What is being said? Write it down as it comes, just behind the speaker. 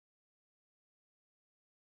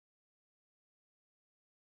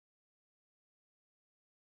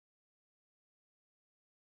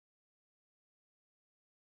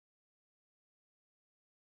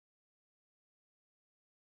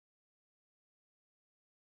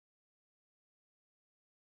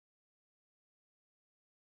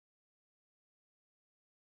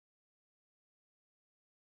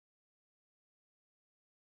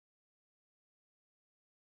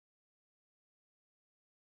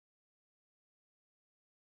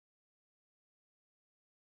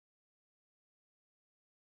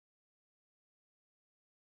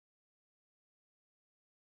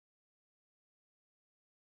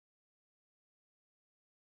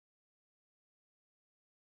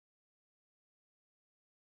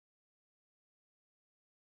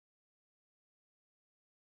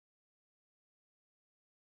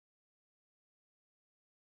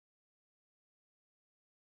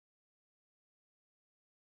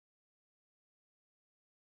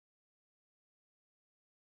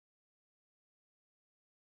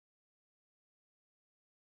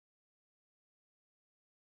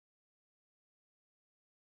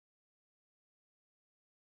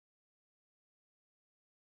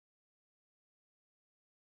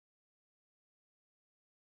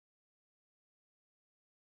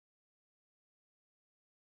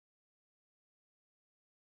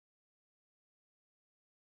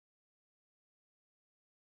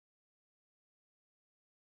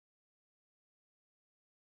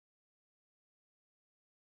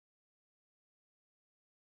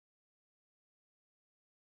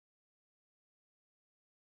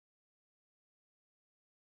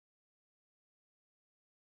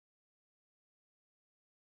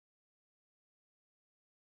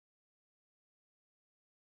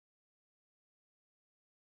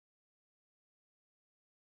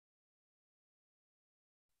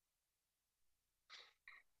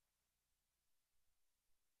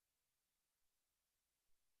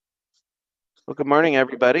Well, good morning,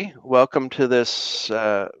 everybody. Welcome to this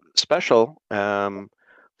special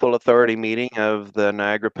full authority meeting of the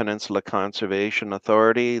Niagara Peninsula Conservation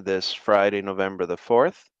Authority this Friday, November the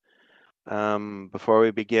 4th. Before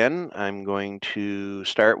we begin, I'm going to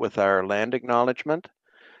start with our land acknowledgement.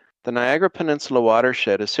 The Niagara Peninsula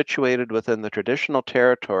watershed is situated within the traditional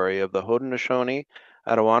territory of the Haudenosaunee,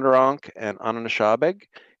 Attawandaronk, and Anishinaabeg,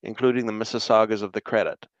 including the Mississaugas of the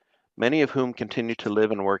Credit, many of whom continue to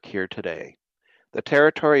live and work here today. The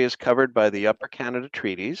territory is covered by the Upper Canada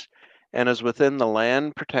Treaties and is within the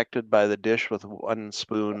land protected by the Dish with One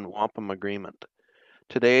Spoon Wampum Agreement.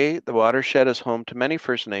 Today, the watershed is home to many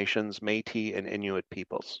First Nations, Métis, and Inuit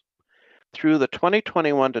peoples. Through the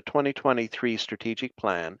 2021 to 2023 strategic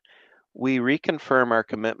plan, we reconfirm our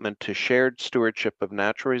commitment to shared stewardship of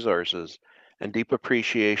natural resources and deep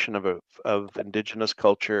appreciation of Indigenous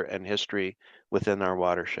culture and history within our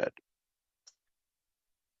watershed.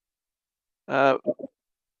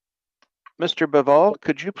 Mr. Baval,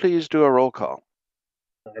 could you please do a roll call?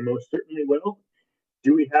 I most certainly will.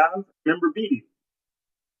 Do we have Member Beattie?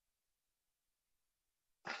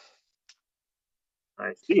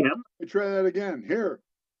 I see him. I try that again. Here.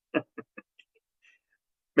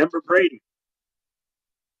 Member Brady?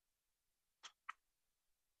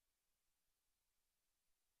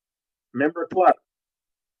 Member Clark?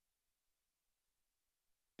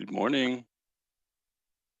 Good morning.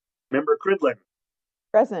 Member Cridlin?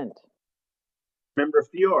 Present. Member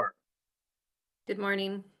Fior? Good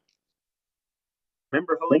morning.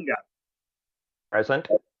 Member Halinga? Present.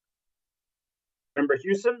 Member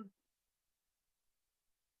Hewson?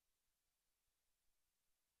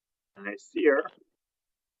 I see her.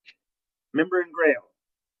 Member Ingrail?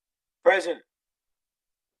 Present.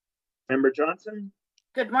 Member Johnson?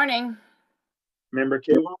 Good morning. Member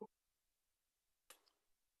Kilo?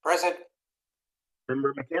 Present.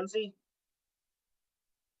 Member McKenzie?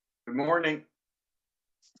 Good morning.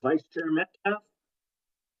 Vice Chair Metcalf?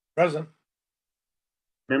 Present.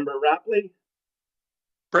 Member Rapley?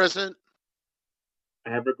 Present.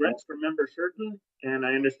 I have regrets for Member Shurton, and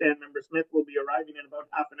I understand Member Smith will be arriving in about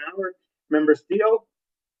half an hour. Member Steele?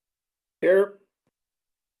 Here.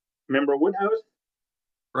 Member Woodhouse?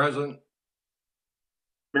 Present.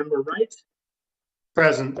 Member Wright?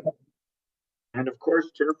 Present. And of course,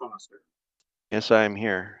 Chair Foster. Yes, I am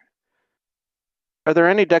here. Are there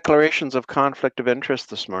any declarations of conflict of interest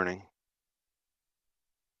this morning?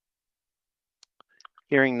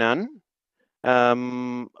 Hearing none.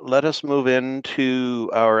 Let us move into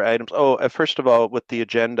our items. First of all, with the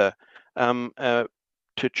agenda, to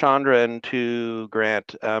Chandra and to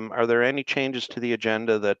Grant, are there any changes to the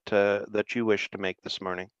agenda that you wish to make this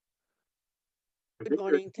morning? Good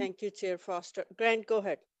morning. Thank you, Chair Foster. Grant, go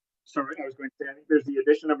ahead. Sorry, I was going to say, I think there's the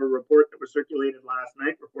addition of a report that was circulated last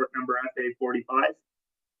night, report number FA45.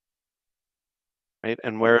 Right,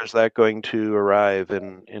 and where is that going to arrive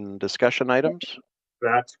in discussion items?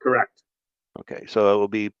 That's correct. Okay, so it will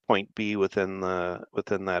be point B within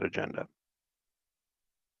that agenda.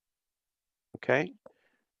 Okay.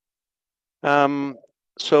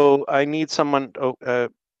 So I need someone.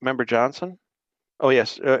 Member Johnson. Oh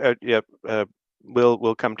yes. Yep.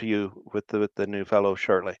 We'll come to you with the new fellow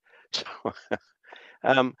shortly. So,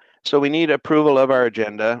 so we need approval of our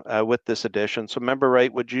agenda with this addition. So Member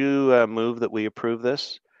Wright, would you move that we approve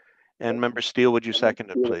this? And Member Steele, would you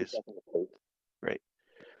second it, please? Great.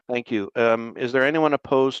 Thank you. Is there anyone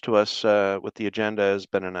opposed to us with the agenda has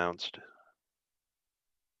been announced?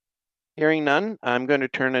 Hearing none, I'm going to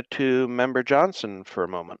turn it to Member Johnson for a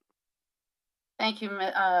moment. Thank you,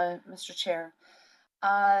 Mr. Chair.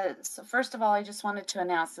 So first of all, I just wanted to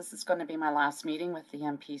announce this is going to be my last meeting with the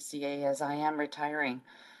NPCA as I am retiring.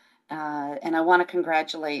 And I want to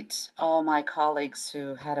congratulate all my colleagues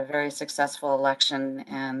who had a very successful election,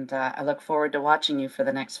 and I look forward to watching you for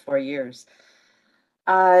the next 4 years.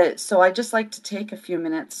 So I'd just like to take a few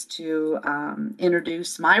minutes to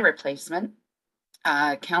introduce my replacement,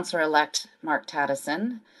 Councillor-elect Mark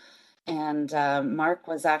Tattison. And Mark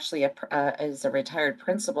was actually is a retired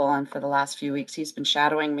principal, and for the last few weeks he's been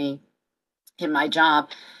shadowing me in my job.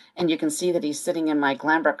 And you can see that he's sitting in my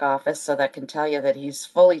Glenbrook office, so that can tell you that he's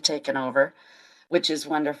fully taken over, which is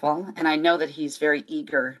wonderful. And I know that he's very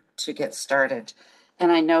eager to get started.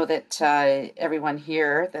 And I know that everyone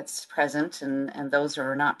here that's present and those who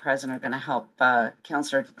are not present are going to help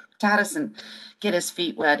Councillor Tattison get his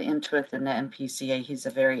feet wet into it in the NPCA. He's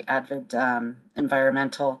a very avid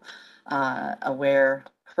environmental aware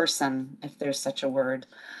person, if there's such a word.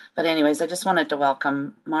 But anyways, I just wanted to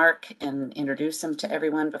welcome Mark and introduce him to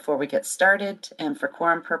everyone before we get started. And for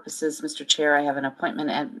quorum purposes, Mr. Chair, I have an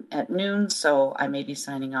appointment at noon, so I may be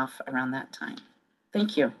signing off around that time.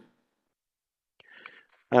 Thank you.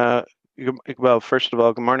 Well, first of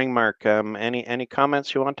all, good morning, Mark. Any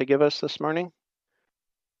comments you want to give us this morning?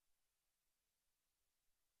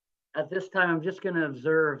 At this time, I'm just going to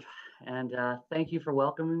observe, and thank you for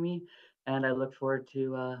welcoming me, and I look forward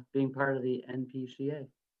to being part of the NPCA.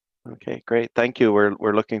 Okay, great. Thank you.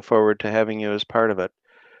 We're looking forward to having you as part of it.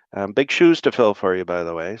 Big shoes to fill for you, by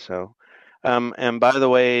the way. So, and by the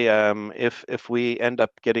way, if we end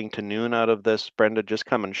up getting to noon out of this, Brenda, just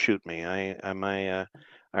come and shoot me.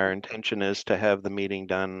 Our intention is to have the meeting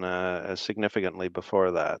done significantly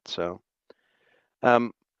before that. So.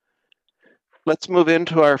 Let's move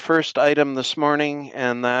into our first item this morning,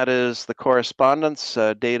 and that is the correspondence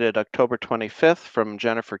dated October 25th from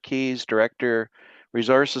Jennifer Keys, Director,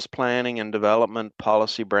 Resources Planning and Development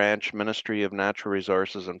Policy Branch, Ministry of Natural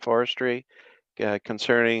Resources and Forestry,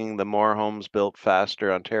 concerning the More Homes Built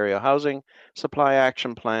Faster Ontario Housing Supply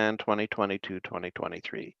Action Plan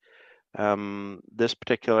 2022-2023. This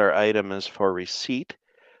particular item is for receipt.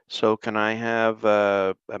 So can I have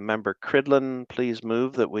a Member Cridlin please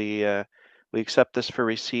move that we accept this for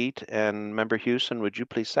receipt, and Member Hewson, would you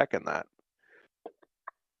please second that?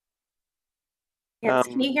 Yes,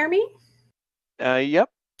 can you hear me? Yep.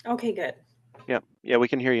 Okay, good. Yep. Yeah, we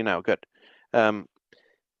can hear you now. Good.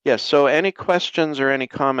 Yes. So, any questions or any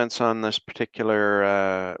comments on this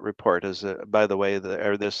particular report? By the way,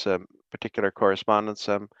 this particular correspondence,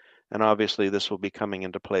 and obviously this will be coming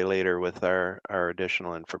into play later with our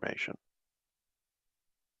additional information.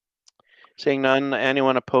 Seeing none,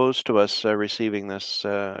 anyone opposed to us receiving this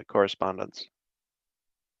correspondence?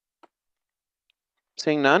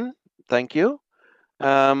 Seeing none, thank you.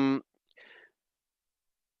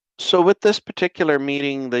 So with this particular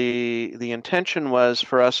meeting, the intention was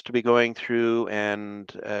for us to be going through and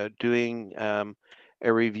doing a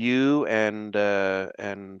review and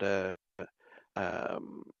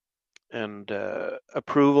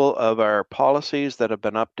approval of our policies that have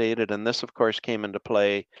been updated, and this, of course, came into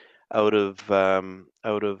play out of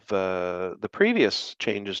the previous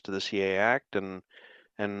changes to the CA Act, and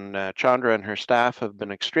Chandra and her staff have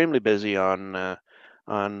been extremely busy on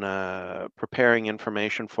preparing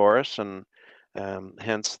information for us, and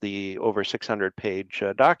hence the over 600-page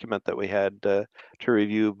document that we had to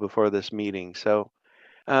review before this meeting. So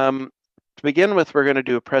to begin with, we're going to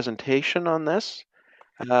do a presentation on this.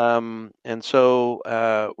 And so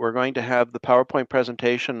we're going to have the PowerPoint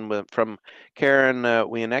presentation from Karen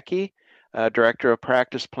Wienecki, Director of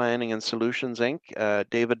Practice Planning and Solutions, Inc.,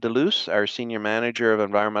 David DeLuce, our Senior Manager of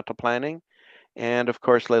Environmental Planning, and of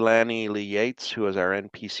course, Leilani Lee Yates, who is our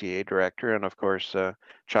NPCA Director, and of course,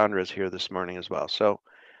 Chandra is here this morning as well. So,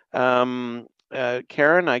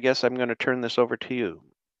 Karen, I guess I'm going to turn this over to you.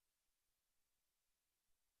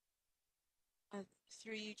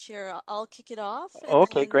 Through you, Chair, I'll kick it off. And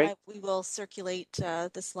okay, then great. We will circulate the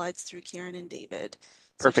slides through Karen and David.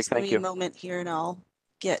 So Perfect, just thank give you. me a moment here and I'll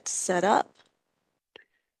get set up.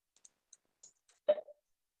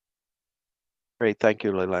 Great, thank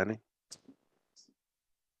you, Leilani.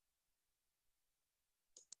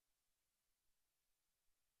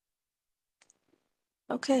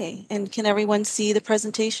 Okay, and can everyone see the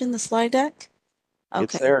presentation, the slide deck? Okay.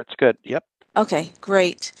 It's there, it's good, yep. Okay,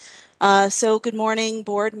 great. So good morning,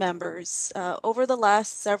 board members. Over the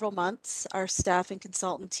last several months, our staff and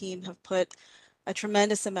consultant team have put a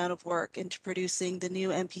tremendous amount of work into producing the new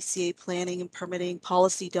NPCA planning and permitting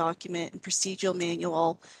policy document and procedural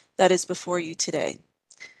manual that is before you today.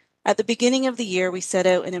 At the beginning of the year, we set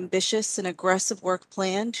out an ambitious and aggressive work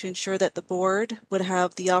plan to ensure that the board would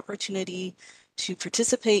have the opportunity to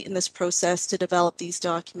participate in this process to develop these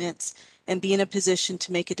documents and be in a position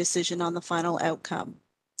to make a decision on the final outcome.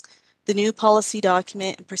 The new policy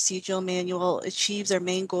document and procedural manual achieves our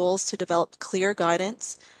main goals to develop clear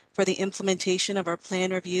guidance for the implementation of our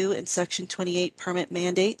plan review and Section 28 permit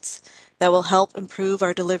mandates that will help improve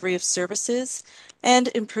our delivery of services and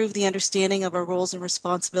improve the understanding of our roles and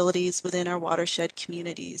responsibilities within our watershed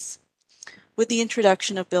communities. With the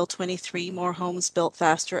introduction of Bill 23, More Homes Built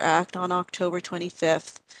Faster Act on October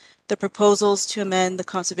 25th, the proposals to amend the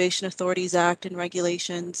Conservation Authorities Act and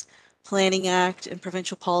Regulations, Planning Act, and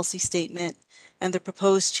Provincial Policy Statement, and the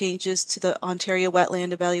proposed changes to the Ontario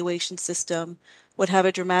Wetland Evaluation System would have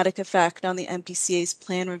a dramatic effect on the NPCA's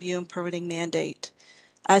plan review and permitting mandate.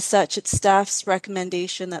 As such, it's staff's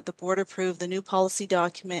recommendation that the board approve the new policy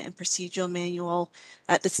document and procedural manual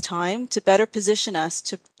at this time to better position us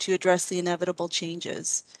to address the inevitable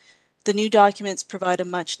changes. The new documents provide a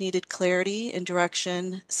much needed clarity and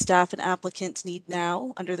direction staff and applicants need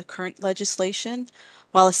now under the current legislation,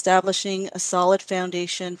 while establishing a solid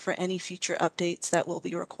foundation for any future updates that will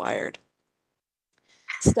be required.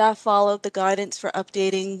 Staff followed the guidance for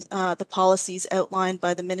updating the policies outlined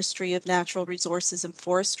by the Ministry of Natural Resources and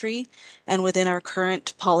Forestry and within our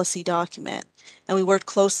current policy document. And we worked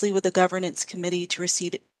closely with the Governance Committee to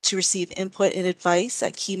receive input and advice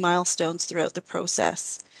at key milestones throughout the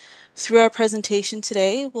process. Through our presentation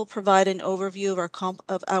today, we'll provide an overview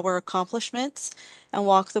of our accomplishments and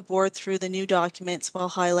walk the board through the new documents while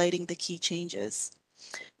highlighting the key changes.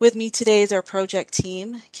 With me today is our project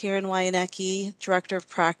team, Karen Wyanecki, Director of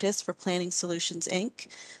Practice for Planning Solutions, Inc.,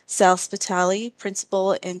 Sal Spitali,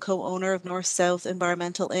 Principal and Co-owner of North South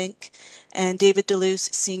Environmental, Inc., and David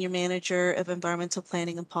Deleuze, Senior Manager of Environmental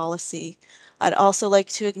Planning and Policy. I'd also like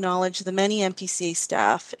to acknowledge the many NPCA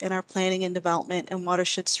staff and our planning and development and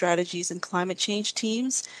watershed strategies and climate change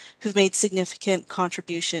teams who've made significant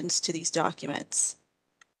contributions to these documents.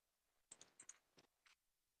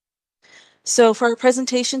 So for our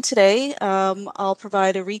presentation today, I'll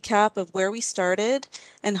provide a recap of where we started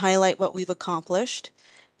and highlight what we've accomplished.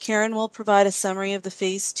 Karen will provide a summary of the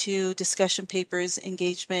Phase 2 discussion papers,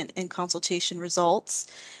 engagement, and consultation results.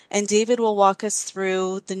 And David will walk us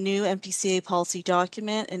through the new NPCA policy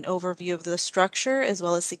document, an overview of the structure, as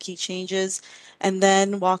well as the key changes, and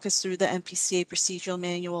then walk us through the NPCA procedural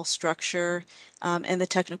manual structure and the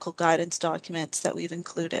technical guidance documents that we've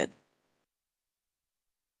included.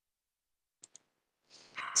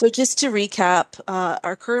 So just to recap,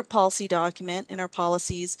 our current policy document and our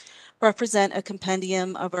policies represent a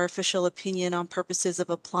compendium of our official opinion on purposes of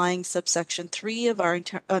applying subsection 3 of our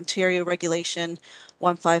Ontario Regulation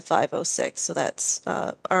 15506. So that's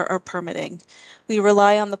our permitting. We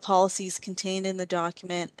rely on the policies contained in the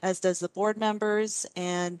document, as does the board members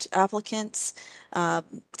and applicants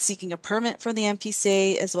seeking a permit from the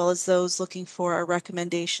NPCA, as well as those looking for a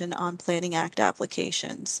recommendation on Planning Act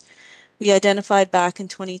applications. We identified back in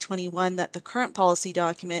 2021 that the current policy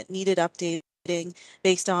document needed updating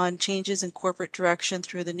based on changes in corporate direction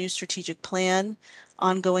through the new strategic plan,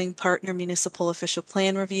 ongoing partner municipal official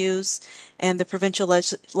plan reviews, and the provincial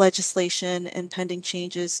legislation and pending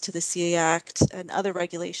changes to the CA Act and other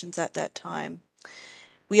regulations at that time.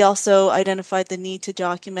 We also identified the need to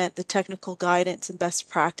document the technical guidance and best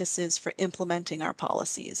practices for implementing our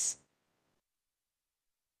policies.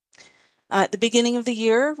 At the beginning of the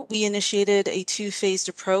year, we initiated a two-phased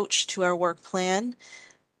approach to our work plan.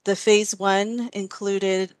 The phase 1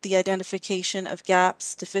 included the identification of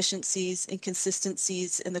gaps, deficiencies,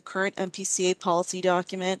 inconsistencies in the current NPCA policy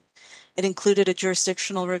document. It included a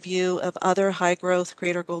jurisdictional review of other high-growth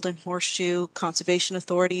Greater Golden Horseshoe conservation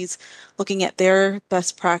authorities, looking at their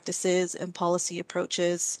best practices and policy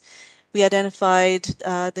approaches. We identified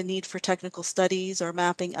the need for technical studies or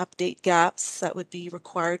mapping update gaps that would be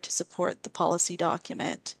required to support the policy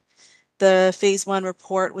document. The phase 1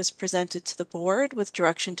 report was presented to the board with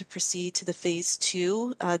direction to proceed to the phase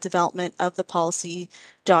 2 development of the policy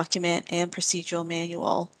document and procedural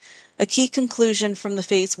manual. A key conclusion from the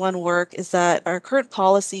phase 1 work is that our current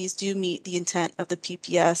policies do meet the intent of the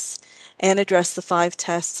PPS and address the 5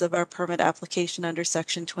 tests of our permit application under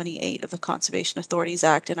Section 28 of the Conservation Authorities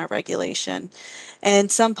Act and our regulation. And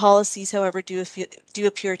some policies, however, do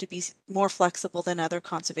appear to be more flexible than other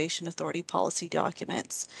Conservation Authority policy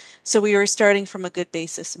documents. So we are starting from a good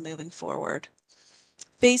basis and moving forward.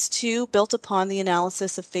 Phase 2 built upon the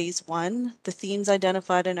analysis of Phase 1. The themes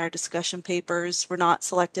identified in our discussion papers were not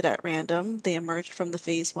selected at random. They emerged from the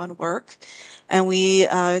Phase 1 work. And we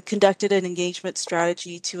conducted an engagement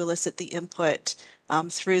strategy to elicit the input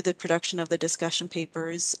through the production of the discussion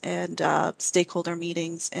papers and stakeholder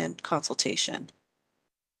meetings and consultation.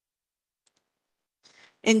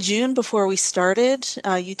 In June, before we started,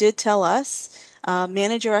 you did tell us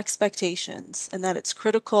manage your expectations and that it's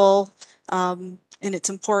critical and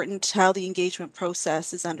it's important how the engagement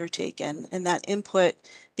process is undertaken, and that input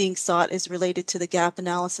being sought is related to the gap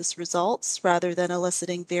analysis results rather than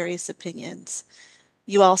eliciting various opinions.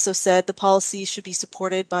 You also said the policy should be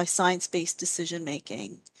supported by science-based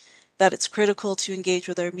decision-making, that it's critical to engage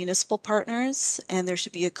with our municipal partners and there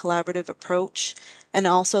should be a collaborative approach, and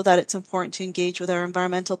also that it's important to engage with our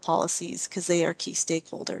environmental policies because they are key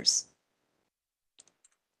stakeholders.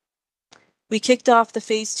 We kicked off the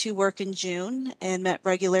Phase 2 work in June and met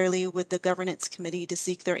regularly with the Governance Committee to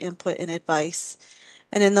seek their input and advice.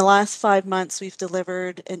 And in the last 5 months, we've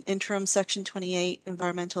delivered an interim Section 28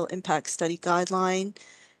 Environmental Impact Study Guideline,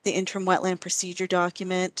 the interim Wetland Procedure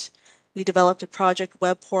Document, We developed a project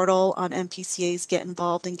web portal on NPCA's Get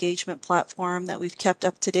Involved engagement platform that we've kept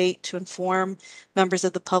up to date to inform members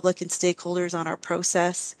of the public and stakeholders on our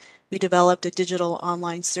process. We developed a digital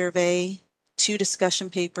online survey, 2 discussion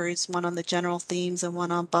papers, one on the general themes and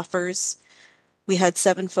one on buffers. We had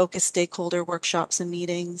 7 focused stakeholder workshops and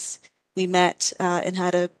meetings. We met and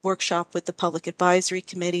had a workshop with the Public Advisory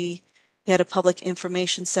Committee. We had a public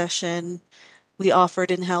information session. We offered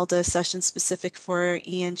and held a session specific for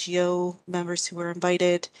ENGO members who were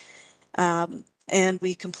invited. And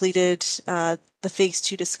we completed the Phase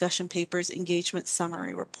 2 discussion papers engagement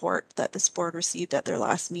summary report that this board received at their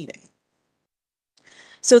last meeting.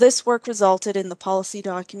 So this work resulted in the policy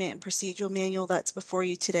document and procedural manual that's before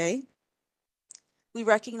you today. We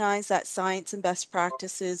recognize that science and best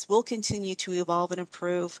practices will continue to evolve and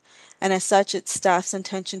improve, and as such, it's staff's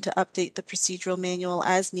intention to update the procedural manual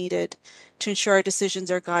as needed to ensure our decisions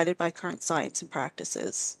are guided by current science and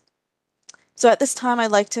practices. So at this time,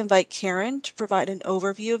 I'd like to invite Karen to provide an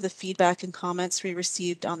overview of the feedback and comments we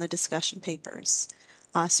received on the discussion papers.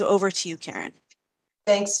 So over to you, Karen.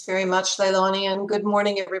 Thanks very much, Leilani, and good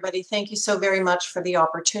morning, everybody. Thank you so very much for the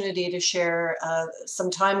opportunity to share some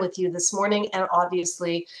time with you this morning, and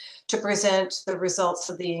obviously to present the results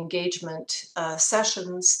of the engagement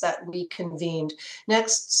sessions that we convened.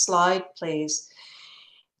 Next slide, please.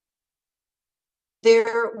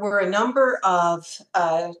 There were a number of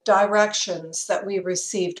directions that we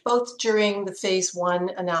received, both during the Phase 1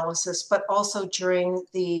 analysis, but also during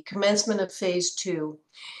the commencement of Phase 2.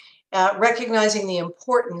 Recognizing the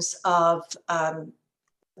importance of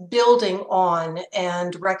building on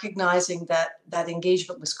and recognizing that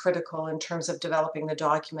engagement was critical in terms of developing the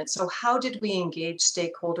document. So how did we engage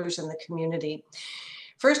stakeholders in the community?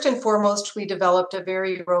 First and foremost, we developed a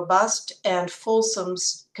very robust and fulsome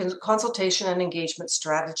consultation and engagement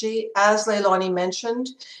strategy. As Leilani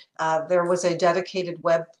mentioned, there was a dedicated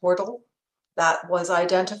web portal that was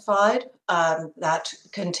identified that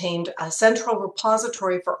contained a central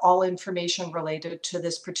repository for all information related to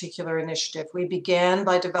this particular initiative. We began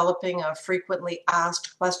by developing a frequently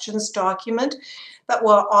asked questions document that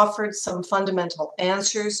offered some fundamental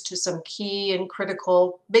answers to some key and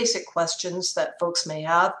critical basic questions that folks may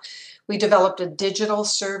have. We developed a digital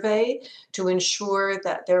survey to ensure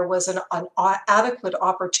that there was an adequate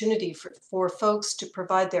opportunity for folks to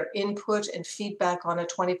provide their input and feedback on a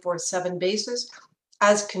 24/7 basis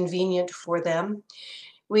as convenient for them.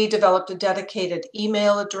 We developed a dedicated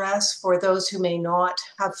email address for those who may not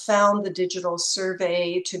have found the digital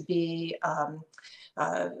survey to be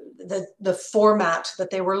the format that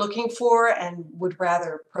they were looking for and would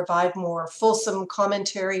rather provide more fulsome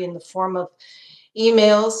commentary in the form of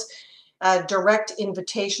emails. Direct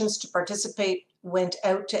invitations to participate went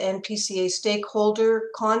out to NPCA stakeholder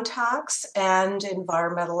contacts and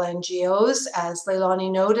environmental NGOs, as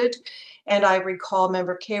Leilani noted. And I recall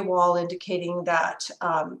Member Kewal indicating that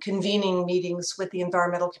convening meetings with the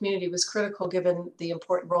environmental community was critical given the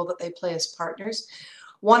important role that they play as partners.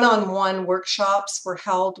 One-on-one workshops were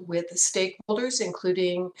held with stakeholders,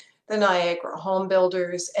 including the Niagara home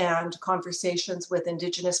builders, and conversations with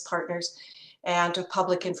Indigenous partners. And a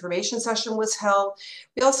public information session was held.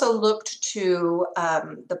 We also looked to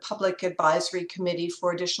the Public Advisory Committee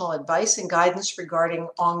for additional advice and guidance regarding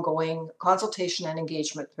ongoing consultation and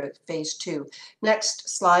engagement for Phase 2. Next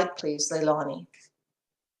slide, please, Leilani.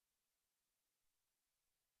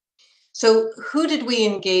 So who did we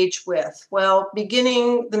engage with? Well,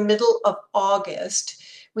 beginning the middle of August,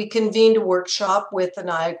 we convened a workshop with the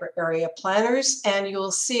Niagara area planners, and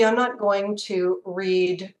you'll see I'm not going to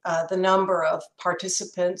read the number of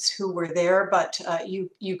participants who were there, but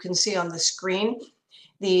you can see on the screen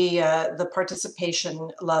the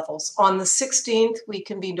participation levels. On the 16th, we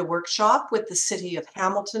convened a workshop with the City of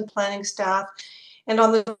Hamilton planning staff, and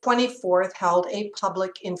on the 24th, held a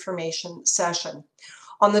public information session.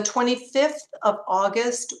 On the 25th of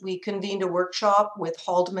August, we convened a workshop with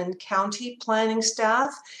Haldimand County planning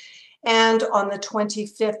staff. And on the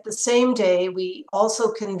 25th, the same day, we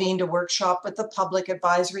also convened a workshop with the Public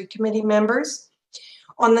Advisory Committee members.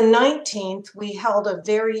 On the 19th, we held a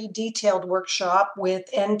very detailed workshop with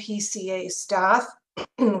NPCA staff,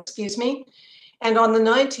 excuse me. And on the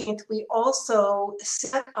 19th, we also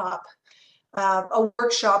set up a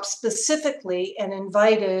workshop specifically and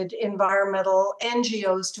invited environmental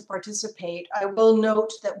NGOs to participate. I will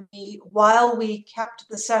note that while we kept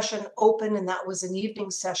the session open, and that was an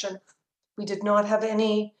evening session, we did not have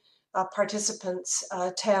any participants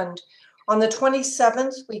attend. On the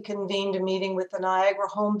 27th, we convened a meeting with the Niagara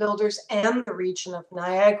home builders and the region of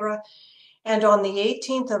Niagara. And on the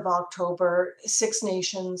 18th of October, 6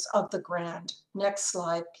 Nations of the Grand. Next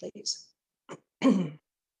slide, please.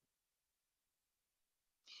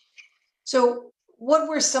 So what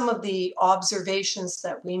were some of the observations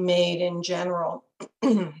that we made in general?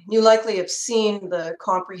 You likely have seen the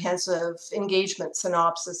comprehensive engagement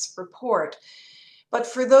synopsis report, but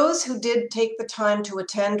for those who did take the time to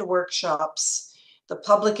attend workshops, the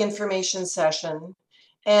public information session,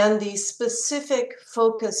 and the specific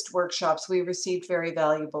focused workshops, we received very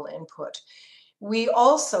valuable input. We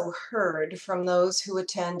also heard from those who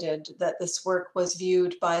attended that this work was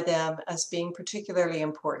viewed by them as being particularly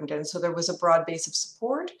important. And so there was a broad base of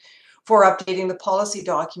support for updating the policy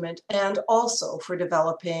document and also for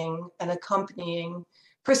developing an accompanying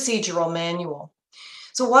procedural manual.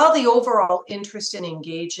 So while the overall interest in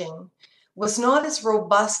engaging was not as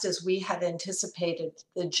robust as we had anticipated,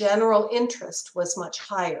 the general interest was much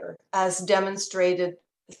higher, as demonstrated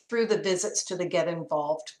through the visits to the Get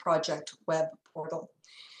Involved project web portal.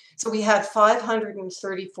 So we had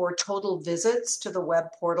 534 total visits to the web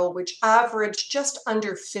portal, which averaged just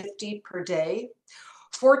under 50 per day.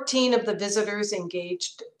 14 of the visitors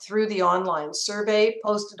engaged through the online survey,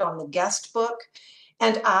 posted on the guest book,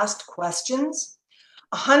 and asked questions.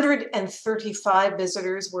 135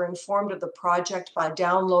 visitors were informed of the project by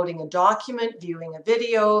downloading a document, viewing a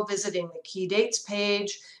video, visiting the key dates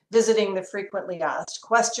page, visiting the frequently asked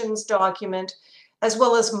questions document, as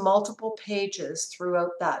well as multiple pages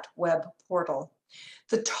throughout that web portal.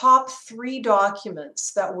 The top 3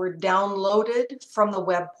 documents that were downloaded from the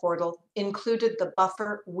web portal included the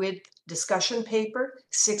buffer width discussion paper,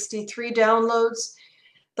 63 downloads,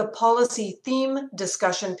 the policy theme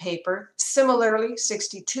discussion paper, similarly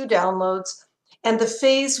 62 downloads, and the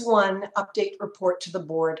phase 1 update report to the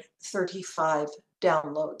board, 35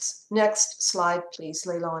 downloads. Next slide, please,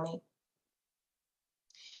 Leilani.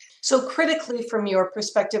 So critically, from your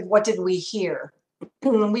perspective, what did we hear?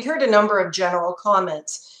 We heard a number of general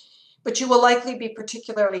comments, but you will likely be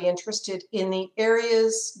particularly interested in the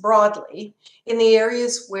areas broadly, in the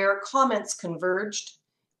areas where comments converged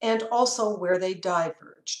and also where they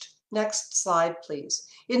diverged. Next slide, please.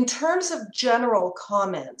 In terms of general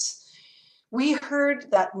comments, we heard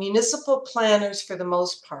that municipal planners, for the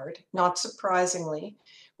most part, not surprisingly,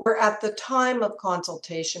 were at the time of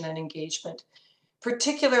consultation and engagement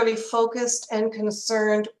particularly focused and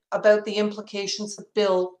concerned about the implications of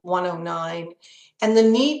Bill 109 and the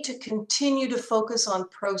need to continue to focus on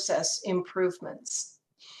process improvements.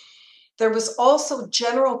 There was also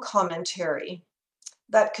general commentary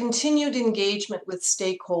that continued engagement with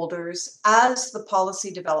stakeholders as the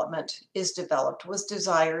policy development is developed was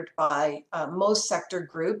desired by most sector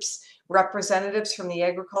groups, representatives from the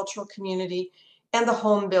agricultural community, and the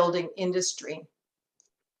home building industry.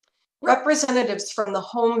 Representatives from the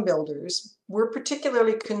home builders were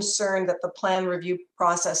particularly concerned that the plan review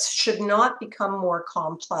process should not become more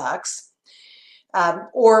complex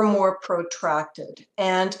or more protracted.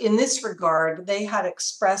 And in this regard, they had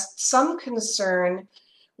expressed some concern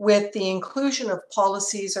with the inclusion of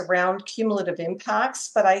policies around cumulative impacts,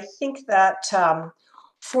 but I think that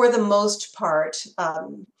for the most part,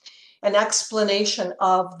 an explanation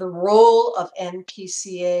of the role of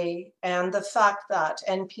NPCA and the fact that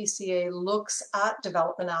NPCA looks at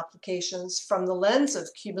development applications from the lens of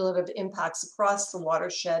cumulative impacts across the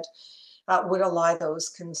watershed would allay those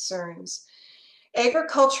concerns.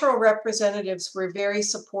 Agricultural representatives were very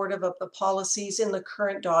supportive of the policies in the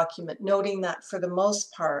current document, noting that for the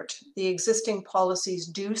most part, the existing policies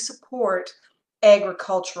do support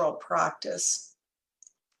agricultural practice.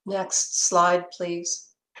 Next slide, please.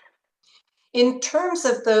 In terms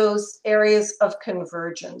of those areas of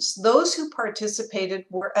convergence, those who participated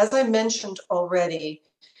were, as I mentioned already,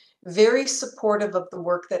 very supportive of the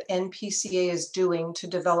work that NPCA is doing to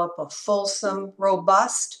develop a fulsome,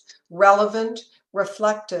 robust, relevant,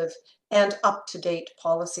 reflective, and up-to-date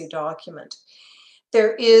policy document.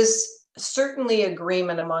 There is certainly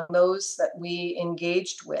agreement among those that we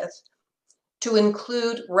engaged with to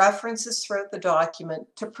include references throughout the document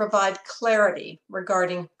to provide clarity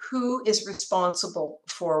regarding who is responsible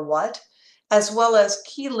for what, as well as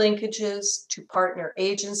key linkages to partner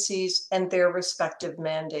agencies and their respective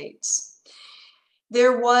mandates.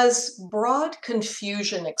 There was broad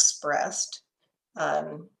confusion expressed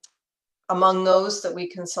among those that we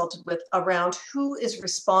consulted with around who is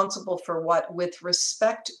responsible for what with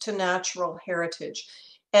respect to natural heritage.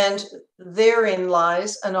 And therein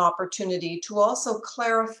lies an opportunity to also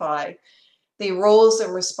clarify the roles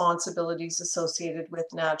and responsibilities associated with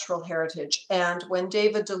natural heritage. And when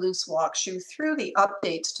David Deluce walks you through the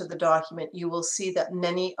updates to the document, you will see that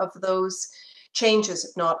many of those changes,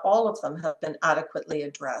 if not all of them, have been adequately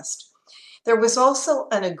addressed. There was also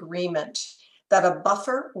an agreement that a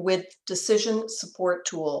buffer with decision support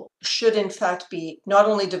tool should in fact be not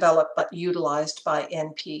only developed but utilized by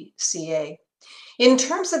NPCA. In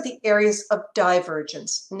terms of the areas of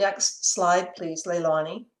divergence, next slide please,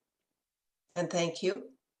 Leilani, and thank you.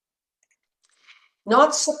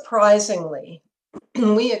 Not surprisingly,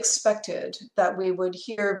 we expected that we would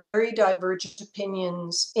hear very divergent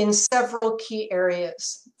opinions in several key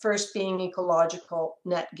areas, first being ecological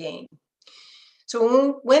net gain.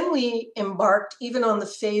 So when we embarked even on the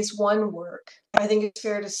phase 1 work, I think it's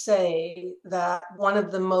fair to say that one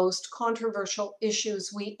of the most controversial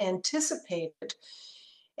issues we anticipated,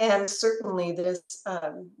 and certainly this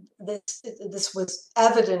was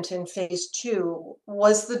evident in phase 2,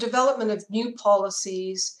 was the development of new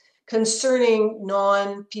policies concerning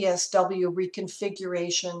non-PSW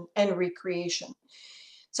reconfiguration and recreation.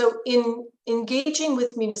 So in engaging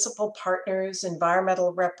with municipal partners,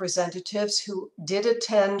 environmental representatives who did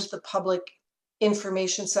attend the public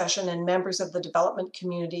information session and members of the development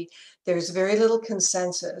community, there's very little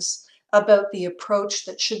consensus about the approach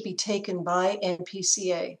that should be taken by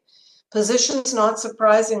NPCA. Positions, not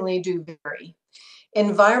surprisingly, do vary.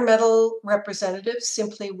 Environmental representatives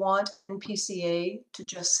simply want NPCA to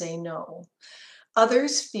just say no.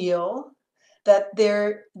 Others feel that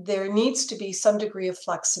there needs to be some degree of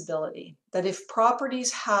flexibility, that if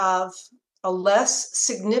properties have a less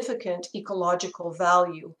significant ecological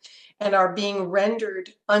value and are being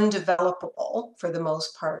rendered undevelopable for the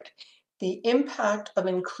most part, the impact of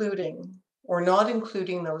including or not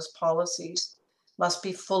including those policies must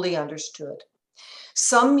be fully understood.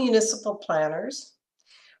 Some municipal planners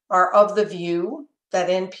are of the view that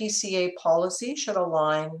NPCA policy should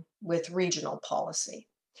align with regional policy.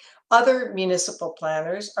 Other municipal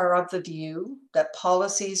planners are of the view that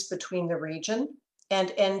policies between the region and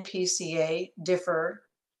NPCA differ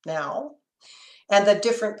now, and that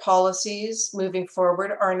different policies moving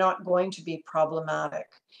forward are not going to be problematic.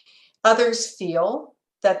 Others feel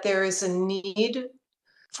that there is a need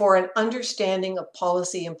for an understanding of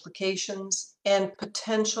policy implications and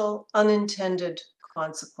potential unintended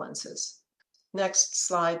consequences. Next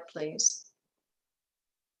slide, please.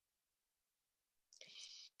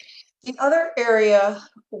 The other area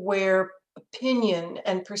where opinion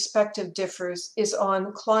and perspective differs is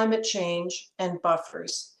on climate change and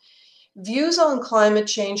buffers. Views on climate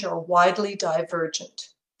change are widely divergent,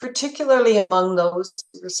 particularly among those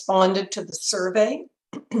who responded to the survey.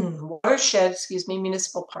 Watershed,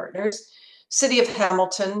 municipal partners, City of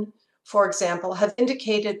Hamilton, for example, have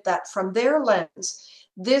indicated that from their lens,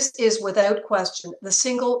 this is without question the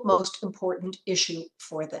single most important issue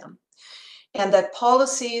for them, and that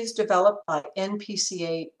policies developed by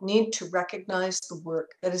NPCA need to recognize the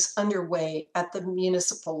work that is underway at the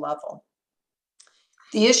municipal level.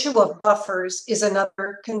 The issue of buffers is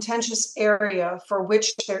another contentious area for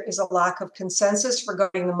which there is a lack of consensus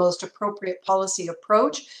regarding the most appropriate policy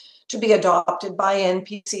approach to be adopted by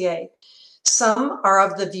NPCA. Some are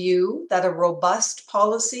of the view that a robust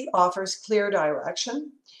policy offers clear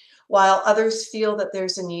direction, while others feel that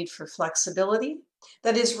there's a need for flexibility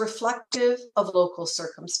that is reflective of local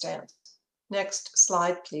circumstance. Next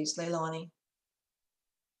slide, please, Leilani.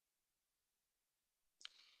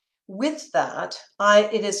 With that,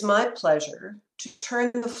 it is my pleasure to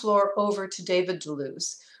turn the floor over to David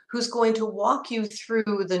Deleuze, who's going to walk you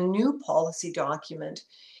through the new policy document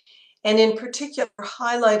and in particular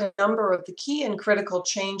highlight a number of the key and critical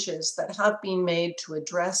changes that have been made to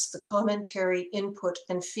address the commentary, input,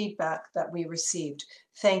 and feedback that we received.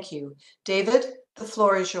 Thank you. David, the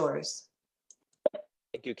floor is yours.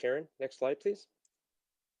 Thank you, Karen. Next slide, please.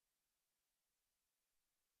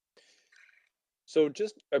 So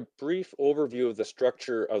just a brief overview of the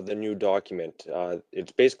structure of the new document.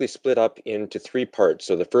 It's basically split up into 3 parts.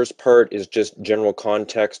 So the first part is just general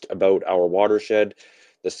context about our watershed.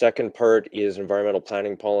 The second part is environmental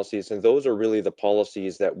planning policies, and those are really the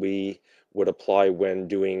policies that we would apply when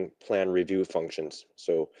doing plan review functions.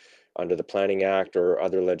 So under the Planning Act or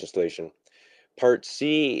other legislation. Part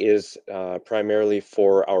C is primarily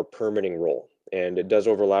for our permitting role, and it does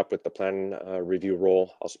overlap with the plan review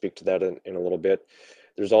role. I'll speak to that in a little bit.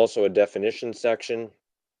 There's also a definition section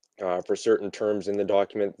for certain terms in the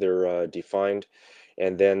document. They're defined,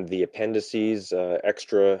 and then the appendices,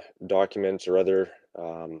 extra documents or other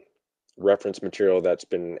reference material that's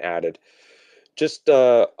been added. Just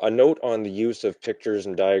a note on the use of pictures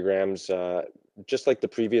and diagrams. Just like the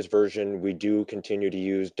previous version, we do continue to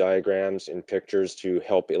use diagrams and pictures to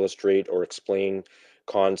help illustrate or explain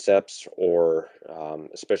concepts, or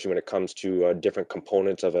especially when it comes to different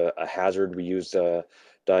components of a hazard. We use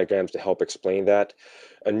diagrams to help explain that.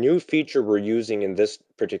 A new feature we're using in this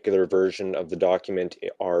particular version of the document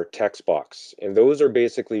are text box, and those are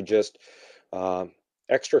basically just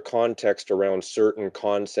extra context around certain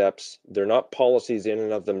concepts. They're not policies in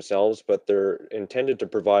and of themselves, but they're intended to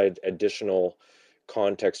provide additional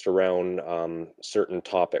context around certain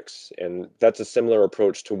topics. And that's a similar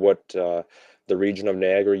approach to what the region of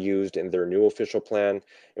Niagara used in their new official plan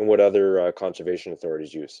and what other conservation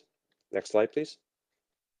authorities use. Next slide, please.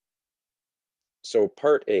 So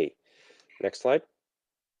part A, next slide.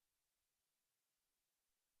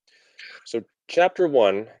 So chapter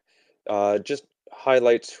 1 just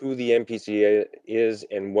highlights who the NPCA is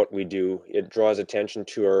and what we do. It draws attention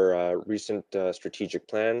to our recent strategic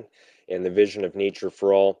plan and the vision of Nature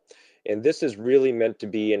for All. And this is really meant to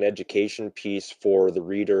be an education piece for the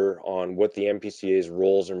reader on what the NPCA's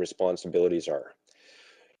roles and responsibilities are.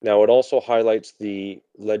 Now, it also highlights the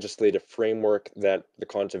legislative framework that the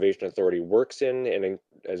Conservation Authority works in, and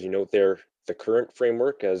as you note there, the current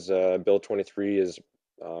framework, as Bill 23 is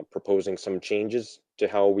proposing some changes to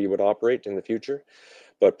how we would operate in the future.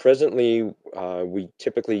 But presently, we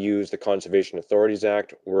typically use the Conservation Authorities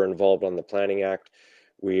Act. We're involved on the Planning Act.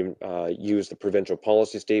 We use the provincial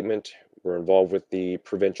policy statement. We're involved with the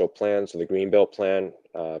provincial plan, so the Greenbelt Plan,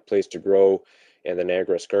 Place to Grow, and the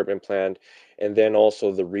Niagara Escarpment Plan, and then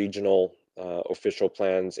also the regional official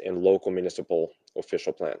plans and local municipal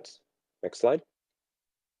official plans. Next slide.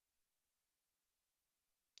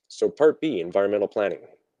 So part B, environmental planning.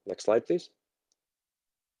 Next slide, please.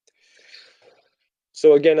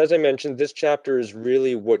 So again, as I mentioned, this chapter is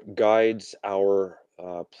really what guides our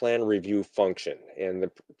plan review function. And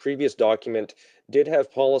the previous document did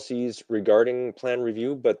have policies regarding plan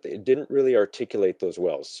review, but it didn't really articulate those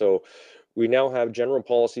well. So we now have general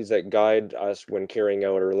policies that guide us when carrying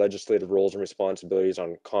out our legislative roles and responsibilities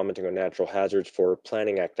on commenting on natural hazards for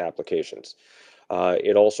Planning Act applications.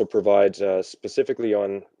 It also provides specifically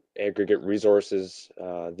on aggregate resources,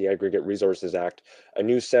 the Aggregate Resources Act, a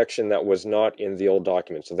new section that was not in the old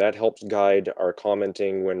document. So that helps guide our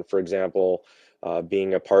commenting when, for example,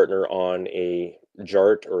 being a partner on a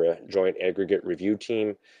JART or a Joint Aggregate Review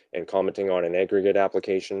Team and commenting on an aggregate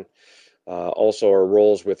application. Also our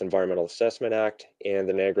roles with Environmental Assessment Act and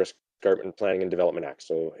the Niagara Escarpment Planning and Development Act,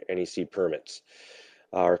 so NEC permits.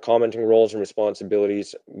 Our commenting roles and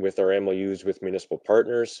responsibilities with our MOUs with municipal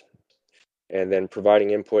partners, and then providing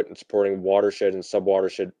input and supporting watershed and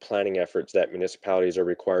subwatershed planning efforts that municipalities are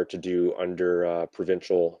required to do under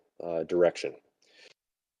provincial direction.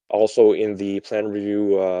 Also in the plan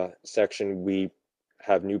review section, we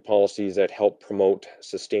have new policies that help promote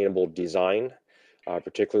sustainable design,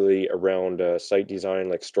 particularly around site design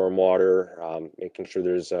like stormwater, making sure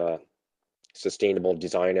there's sustainable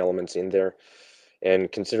design elements in there,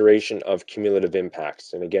 and consideration of cumulative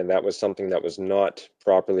impacts. And again, that was something that was not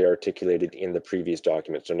properly articulated in the previous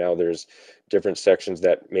document. So now there's different sections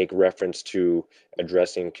that make reference to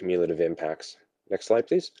addressing cumulative impacts. Next slide,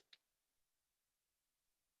 please.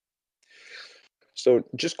 So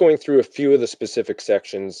just going through a few of the specific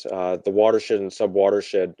sections, the watershed and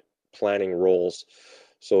subwatershed planning roles.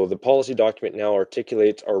 So the policy document now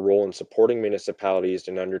articulates our role in supporting municipalities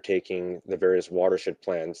in undertaking the various watershed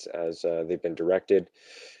plans as they've been directed.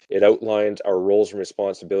 It outlines our roles and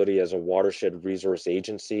responsibility as a watershed resource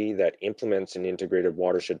agency that implements an integrated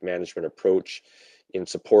watershed management approach in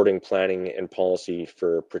supporting planning and policy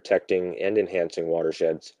for protecting and enhancing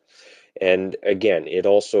watersheds. And again, it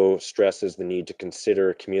also stresses the need to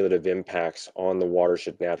consider cumulative impacts on the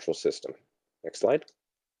watershed natural system. Next slide.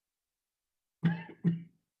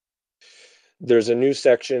 There's a new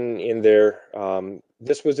section in there.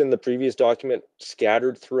 This was in the previous document,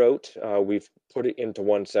 scattered throughout. We've put it into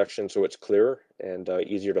one section so it's clearer and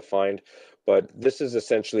easier to find. But this is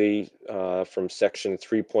essentially from section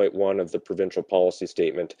 3.1 of the provincial policy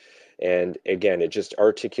statement. And again, it just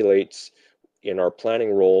articulates in our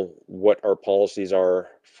planning role what our policies are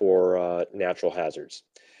for natural hazards.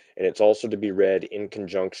 And it's also to be read in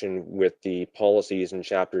conjunction with the policies in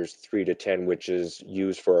chapters 3 to 10, which is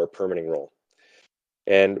used for our permitting role.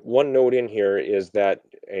 And one note in here is that,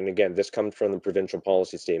 and again, this comes from the provincial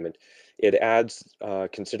policy statement, it adds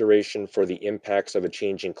consideration for the impacts of a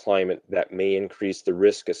changing climate that may increase the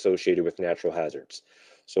risk associated with natural hazards.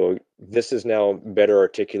 So this is now better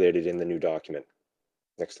articulated in the new document.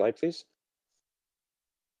 Next slide, please.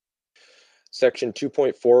 Section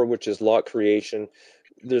 2.4, which is lot creation.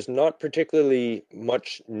 There's not particularly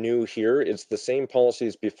much new here. It's the same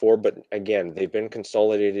policies before, but again, they've been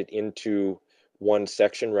consolidated into one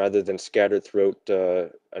section rather than scattered throughout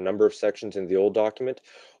a number of sections in the old document.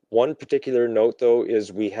 One particular note, though,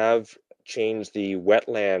 is we have changed the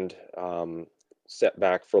wetland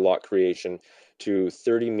setback for lot creation to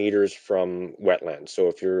 30 meters from wetland. So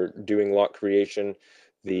if you're doing lot creation,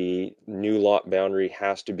 the new lot boundary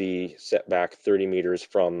has to be set back 30 meters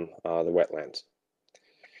from the wetlands.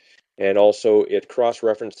 And also it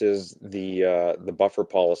cross-references the buffer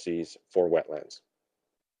policies for wetlands.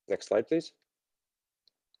 Next slide, please.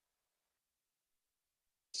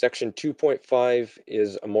 Section 2.5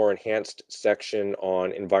 is a more enhanced section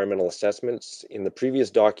on environmental assessments. In the previous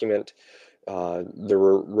document, there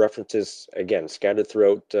were references, again, scattered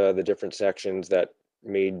throughout the different sections that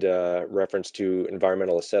made reference to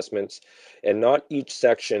environmental assessments. And not each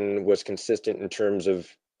section was consistent in terms of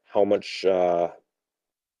how much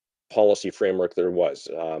policy framework there was.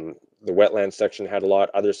 The wetland section had a lot.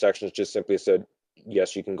 Other sections just simply said,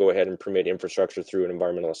 yes, you can go ahead and permit infrastructure through an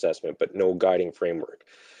environmental assessment, but no guiding framework.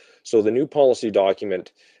 So the new policy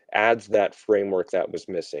document adds that framework that was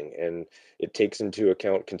missing, and it takes into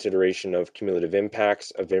account consideration of cumulative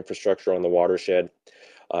impacts of infrastructure on the watershed,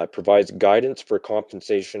 provides guidance for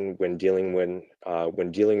compensation when dealing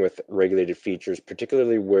with regulated features,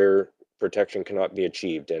 particularly where protection cannot be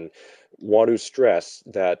achieved. And want to stress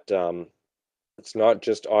that it's not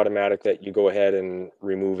just automatic that you go ahead and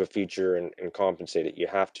remove a feature and compensate it. You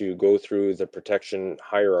have to go through the protection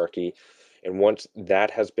hierarchy, and once that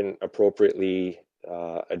has been appropriately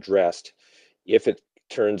addressed, if it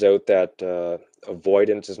turns out that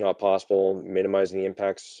avoidance is not possible, minimizing the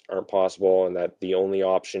impacts aren't possible, and that the only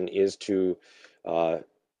option is to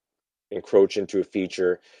encroach into a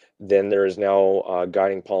feature, then there is now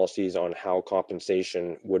guiding policies on how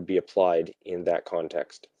compensation would be applied in that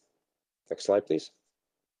context. Next slide, please.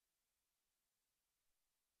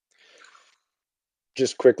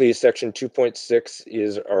 Just quickly, section 2.6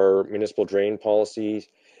 is our municipal drain policy.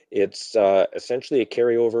 It's essentially a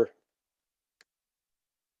carryover.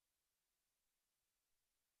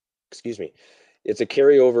 Excuse me. It's a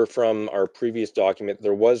carryover from our previous document.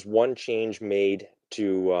 There was one change made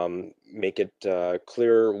to make it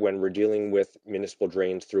clearer when we're dealing with municipal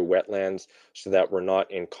drains through wetlands, so that we're not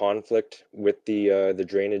in conflict with the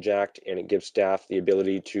Drainage Act, and it gives staff the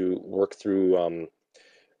ability to work through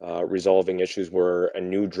resolving issues where a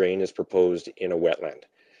new drain is proposed in a wetland.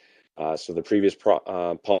 So the previous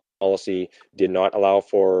policy did not allow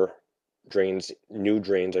for new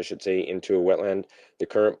drains, I should say, into a wetland. The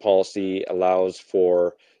current policy allows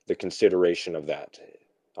for the consideration of that.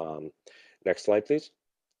 Next slide, please.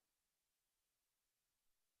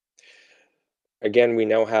 Again, we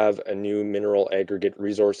now have a new mineral aggregate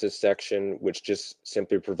resources section, which just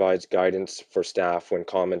simply provides guidance for staff when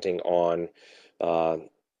commenting on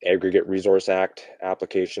Aggregate Resource Act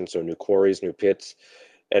applications, so new quarries, new pits.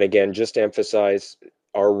 And again, just to emphasize,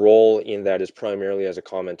 our role in that is primarily as a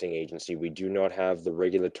commenting agency. We do not have the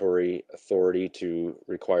regulatory authority to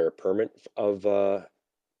require a permit of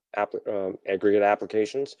aggregate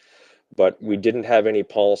applications, but we didn't have any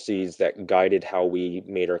policies that guided how we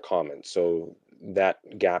made our comments. So that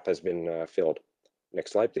gap has been filled.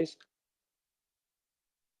 Next slide, please.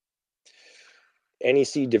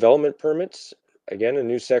 NEC development permits. Again, a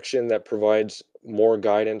new section that provides more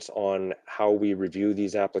guidance on how we review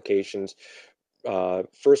these applications.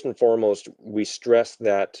 First and foremost, we stress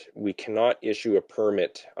that we cannot issue a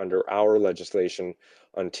permit under our legislation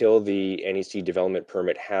until the NEC development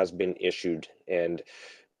permit has been issued. And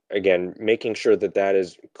again, making sure that that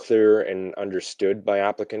is clear and understood by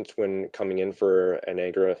applicants when coming in for an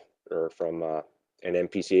AGRA or from an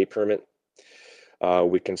NPCA permit.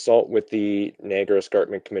 We consult with the Niagara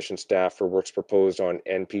Escarpment Commission staff for works proposed on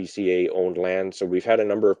NPCA owned land. So we've had a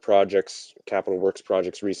number of projects, capital works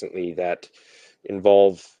projects recently that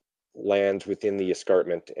involve lands within the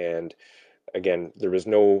escarpment. And again, there was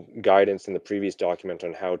no guidance in the previous document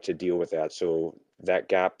on how to deal with that. So that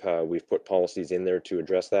gap, we've put policies in there to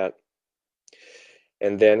address that.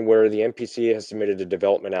 And then where the NPCA has submitted a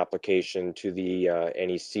development application to the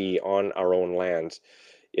NEC on our own lands,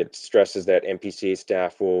 it stresses that NPCA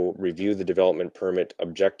staff will review the development permit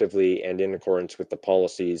objectively and in accordance with the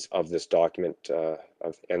policies of this document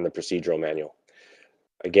and the procedural manual.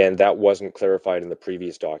 Again, that wasn't clarified in the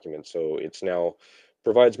previous document, so it's now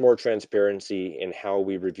provides more transparency in how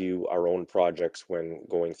we review our own projects when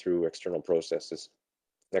going through external processes.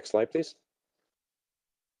 Next slide, please.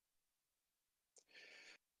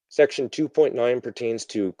 Section 2.9 pertains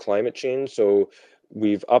to climate change. So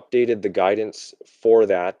we've updated the guidance for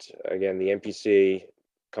that. Again, the NPCA,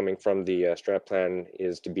 coming from the strat plan,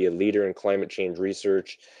 is to be a leader in climate change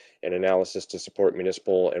research and analysis to support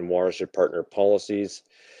municipal and watershed partner policies,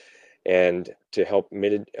 and to help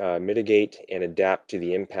mitigate and adapt to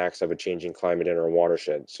the impacts of a changing climate in our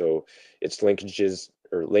watershed. So its linkage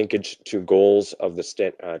to goals of the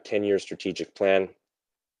 10-year strategic plan.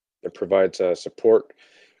 It provides support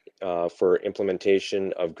for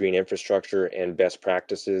implementation of green infrastructure and best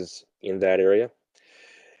practices in that area,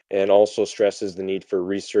 and also stresses the need for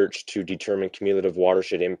research to determine cumulative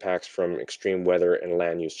watershed impacts from extreme weather and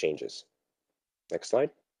land use changes. Next slide.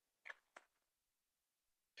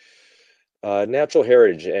 Natural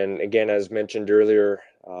heritage, and again, as mentioned earlier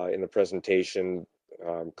in the presentation,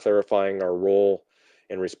 clarifying our role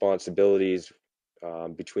and responsibilities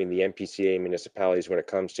between the NPCA and municipalities when it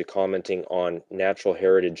comes to commenting on natural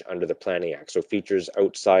heritage under the Planning Act, so features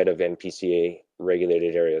outside of NPCA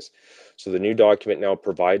regulated areas. So the new document now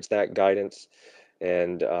provides that guidance,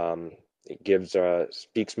 and it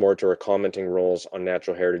speaks more to our commenting roles on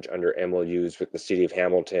natural heritage under MLUs with the City of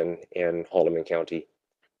Hamilton and Haldimand County.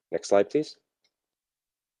 Next slide, please.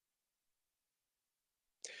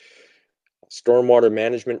 Stormwater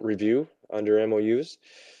management review under MOUs.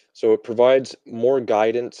 So it provides more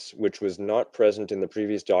guidance, which was not present in the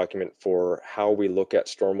previous document, for how we look at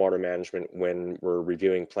stormwater management when we're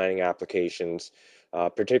reviewing planning applications,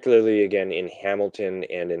 particularly again in Hamilton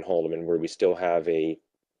and in Haldimand, where we still have a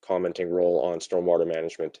commenting role on stormwater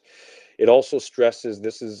management. It also stresses,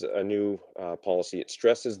 this is a new policy, it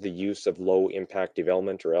stresses the use of low impact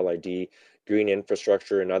development, or LID, green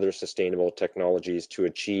infrastructure and other sustainable technologies to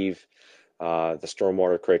achieve the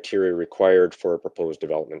stormwater criteria required for a proposed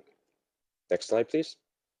development. Next slide, please.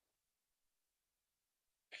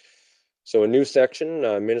 So a new section,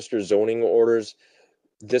 Minister's Zoning Orders.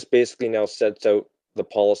 This basically now sets out the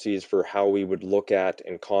policies for how we would look at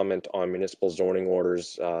and comment on municipal zoning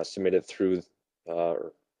orders submitted through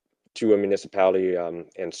to a municipality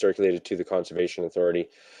and circulated to the Conservation Authority.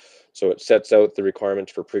 So it sets out the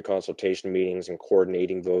requirements for pre-consultation meetings and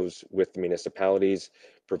coordinating those with the municipalities,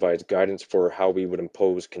 provides guidance for how we would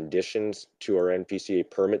impose conditions to our NPCA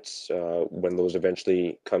permits when those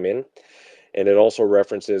eventually come in. And it also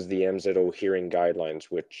references the MZO hearing guidelines,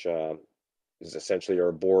 which is essentially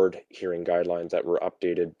our board hearing guidelines that were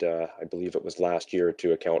updated, I believe it was last year,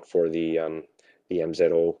 to account for the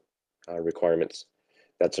MZO requirements.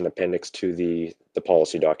 That's an appendix to the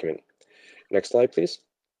policy document. Next slide, please.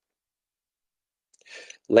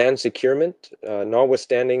 Land securement,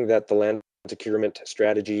 notwithstanding that the land securement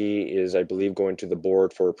strategy is, I believe, going to the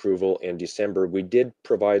board for approval in December, we did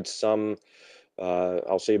provide some,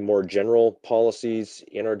 I'll say, more general policies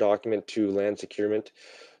in our document to land securement.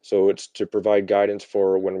 So it's to provide guidance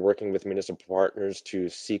for when working with municipal partners to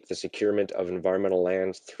seek the securement of environmental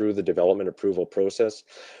lands through the development approval process.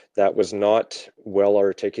 That was not well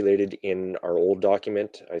articulated in our old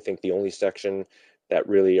document. I think the only section that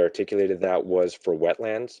really articulated that was for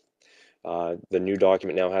wetlands. The new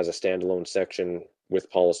document now has a standalone section with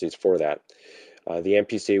policies for that. The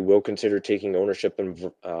NPCA will consider taking ownership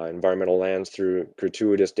of environmental lands through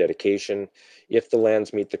gratuitous dedication if the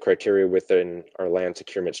lands meet the criteria within our land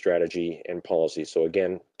securement strategy and policy. So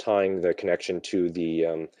again, tying the connection to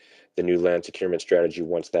the new land securement strategy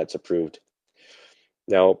once that's approved.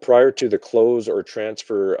 Now, prior to the close or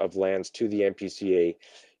transfer of lands to the NPCA,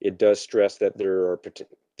 it does stress that the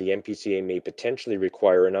NPCA may potentially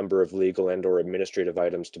require a number of legal and/or administrative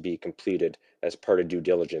items to be completed as part of due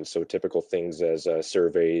diligence. So typical things as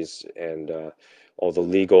surveys and all the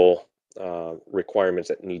legal requirements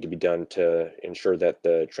that need to be done to ensure that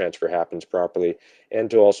the transfer happens properly, and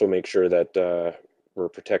to also make sure that we're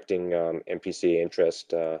protecting NPCA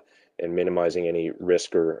interest and minimizing any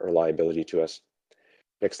risk or liability to us.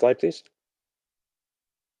 Next slide, please.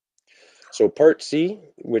 So Part C,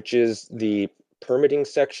 which is the permitting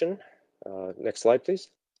section. Next slide, please.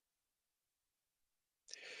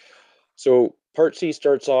 So Part C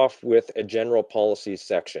starts off with a general policy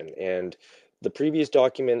section, and the previous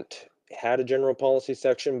document had a general policy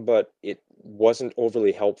section, but it wasn't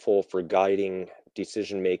overly helpful for guiding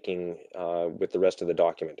decision making with the rest of the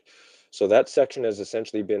document. So that section has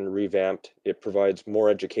essentially been revamped. It provides more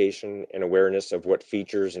education and awareness of what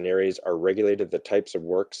features and areas are regulated, the types of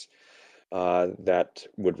works that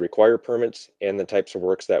would require permits, and the types of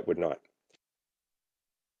works that would not.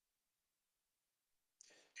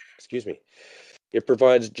 Excuse me. It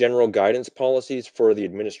provides general guidance policies for the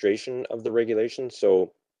administration of the regulation.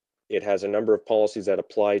 So it has a number of policies that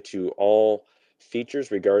apply to all features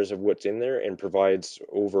regardless of what's in there, and provides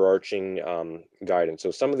overarching guidance. So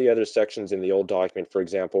some of the other sections in the old document, for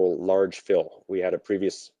example, large fill, we had a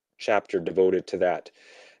previous chapter devoted to that.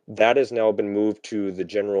 That has now been moved to the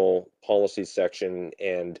general policy section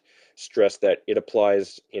and stressed that it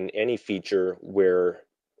applies in any feature where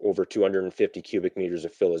over 250 cubic meters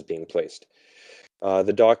of fill is being placed.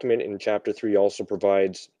 The document in Chapter 3 also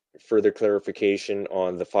provides further clarification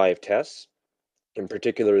on the 5 tests, in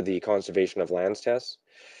particular the conservation of lands tests.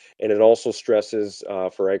 And it also stresses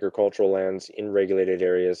for agricultural lands in regulated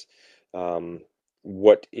areas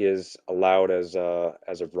what is allowed as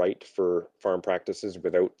a right for farm practices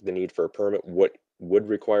without the need for a permit, what would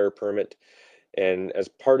require a permit. And as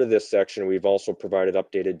part of this section, we've also provided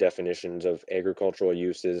updated definitions of agricultural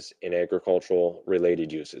uses and agricultural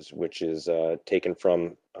related uses, which is taken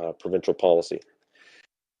from provincial policy.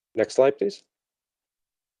 Next slide, please.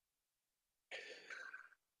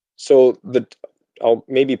 So I'll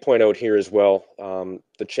maybe point out here as well,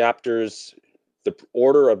 the chapters, the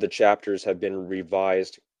order of the chapters have been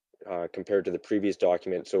revised compared to the previous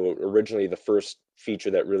document. So originally the first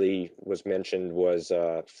feature that really was mentioned was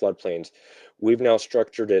floodplains. We've now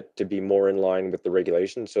structured it to be more in line with the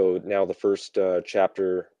regulation. So now the first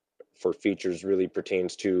chapter for features really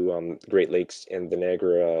pertains to Great Lakes and the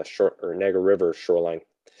Niagara River shoreline.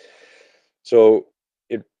 So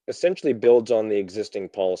it essentially builds on the existing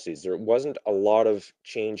policies. There wasn't a lot of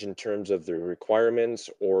change in terms of the requirements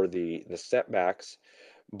or the setbacks,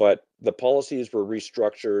 but the policies were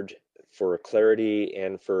restructured for clarity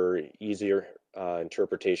and for easier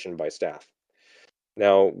interpretation by staff.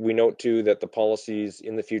 Now, we note too that the policies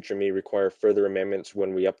in the future may require further amendments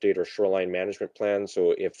when we update our shoreline management plan.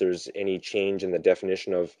 So if there's any change in the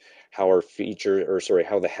definition of how our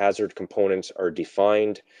how the hazard components are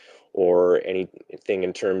defined, or anything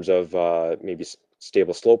in terms of maybe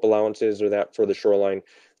stable slope allowances or that for the shoreline,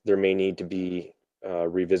 there may need to be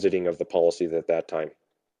revisiting of the policies at that time.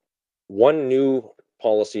 One new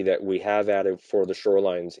policy that we have added for the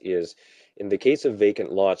shorelines is, in the case of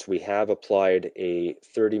vacant lots, we have applied a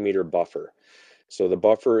 30-meter buffer. So the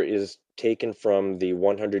buffer is taken from the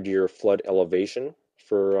 100-year flood elevation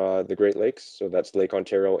for the Great Lakes. So that's Lake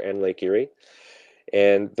Ontario and Lake Erie.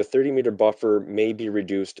 And the 30-meter buffer may be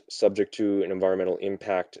reduced subject to an environmental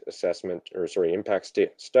impact assessment, impact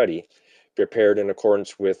study prepared in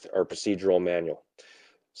accordance with our procedural manual.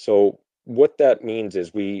 So what that means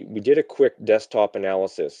is we did a quick desktop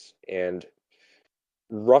analysis, and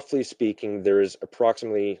roughly speaking, there is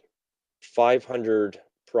approximately 500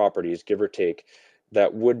 properties, give or take,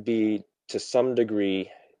 that would be to some degree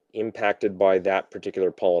impacted by that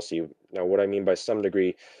particular policy. Now, what I mean by some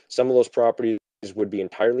degree, some of those properties would be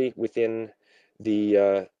entirely within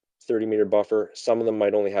the 30-meter buffer. Some of them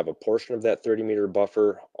might only have a portion of that 30-meter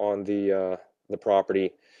buffer on the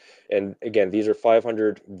property. And again, these are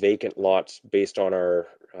 500 vacant lots based on our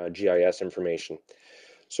GIS information.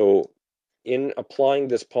 So in applying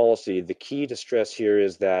this policy, the key to stress here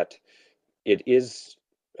is that it is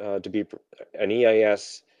an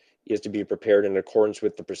EIS is to be prepared in accordance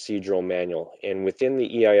with the procedural manual. And within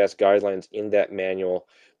the EIS guidelines in that manual,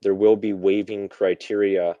 there will be waiving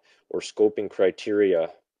criteria or scoping criteria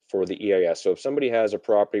for the EIS. So if somebody has a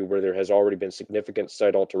property where there has already been significant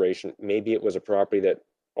site alteration, maybe it was a property that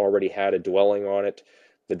already had a dwelling on it,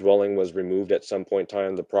 the dwelling was removed at some point in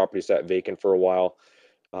time, the property sat vacant for a while,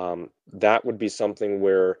 that would be something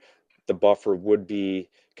where the buffer would be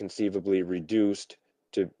conceivably reduced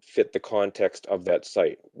to fit the context of that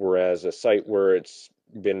site. Whereas a site where it's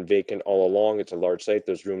been vacant all along, it's a large site,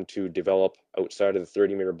 there's room to develop outside of the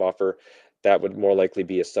 30-meter buffer, that would more likely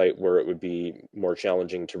be a site where it would be more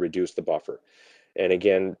challenging to reduce the buffer. And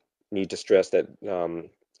again, need to stress that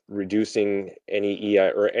reducing any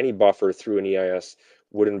EI or any buffer through an EIS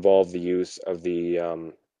would involve the use of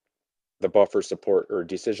the buffer support or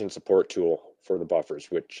decision support tool for the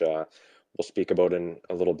buffers, which we'll speak about in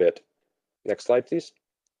a little bit. Next slide, please.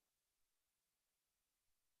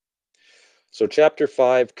 So Chapter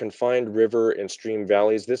 5, Confined River and Stream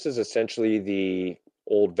Valleys. This is essentially the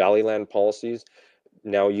old Valleyland policies,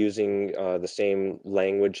 now using the same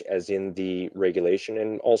language as in the regulation,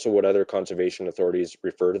 and also what other conservation authorities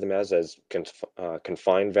refer to them as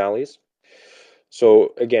confined valleys.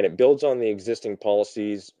 So again, it builds on the existing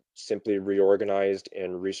policies, simply reorganized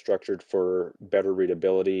and restructured for better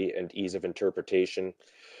readability and ease of interpretation.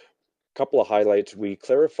 Couple of highlights: we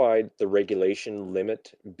clarified the regulation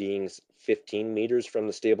limit being 15 meters from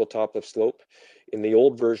the stable top of slope. In the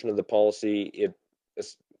old version of the policy, it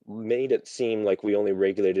made it seem like we only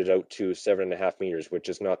regulated out to 7.5 meters, which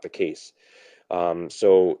is not the case.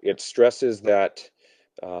 So it stresses that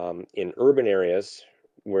in urban areas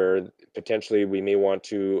where potentially we may want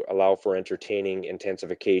to allow for entertaining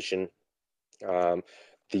intensification,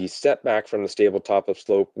 The setback from the stable top-up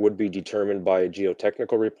slope would be determined by a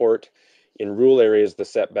geotechnical report. In rural areas, the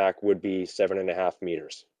setback would be 7.5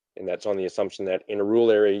 meters. And that's on the assumption that in a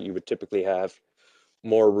rural area, you would typically have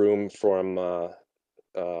more room from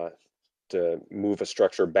to move a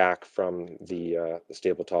structure back from the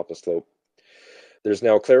stable top-up slope. There's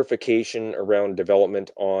now clarification around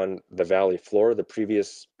development on the valley floor. The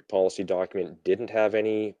previous policy document didn't have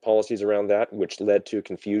any policies around that, which led to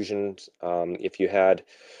confusion. If you had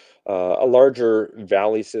a larger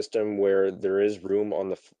valley system where there is room on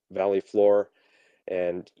the valley floor,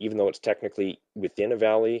 and even though it's technically within a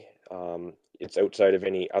valley, it's outside of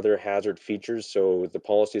any other hazard features. So the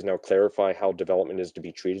policies now clarify how development is to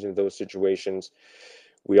be treated in those situations.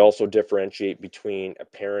 We also differentiate between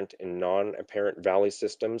apparent and non-apparent valley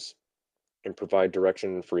systems and provide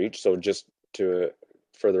direction for each. So just to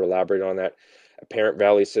further elaborate on that, apparent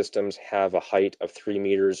valley systems have a height of 3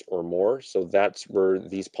 meters or more. So that's where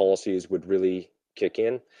these policies would really kick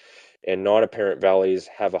in. And non-apparent valleys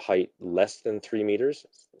have a height less than 3 meters.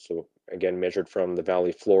 So again, measured from the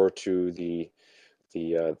valley floor to the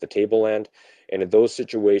tableland. And in those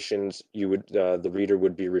situations, you would the reader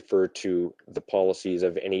would be referred to the policies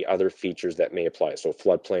of any other features that may apply. So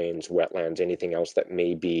floodplains, wetlands, anything else that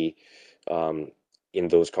may be in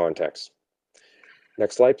those contexts.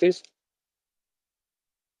 Next slide, please.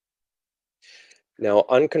 Now,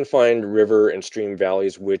 unconfined river and stream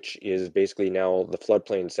valleys, which is basically now the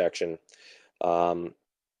floodplain section,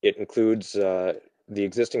 it includes the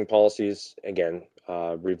existing policies, again,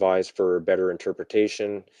 revised for better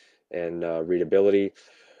interpretation and readability.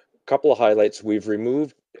 A couple of highlights. We've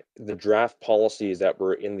removed the draft policies that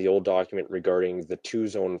were in the old document regarding the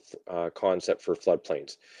two-zone concept for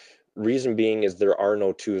floodplains. Reason being is there are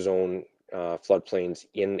no two-zone floodplains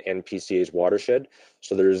in NPCA's watershed,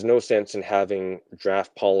 so there is no sense in having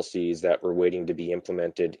draft policies that were waiting to be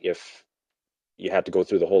implemented if you had to go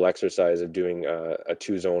through the whole exercise of doing a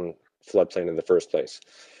two-zone floodplain in the first place.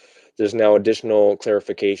 There's now additional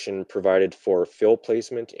clarification provided for fill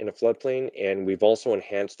placement in a floodplain, and we've also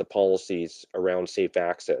enhanced the policies around safe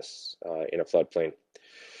access in a floodplain.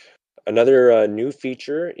 Another new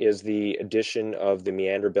feature is the addition of the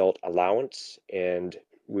meander belt allowance, and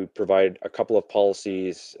we provide a couple of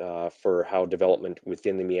policies for how development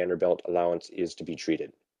within the meander belt allowance is to be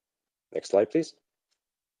treated. Next slide, please.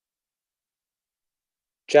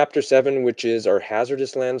 Chapter 7, which is our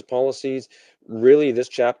hazardous lands policies. Really, this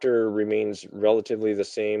chapter remains relatively the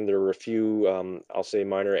same. There were a few, I'll say,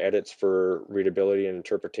 minor edits for readability and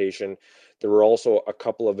interpretation. There were also a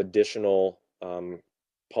couple of additional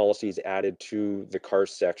policies added to the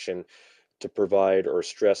karst section to provide or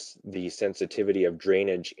stress the sensitivity of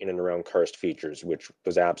drainage in and around karst features, which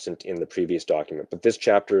was absent in the previous document. But this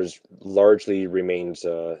chapter largely remains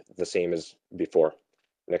the same as before.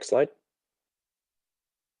 Next slide.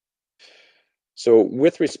 So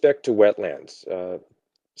with respect to wetlands,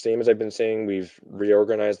 same as I've been saying, we've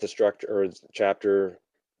reorganized the structure or chapter,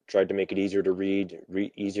 tried to make it easier to read,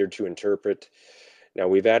 easier to interpret. Now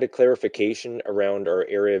we've added clarification around our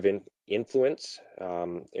area of influence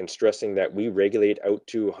and stressing that we regulate out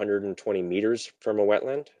to 120 meters from a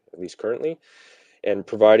wetland, at least currently, and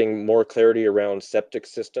providing more clarity around septic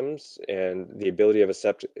systems and the ability of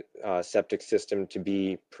a septic system to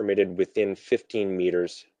be permitted within 15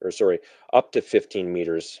 meters, or sorry, up to 15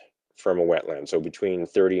 meters from a wetland, so between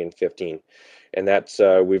 30 and 15. And that's,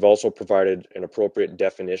 we've also provided an appropriate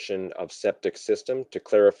definition of septic system to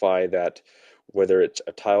clarify that whether it's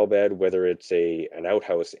a tile bed, whether it's an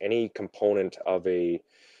outhouse, any component of a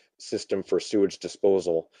system for sewage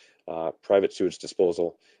disposal, private sewage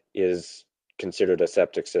disposal, is considered a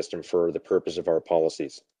septic system for the purpose of our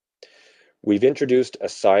policies. We've introduced a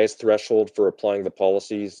size threshold for applying the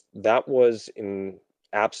policies. That was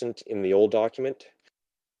absent in the old document.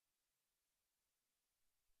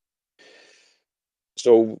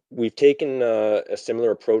 So we've taken a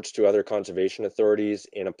similar approach to other conservation authorities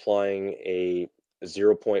in applying a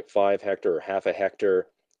 0.5 hectare or half a hectare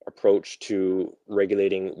approach to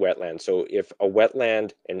regulating wetlands. So if a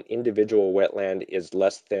wetland, an individual wetland, is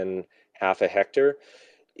less than half a hectare,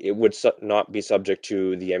 it would not be subject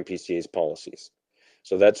to the NPCA's policies.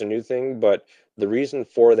 So that's a new thing, but the reason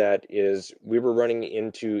for that is we were running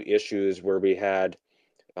into issues where we had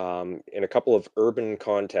in a couple of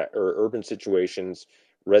urban situations,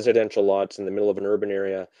 residential lots in the middle of an urban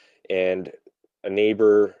area, and a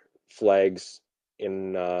neighbor flags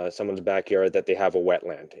in someone's backyard that they have a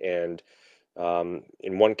wetland. And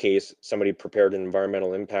in one case, somebody prepared an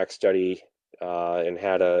environmental impact study and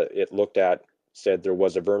had it looked at, said there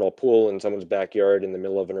was a vernal pool in someone's backyard in the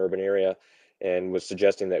middle of an urban area, and was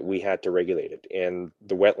suggesting that we had to regulate it. And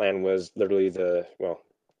the wetland was literally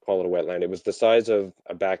call it a wetland. It was the size of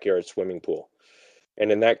a backyard swimming pool.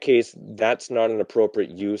 And in that case, that's not an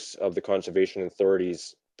appropriate use of the Conservation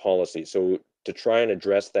Authority's policy. So to try and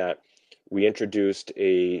address that, we introduced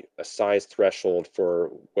a size threshold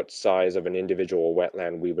for what size of an individual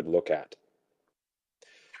wetland we would look at.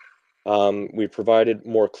 We provided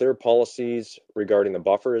more clear policies regarding the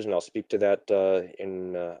buffers, and I'll speak to that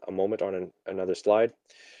in a moment on another slide.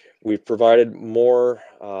 We've provided more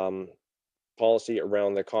policy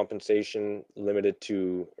around the compensation limited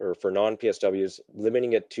to, or for non-PSWs,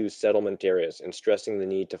 limiting it to settlement areas and stressing the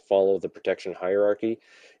need to follow the protection hierarchy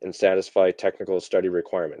and satisfy technical study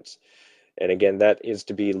requirements. And again, that is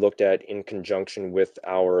to be looked at in conjunction with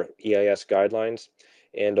our EIS guidelines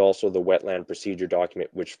and also the wetland procedure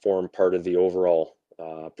document, which form part of the overall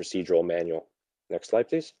procedural manual. Next slide,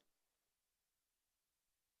 please.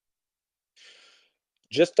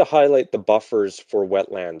 Just to highlight the buffers for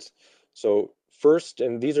wetlands. So first,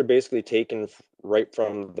 and these are basically taken right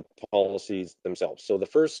from the policies themselves. So the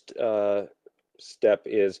first step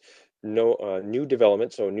is no new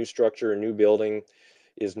development, so a new structure, a new building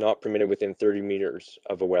is not permitted within 30 meters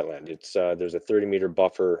of a wetland. It's there's a 30-meter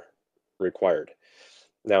buffer required.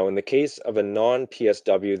 Now, in the case of a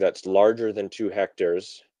non-PSW that's larger than 2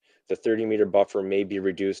 hectares, the 30-meter buffer may be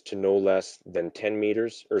reduced to no less than 15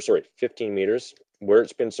 meters, where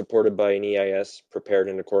it's been supported by an EIS prepared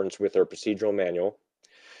in accordance with our procedural manual.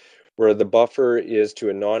 Where the buffer is to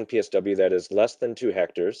a non-PSW that is less than 2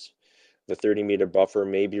 hectares, the 30-meter buffer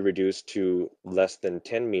may be reduced to less than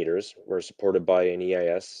 10 meters, where supported by an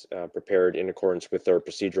EIS prepared in accordance with our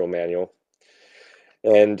procedural manual.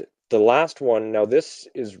 And the last one, now this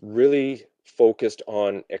is really focused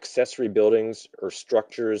on accessory buildings or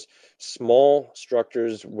structures, small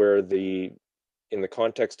structures where in the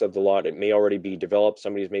context of the lot, it may already be developed.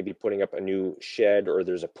 Somebody's maybe putting up a new shed, or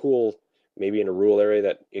there's a pool, maybe in a rural area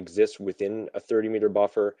that exists within a 30-meter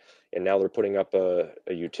buffer, and now they're putting up a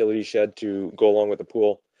utility shed to go along with the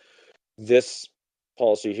pool. This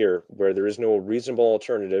policy here, where there is no reasonable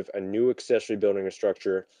alternative, a new accessory building or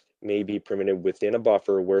structure may be permitted within a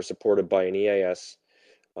buffer where supported by an EIS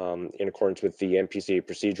in accordance with the NPCA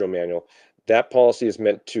procedural manual. That policy is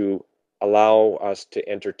meant to allow us to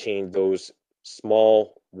entertain those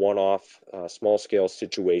small one-off, small-scale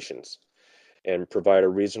situations and provide a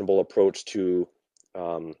reasonable approach to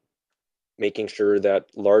making sure that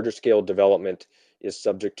larger scale development is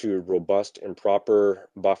subject to robust and proper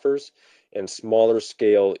buffers, and smaller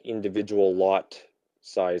scale individual lot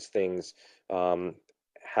size things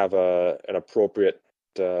have an appropriate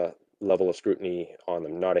level of scrutiny on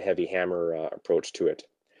them, not a heavy hammer approach to it.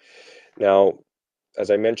 Now, as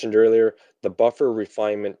I mentioned earlier, the buffer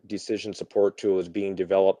refinement decision support tool is being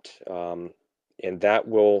developed, and that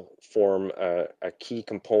will form a key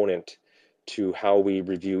component to how we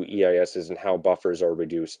review EISs and how buffers are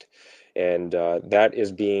reduced. And that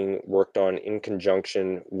is being worked on in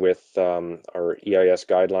conjunction with our EIS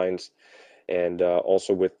guidelines, and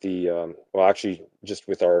also with the, just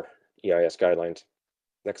with our EIS guidelines.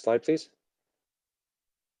 Next slide, please.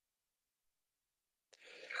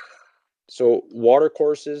 So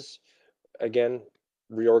watercourses, again,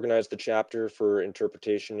 reorganized the chapter for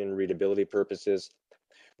interpretation and readability purposes.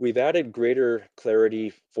 We've added greater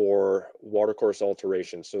clarity for watercourse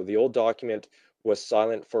alteration. So the old document was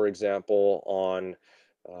silent, for example, on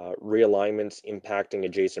realignments impacting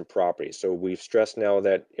adjacent properties. So we've stressed now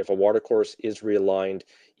that if a watercourse is realigned,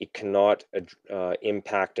 it cannot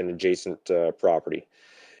impact an adjacent property.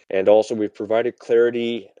 And also we've provided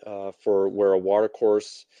clarity for where a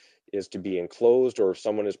watercourse is to be enclosed, or if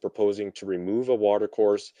someone is proposing to remove a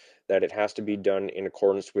watercourse, that it has to be done in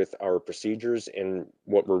accordance with our procedures. And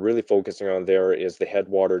what we're really focusing on there is the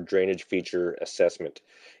headwater drainage feature assessment.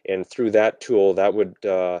 And through that tool, that would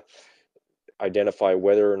identify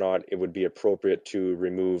whether or not it would be appropriate to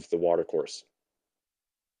remove the watercourse.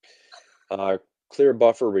 Clear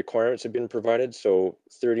buffer requirements have been provided, so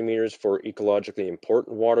 30 meters for ecologically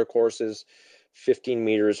important watercourses, 15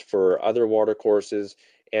 meters for other watercourses,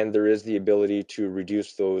 and there is the ability to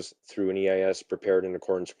reduce those through an EIS prepared in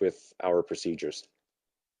accordance with our procedures.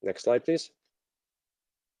 Next slide, please.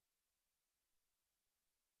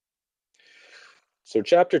 So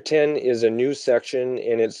Chapter 10 is a new section,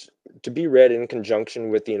 and it's to be read in conjunction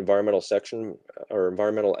with the environmental section or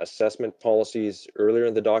environmental assessment policies earlier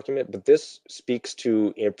in the document, but this speaks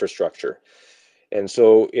to infrastructure. And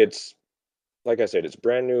so it's, like I said, it's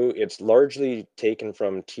brand new. It's largely taken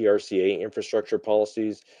from TRCA infrastructure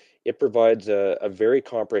policies. It provides a very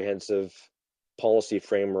comprehensive policy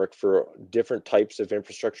framework for different types of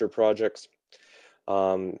infrastructure projects.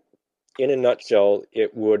 In a nutshell,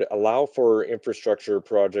 it would allow for infrastructure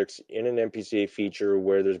projects in an NPCA feature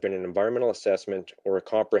where there's been an environmental assessment or a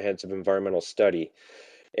comprehensive environmental study.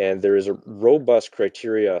 And there is a robust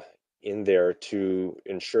criteria in there to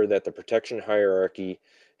ensure that the protection hierarchy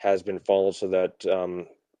has been followed so that,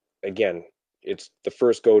 again, it's the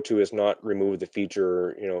first go-to is not remove the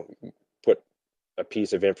feature, put a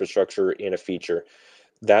piece of infrastructure in a feature.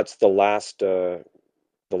 That's the last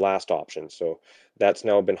option. So that's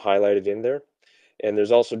now been highlighted in there. And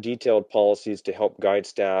there's also detailed policies to help guide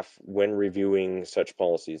staff when reviewing such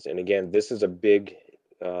policies. And again, this is a big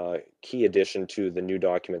key addition to the new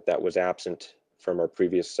document that was absent from our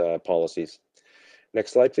previous policies.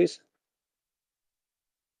 Next slide, please.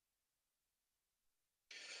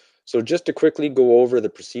 So just to quickly go over the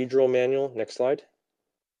procedural manual, next slide.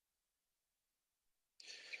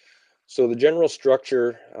 So the general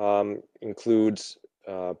structure includes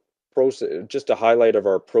just a highlight of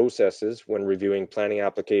our processes when reviewing planning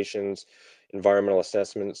applications, environmental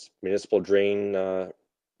assessments, municipal drain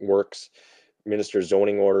works, minister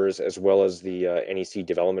zoning orders, as well as the NEC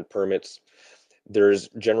development permits. There's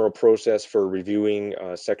general process for reviewing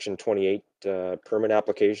Section 28 permit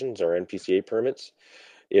applications, or NPCA permits.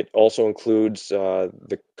 It also includes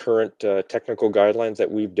the current technical guidelines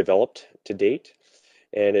that we've developed to date.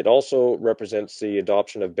 And it also represents the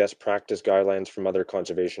adoption of best practice guidelines from other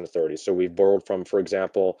conservation authorities. So we've borrowed from, for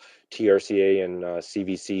example, TRCA and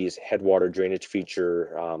CVC's headwater drainage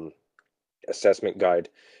feature assessment guide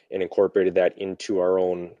and incorporated that into our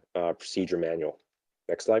own procedure manual.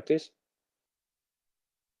 Next slide, please.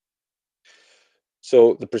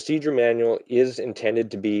 So the procedure manual is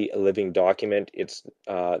intended to be a living document. It's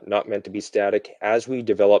not meant to be static. As we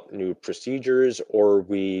develop new procedures or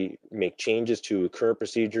we make changes to current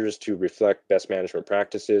procedures to reflect best management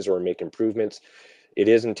practices or make improvements, it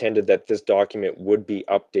is intended that this document would be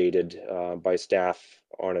updated by staff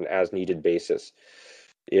on an as-needed basis.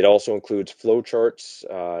 It also includes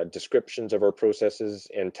flowcharts, descriptions of our processes,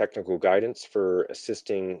 and technical guidance for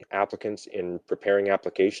assisting applicants in preparing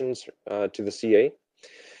applications to the CA.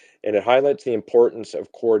 And it highlights the importance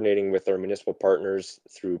of coordinating with our municipal partners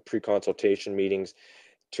through pre-consultation meetings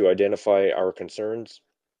to identify our concerns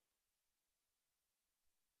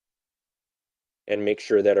and make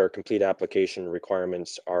sure that our complete application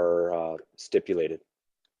requirements are stipulated.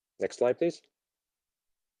 Next slide, please.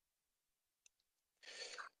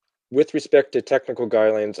 With respect to technical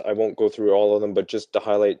guidelines, I won't go through all of them, but just to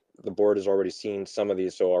highlight, the board has already seen some of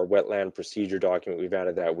these. So our wetland procedure document, we've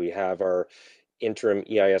added that. We have our interim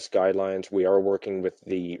EIS guidelines. We are working with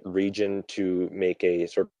the region to make a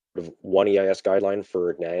sort of one EIS guideline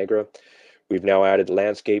for Niagara. We've now added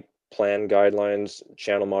landscape plan guidelines,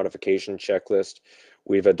 channel modification checklist.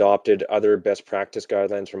 We've adopted other best practice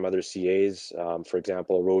guidelines from other CAs, for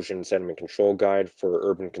example, erosion sediment control guide for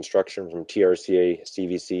urban construction from TRCA,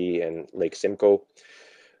 CVC, and Lake Simcoe.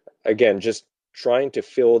 Again, just trying to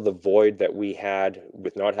fill the void that we had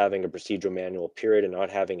with not having a procedural manual period and not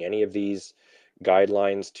having any of these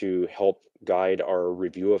guidelines to help guide our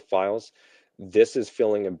review of files. This is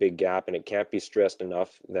filling a big gap, and it can't be stressed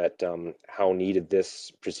enough that how needed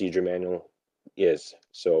this procedure manual is.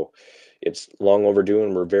 So it's long overdue,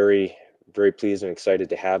 and we're very, very pleased and excited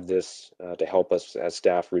to have this to help us as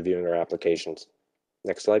staff reviewing our applications.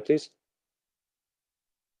 Next slide, please.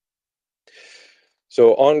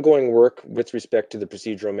 So ongoing work with respect to the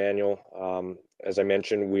procedural manual. As I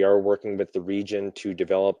mentioned, we are working with the region to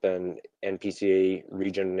develop an NPCA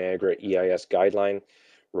Region Niagara EIS guideline.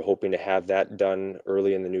 We're hoping to have that done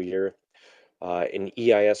early in the new year. An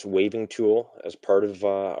EIS waiving tool as part of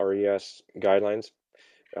our EIS guidelines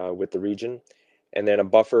with the region. And then a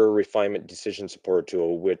buffer refinement decision support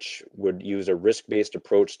tool, which would use a risk-based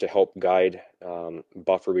approach to help guide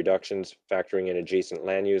buffer reductions, factoring in adjacent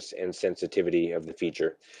land use and sensitivity of the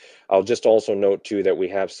feature. I'll just also note too that we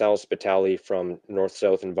have Sal Spitali from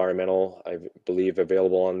North-South Environmental, I believe,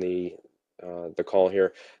 available on the call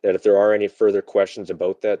here, that if there are any further questions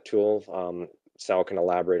about that tool, Sal can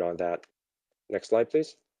elaborate on that. Next slide,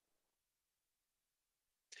 please.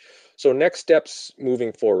 So next steps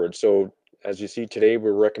moving forward. So as you see today,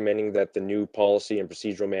 we're recommending that the new policy and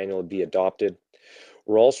procedural manual be adopted.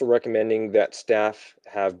 We're also recommending that staff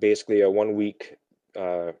have basically a 1 week,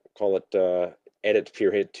 call it edit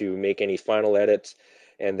period, to make any final edits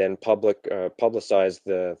and then publicize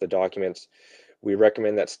the documents. We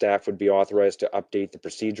recommend that staff would be authorized to update the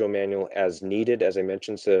procedural manual as needed, as I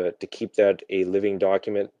mentioned, to keep that a living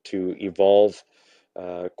document, to evolve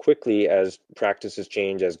quickly as practices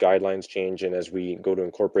change, as guidelines change, and as we go to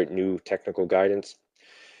incorporate new technical guidance.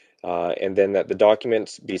 and then that the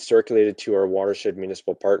documents be circulated to our watershed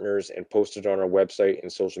municipal partners and posted on our website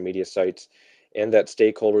and social media sites, and that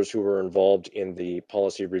stakeholders who were involved in the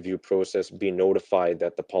policy review process be notified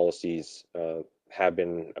that the policies have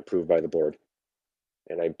been approved by the board.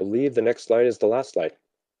 And I believe the next slide is the last slide.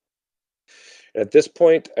 At this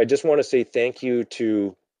point, I just want to say thank you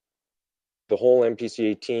to the whole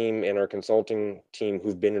NPCA team and our consulting team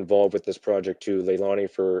who've been involved with this project, to Leilani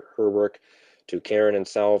for her work, to Karen and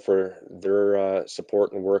Sal for their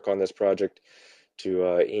support and work on this project,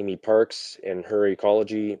 to Amy Parks and her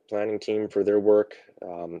ecology planning team for their work,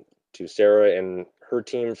 to Sarah and her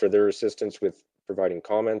team for their assistance with providing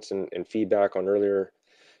comments and feedback on earlier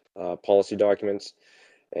policy documents,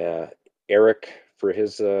 Eric for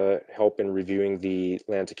his help in reviewing the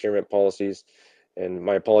land securement policies. And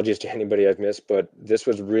my apologies to anybody I've missed, but this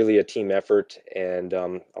was really a team effort and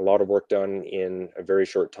a lot of work done in a very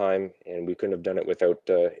short time, and we couldn't have done it without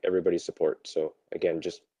everybody's support. So again,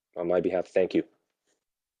 just on my behalf, thank you.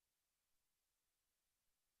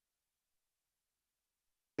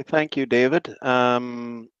 Thank you, David.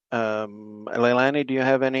 Leilani, do you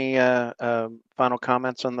have any final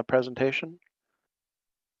comments on the presentation?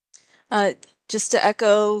 Just to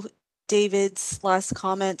echo David's last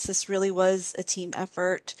comments, this really was a team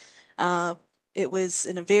effort. It was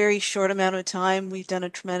in a very short amount of time. We've done a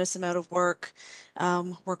tremendous amount of work.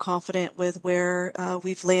 We're confident with where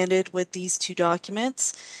we've landed with these two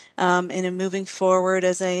documents. And in moving forward,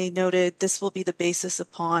 as I noted, this will be the basis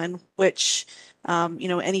upon which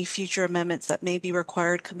any future amendments that may be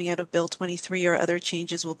required coming out of Bill 23 or other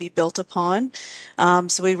changes will be built upon.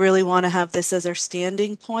 So we really want to have this as our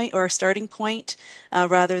standing point or our starting point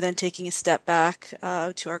rather than taking a step back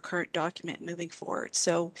to our current document moving forward.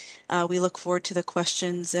 So we look forward to the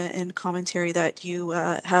questions and commentary that you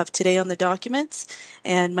have today on the documents.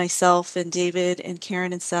 And myself and David and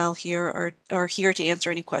Karen and Sal here are here to answer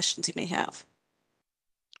any questions you may have.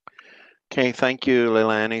 Okay, thank you,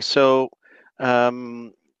 Leilani. So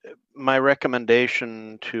my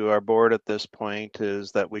recommendation to our board at this point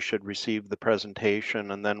is that we should receive the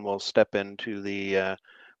presentation and then we'll step into the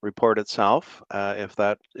report itself, if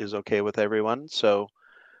that is okay with everyone. So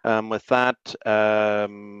with that,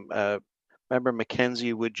 Member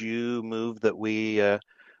Mackenzie, would you move that we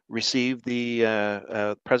receive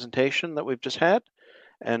the presentation that we've just had?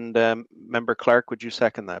 And Member Clark, would you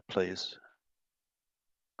second that, please?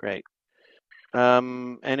 Great.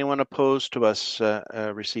 Anyone opposed to us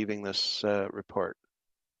receiving this report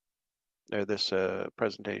or this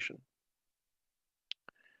presentation?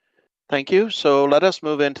 Thank you. So let us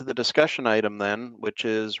move into the discussion item then, which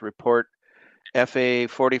is report FA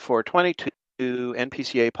 4422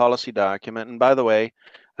 NPCA policy document. And by the way,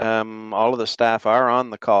 all of the staff are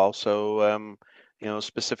on the call, so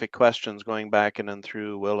specific questions going back in and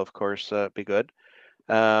through will of course be good.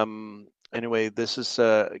 Anyway, this is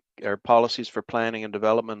our policies for planning and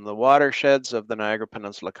development in the watersheds of the Niagara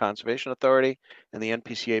Peninsula Conservation Authority and the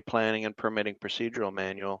NPCA Planning and Permitting Procedural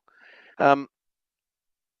Manual. And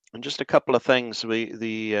just a couple of things.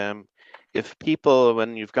 If people,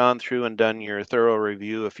 when you've gone through and done your thorough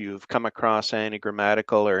review, if you've come across any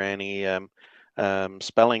grammatical or any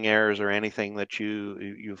spelling errors or anything that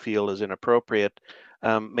you feel is inappropriate,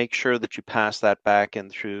 make sure that you pass that back in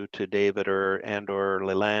through to David or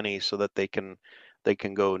Leilani so that they can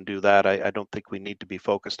go and do that. I don't think we need to be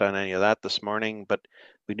focused on any of that this morning, but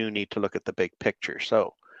we do need to look at the big picture.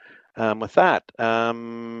 So with that,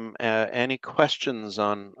 any questions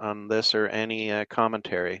on this or any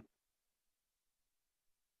commentary?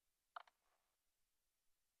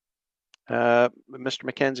 Mr.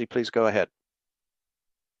 Mackenzie, please go ahead.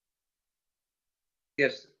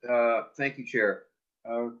 Yes, thank you, Chair.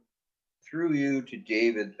 Through you to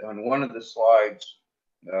David, on one of the slides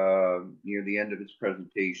near the end of his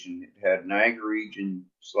presentation, it had Niagara Region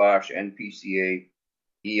 / NPCA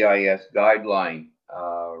EIS guideline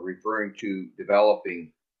referring to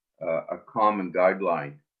developing a common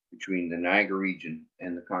guideline between the Niagara Region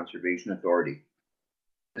and the Conservation Authority.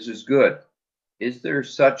 This is good. Is there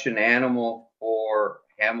such an animal for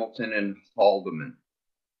Hamilton and Haldimand?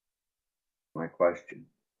 My question.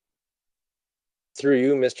 Through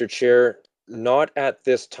you, Mr. Chair, not at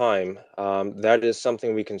this time. That is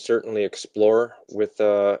something we can certainly explore with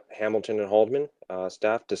Hamilton and Haldimand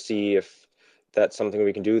staff to see if that's something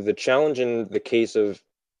we can do. The challenge in the case of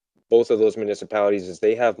both of those municipalities is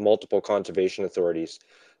they have multiple conservation authorities.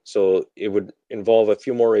 So it would involve a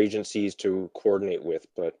few more agencies to coordinate with.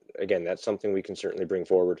 But again, that's something we can certainly bring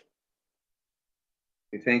forward.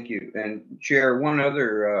 Thank you. And Chair, one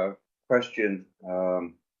other question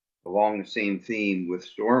along the same theme with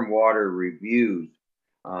stormwater reviews.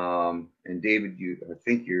 And David, I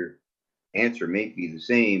think your answer may be the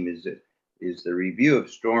same. Is the review of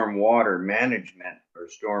stormwater management or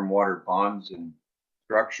stormwater ponds and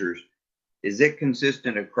structures, is it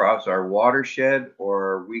consistent across our watershed, or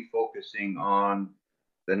are we focusing on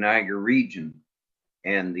the Niagara region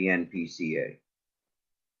and the NPCA?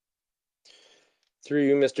 Through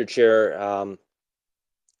you, Mr. Chair,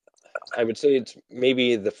 I would say it's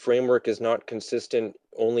maybe the framework is not consistent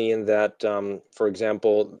only in that, for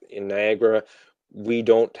example, in Niagara, we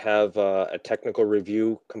don't have a technical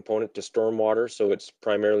review component to stormwater, so it's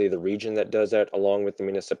primarily the region that does that along with the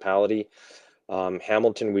municipality.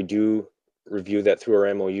 Hamilton, we do review that through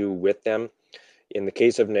our MOU with them. In the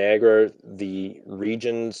case of Niagara, the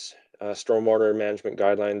region's stormwater management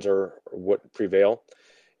guidelines are what prevail.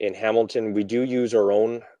 In Hamilton, we do use our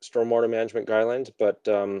own stormwater management guidelines, but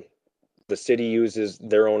the city uses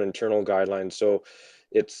their own internal guidelines. So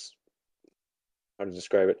it's, how to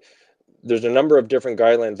describe it? There's a number of different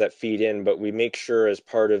guidelines that feed in, but we make sure as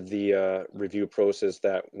part of the review process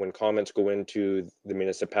that when comments go into the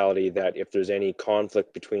municipality, that if there's any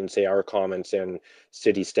conflict between, say, our comments and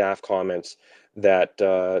city staff comments,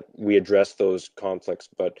 that we address those conflicts.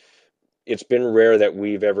 But it's been rare that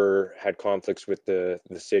we've ever had conflicts with the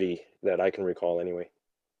city that I can recall anyway.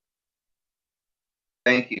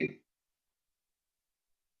 Thank you.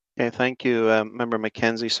 Okay, thank you, Member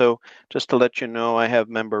McKenzie. So just to let you know, I have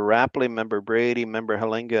Member Rapley, Member Brady, Member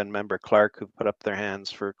Halinga, and Member Clark who put up their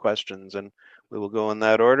hands for questions, and we will go in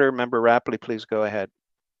that order. Member Rapley, please go ahead.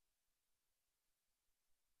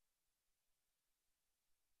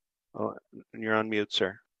 Oh, you're on mute,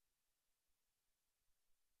 sir.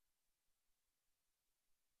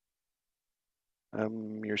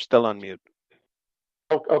 You're still on mute.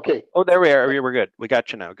 Okay. Oh, there we are. We're good. We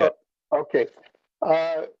got you now. Good. Okay.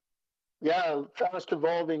 Yeah, fast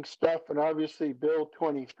evolving stuff, and obviously Bill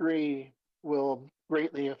 23 will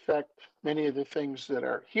greatly affect many of the things that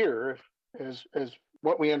are here as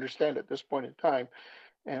what we understand at this point in time,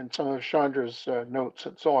 and some of Chandra's notes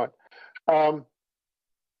and so on.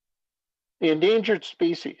 The endangered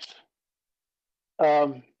species.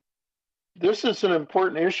 This is an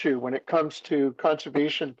important issue when it comes to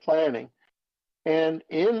conservation planning, and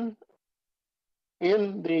in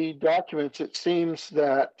the documents, it seems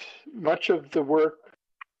that much of the work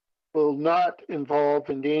will not involve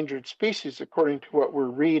endangered species, according to what we're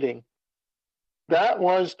reading. That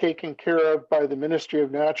was taken care of by the Ministry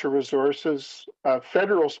of Natural Resources.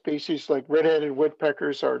 Federal species like red-headed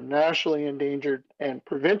woodpeckers are nationally endangered, and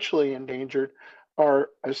provincially endangered are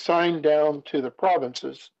assigned down to the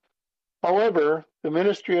provinces. However, the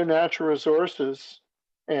Ministry of Natural Resources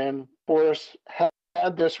and forests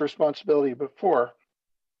had this responsibility before.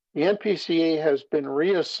 The NPCA has been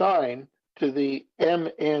reassigned to the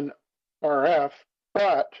MNRF,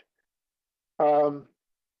 but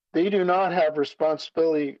they do not have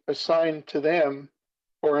responsibility assigned to them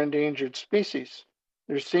for endangered species.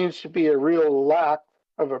 There seems to be a real lack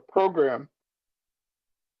of a program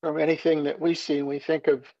from anything that we see. We think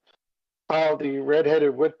of how the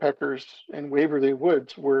red-headed woodpeckers in Waverly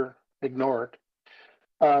Woods were ignored.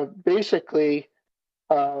 Basically,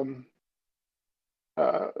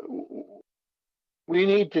 we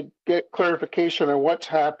need to get clarification on what's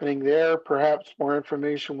happening there. Perhaps more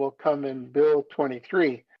information will come in Bill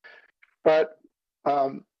 23. But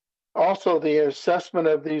also the assessment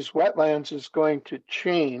of these wetlands is going to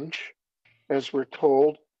change, as we're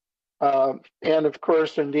told. And of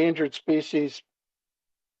course, endangered species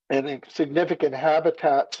and significant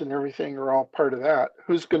habitats and everything are all part of that.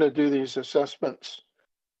 Who's going to do these assessments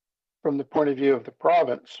from the point of view of the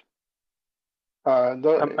province?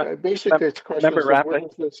 Basically, it's questions of where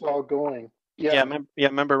is this all going? Yeah,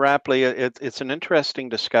 Member Rapley, it's an interesting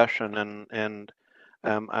discussion, and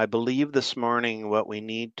I believe this morning what we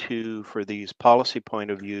need to, for these policy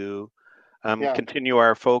point of view, continue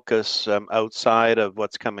our focus outside of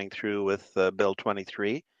what's coming through with Bill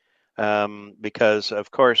 23. Because of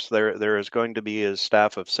course there is going to be, as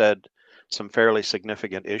staff have said, some fairly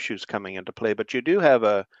significant issues coming into play. But you do have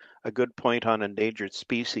a good point on endangered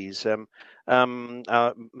species. Maybe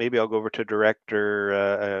I'll go over to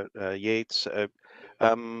Director Yates.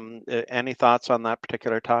 Any thoughts on that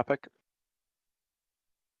particular topic?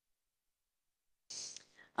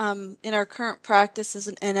 In our current practices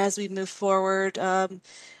and as we move forward,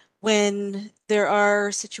 when there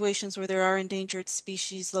are situations where there are endangered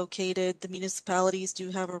species located, the municipalities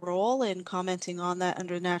do have a role in commenting on that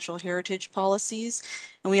under natural heritage policies.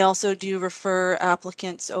 And we also do refer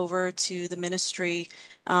applicants over to the ministry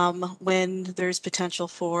when there's potential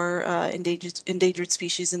for endangered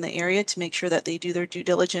species in the area to make sure that they do their due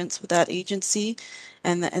diligence with that agency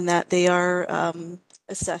and that they are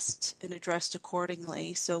assessed and addressed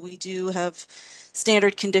accordingly. So we do have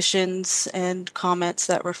standard conditions and comments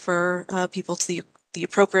that refer people to the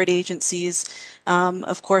appropriate agencies.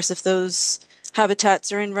 Of course, if those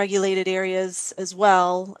habitats are in regulated areas as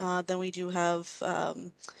well, then we do have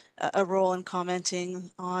a role in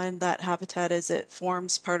commenting on that habitat as it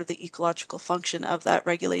forms part of the ecological function of that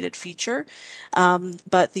regulated feature.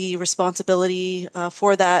 But the responsibility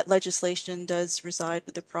for that legislation does reside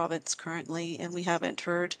with the province currently, and we haven't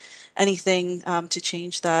heard anything to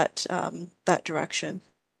change that that direction.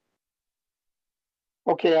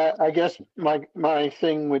 Okay, I guess my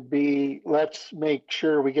thing would be, let's make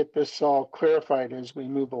sure we get this all clarified as we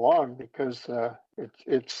move along, because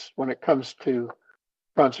it's when it comes to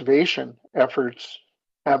conservation efforts,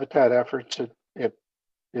 habitat efforts, it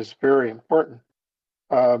is very important.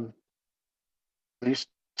 At least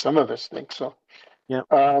some of us think so. Yeah.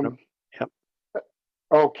 Yep.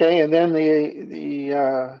 Okay, and then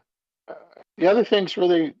the other things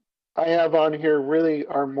really I have on here really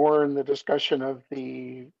are more in the discussion of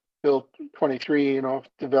the Bill 23. If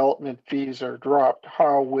development fees are dropped,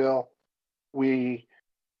 how will we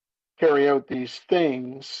carry out these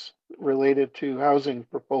things related to housing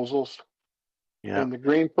proposals? Yeah. And the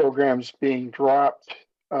green programs being dropped.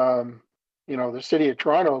 The city of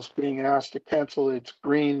Toronto is being asked to cancel its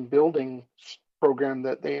green building program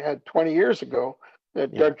that they had 20 years ago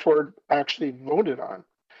that Doug Ford actually voted on.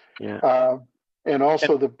 Yeah. And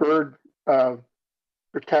also the bird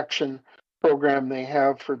protection program they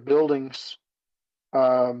have for buildings,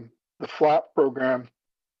 the FLAP program,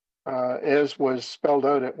 as was spelled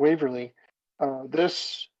out at Waverley.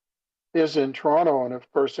 This is in Toronto, and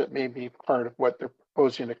of course it may be part of what they're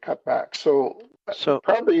proposing to cut back. So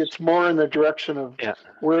probably it's more in the direction of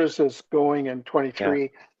where is this going in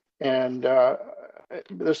 23, and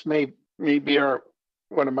this may be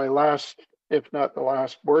one of my last, if not the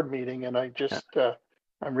last, board meeting, and I just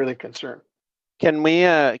I'm really concerned. Can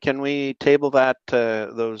we table that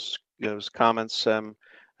those comments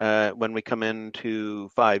when we come into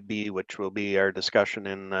 5B, which will be our discussion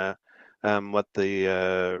in what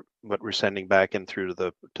we're sending back in through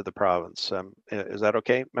to the province? Is that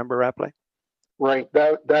okay, Member Rapley? Right.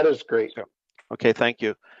 That is great. Okay, thank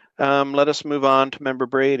you. Let us move on to Member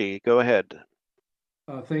Brady. Go ahead.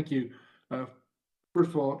 Thank you.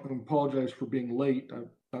 First of all, I apologize for being late. I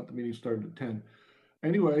thought the meeting started at 10.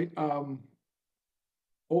 Anyway,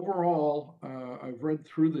 overall, I've read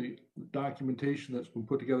through the documentation that's been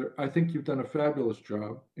put together. I think you've done a fabulous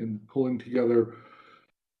job in pulling together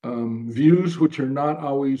views which are not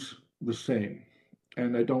always the same,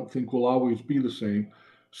 and I don't think will always be the same.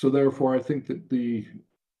 So therefore, I think that the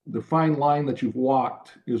fine line that you've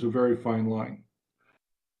walked is a very fine line.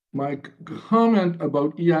 My comment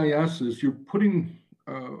about EIS is you're putting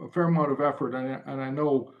a fair amount of effort, and I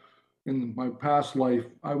know in my past life,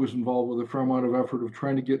 I was involved with a fair amount of effort of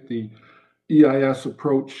trying to get the EIS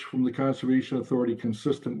approach from the Conservation Authority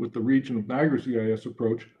consistent with the region of Niagara's EIS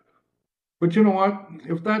approach. But you know what?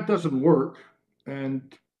 If that doesn't work,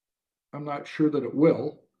 and I'm not sure that it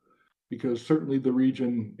will, because certainly the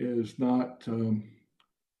region is not,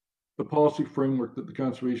 the policy framework that the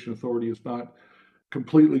Conservation Authority is not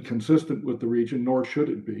completely consistent with the region, nor should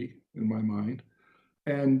it be, in my mind.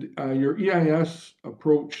 And your EIS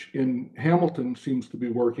approach in Hamilton seems to be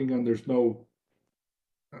working, and there's no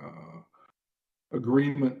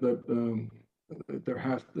agreement that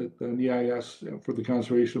that an EIS for the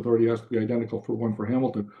Conservation Authority has to be identical for one for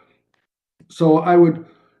Hamilton. So I would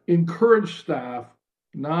encourage staff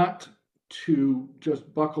not to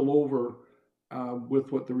just buckle over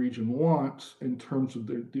with what the region wants in terms of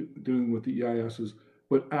doing with the EISs,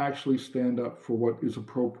 but actually stand up for what is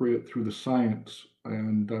appropriate through the science,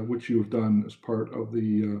 and which you have done as part of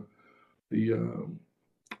the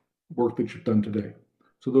work that you've done today.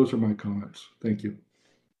 So those are my comments. Thank you.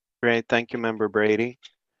 Great, thank you, Member Brady.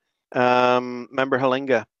 Member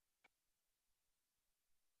Halinga.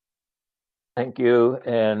 Thank you,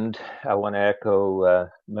 and I want to echo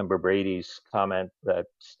Member Brady's comment that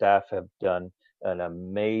staff have done an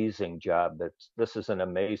amazing job. This is an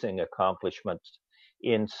amazing accomplishment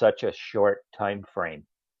in such a short time frame.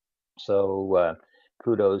 So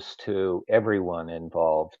kudos to everyone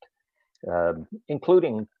involved,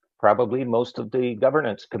 including probably most of the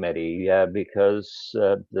governance committee, because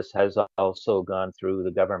this has also gone through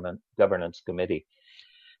the governance committee.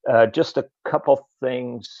 Just a couple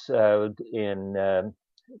things in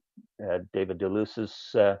David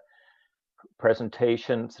DeLuce's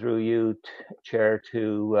presentation through you, Chair,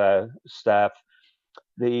 to staff.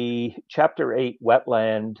 The Chapter 8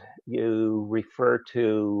 wetland, you refer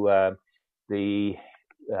to the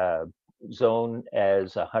zone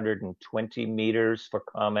as 120 meters for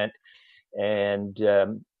comment, and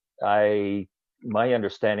my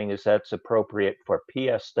understanding is that's appropriate for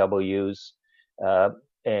PSWs,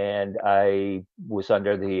 and I was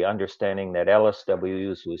under the understanding that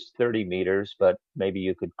LSWs was 30 meters, but maybe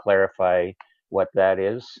you could clarify what that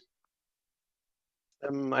is.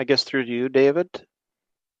 I guess through to you, David.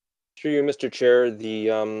 Through you, Mr. Chair,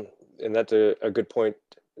 and that's a good point.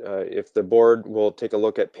 If the board will take a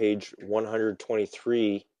look at page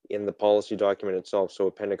 123 in the policy document itself, so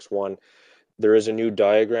Appendix 1, there is a new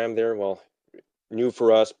diagram there. Well, new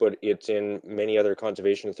for us, but it's in many other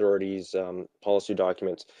conservation authorities' policy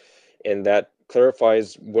documents, and that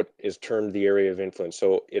clarifies what is termed the area of influence.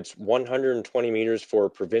 So it's 120 meters for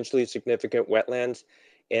provincially significant wetlands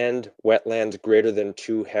and wetlands greater than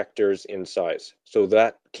 2 hectares in size. So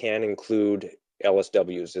that can include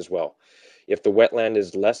LSWs as well. If the wetland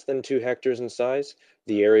is less than 2 hectares in size,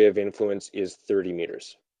 the area of influence is 30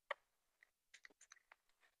 meters.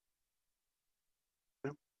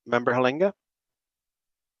 Member Halinga?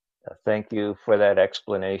 Thank you for that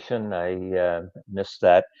explanation. I missed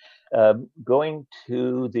that. Going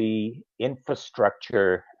to the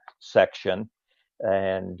infrastructure section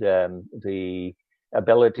and the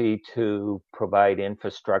ability to provide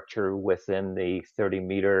infrastructure within the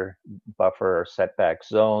 30-meter buffer or setback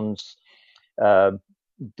zones,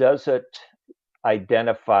 does it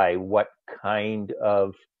identify what kind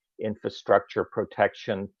of infrastructure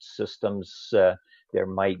protection systems there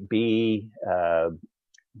might be?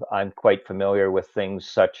 I'm quite familiar with things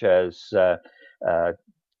such as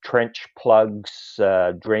trench plugs,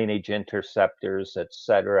 drainage interceptors,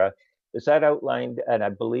 etc. Is that outlined? And I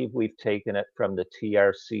believe we've taken it from the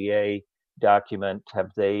TRCA document.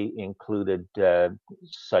 Have they included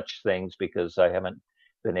such things? Because I haven't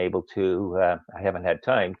been able to, I haven't had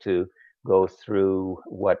time to go through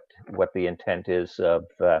what the intent is of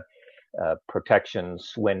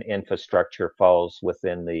protections when infrastructure falls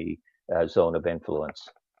within the zone of influence.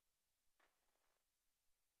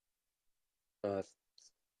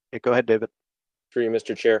 Go ahead, David. Through you,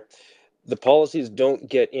 Mr. Chair. The policies don't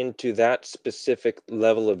get into that specific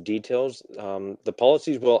level of details. The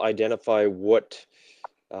policies will identify what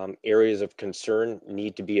areas of concern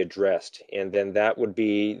need to be addressed, and then that would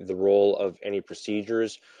be the role of any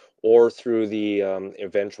procedures or through the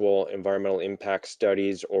eventual environmental impact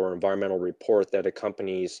studies or environmental report that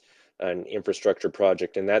accompanies an infrastructure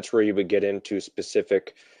project. And that's where you would get into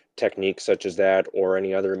specific techniques such as that or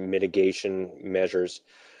any other mitigation measures.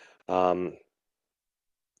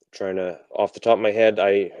 Trying to, off the top of my head,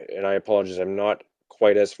 I apologize, I'm not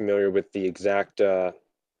quite as familiar with the exact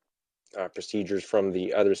procedures from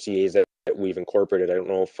the other CAs that we've incorporated. I don't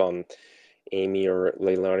know if Amy or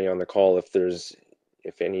Leilani on the call, if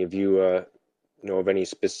any of you know of any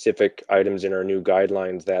specific items in our new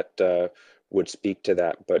guidelines that would speak to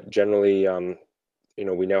that. But generally,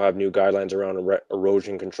 we now have new guidelines around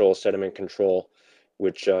erosion control, sediment control,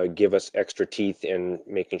 which give us extra teeth in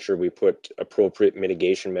making sure we put appropriate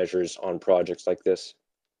mitigation measures on projects like this.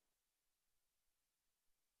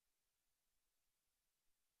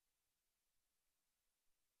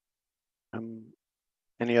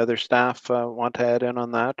 Any other staff want to add in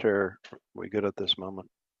on that, or are we good at this moment?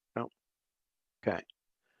 No. Okay.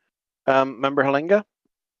 Member Halinga?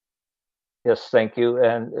 Yes, thank you.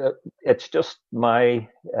 And it's just my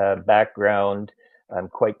background. I'm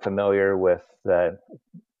quite familiar with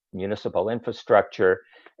municipal infrastructure,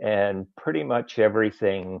 and pretty much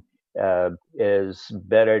everything is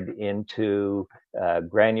bedded into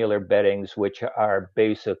granular beddings, which are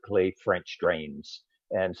basically French drains.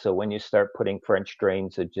 And so when you start putting French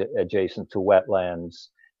drains adjacent to wetlands,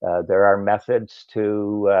 there are methods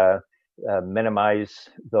to minimize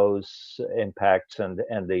those impacts and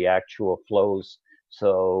the actual flows.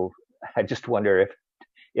 So I just wonder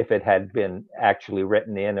if it had been actually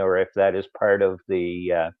written in, or if that is part of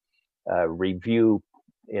the review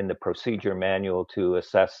in the procedure manual to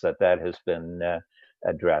assess that has been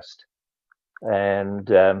addressed.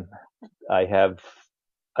 And I have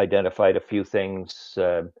identified a few things,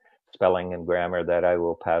 spelling and grammar, that I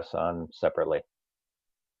will pass on separately.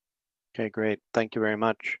 Okay, great. Thank you very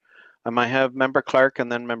much. I have Member Clark and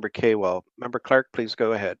then Member Kaywell. Member Clark, please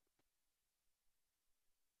go ahead.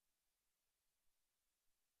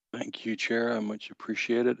 Thank you, Chair. I much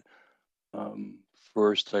appreciate it.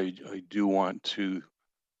 First, I do want to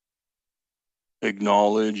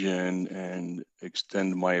acknowledge and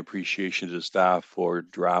extend my appreciation to staff for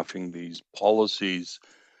drafting these policies.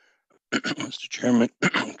 Mr. Chairman,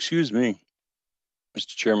 excuse me.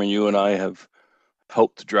 Mr. Chairman, you and I have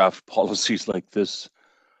helped draft policies like this,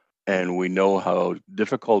 and we know how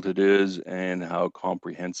difficult it is and how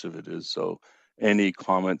comprehensive it is. So any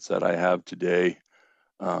comments that I have today,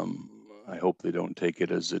 I hope they don't take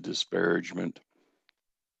it as a disparagement,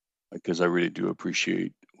 because I really do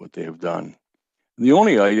appreciate what they have done. The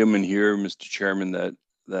only item in here, Mr. Chairman,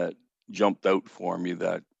 that jumped out for me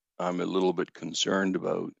that I'm a little bit concerned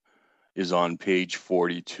about is on page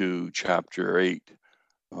 42, chapter 8,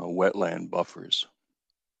 wetland buffers.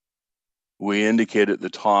 We indicate at the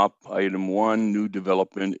top, item 1, new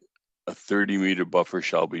development, a 30-meter buffer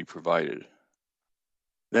shall be provided.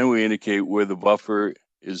 Then we indicate where the buffer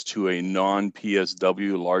is to a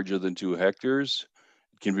non-PSW larger than 2 hectares,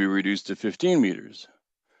 it can be reduced to 15 meters.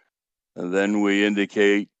 And then we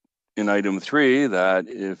indicate in item 3 that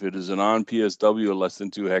if it is a non-PSW less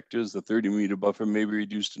than 2 hectares, the 30-meter buffer may be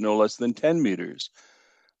reduced to no less than 10 meters.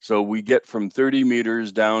 So we get from 30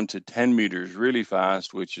 meters down to 10 meters really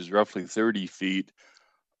fast, which is roughly 30 feet,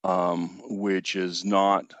 which is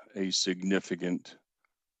not a significant,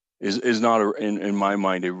 is not, in my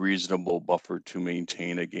mind, a reasonable buffer to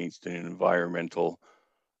maintain against an environmental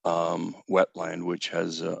wetland, which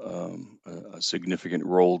has a significant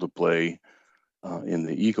role to play in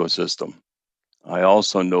the ecosystem. I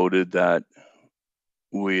also noted that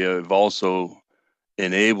we have also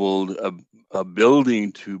enabled a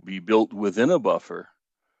building to be built within a buffer,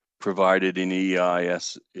 provided an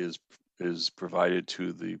EIS is provided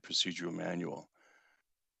to the procedural manual.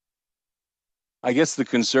 I guess the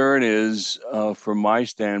concern is, from my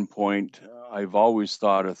standpoint, I've always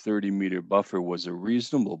thought a 30-meter buffer was a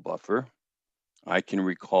reasonable buffer. I can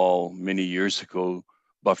recall many years ago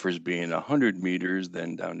buffers being 100 meters,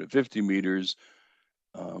 then down to 50 meters.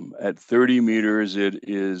 At 30 meters, it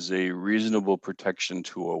is a reasonable protection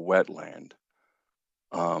to a wetland.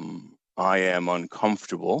 I am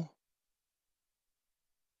uncomfortable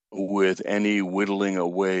with any whittling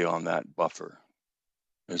away on that buffer,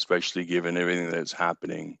 especially given everything that's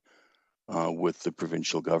happening with the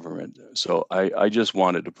provincial government. So I just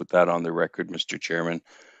wanted to put that on the record, Mr. Chairman.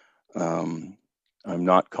 I'm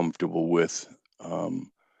not comfortable with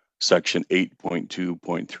section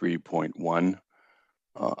 8.2.3.1.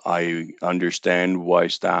 I understand why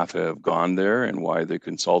staff have gone there and why the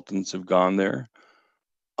consultants have gone there.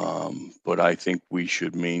 But I think we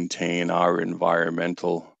should maintain our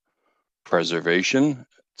environmental preservation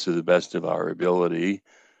to the best of our ability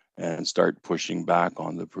and start pushing back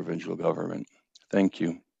on the provincial government. Thank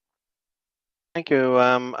you. Thank you.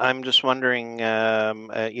 I'm just wondering,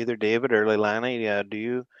 either David or Leilani, do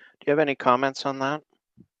you have any comments on that?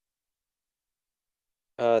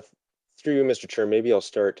 Through you, Mr. Chair, maybe I'll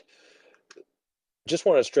start. Just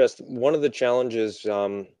want to stress one of the challenges,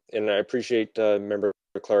 and I appreciate Member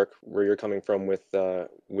Clark where you're coming from with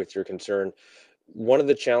your concern. One of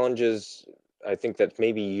the challenges I think that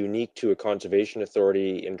may be unique to a conservation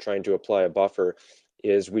authority in trying to apply a buffer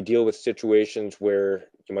is we deal with situations where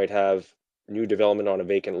you might have new development on a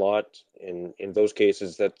vacant lot. In those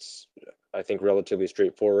cases, that's, I think, relatively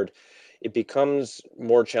straightforward. It becomes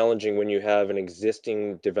more challenging when you have an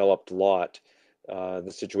existing developed lot,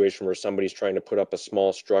 the situation where somebody's trying to put up a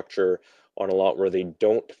small structure on a lot where they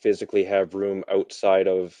don't physically have room outside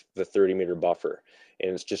of the 30-meter buffer.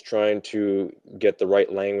 And it's just trying to get the right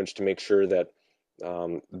language to make sure that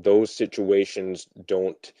those situations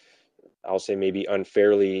don't, I'll say, maybe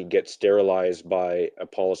unfairly get sterilized by a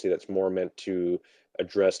policy that's more meant to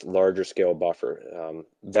address larger scale buffer.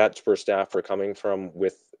 That's where staff are coming from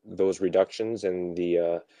with those reductions and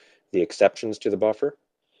the exceptions to the buffer.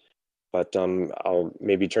 But I'll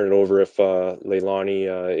maybe turn it over if Leilani,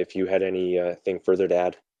 if you had anything further to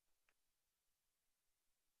add.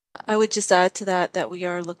 I would just add to that we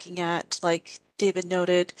are looking at, like David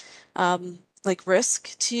noted, like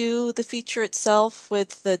risk to the feature itself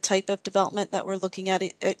with the type of development that we're looking at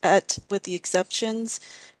with the exceptions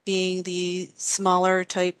being the smaller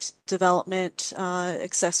type development,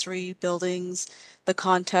 accessory buildings, the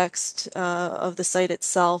context of the site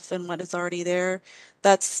itself and what is already there.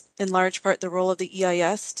 That's in large part the role of the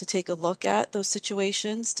EIS to take a look at those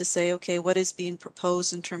situations to say, okay, what is being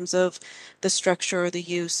proposed in terms of the structure or the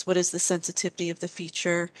use? What is the sensitivity of the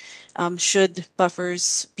feature? Should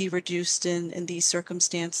buffers be reduced in these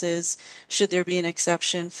circumstances? Should there be an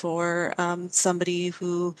exception for somebody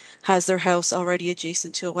who has their house already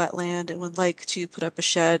adjacent to a wetland and would like to put up a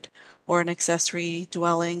shed or an accessory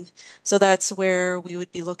dwelling? So that's where we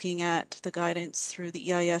would be looking at the guidance through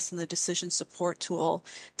the EIS and the decision support tool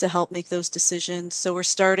to help make those decisions. So we're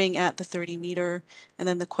starting at the 30 meter, and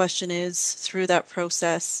then the question is, through that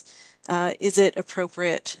process, is it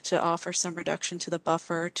appropriate to offer some reduction to the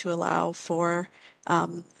buffer to allow for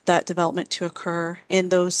that development to occur in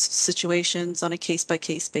those situations on a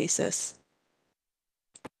case-by-case basis?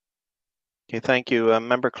 Okay, thank you.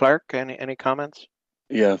 Member Clark, any comments?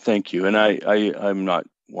 Yeah, thank you. And I'm not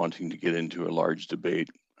wanting to get into a large debate.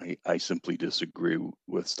 I simply disagree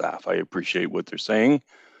with staff. I appreciate what they're saying.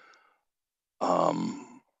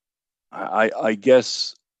 I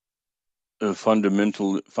guess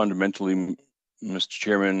fundamentally, Mr.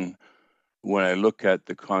 Chairman, when I look at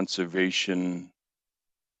the conservation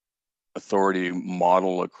authority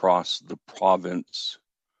model across the province,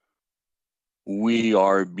 we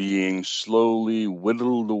are being slowly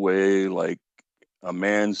whittled away like a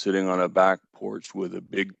man sitting on a back porch with a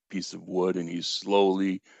big piece of wood, and he's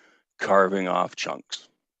slowly carving off chunks.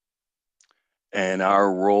 And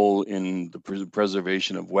our role in the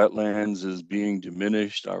preservation of wetlands is being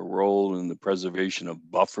diminished. Our role in the preservation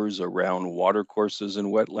of buffers around watercourses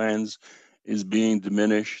and wetlands is being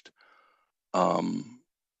diminished.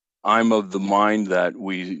 I'm of the mind that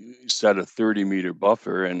we set a 30-meter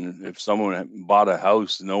buffer, and if someone bought a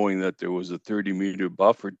house knowing that there was a 30-meter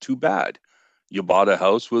buffer, too bad. You bought a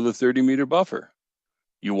house with a 30-meter buffer.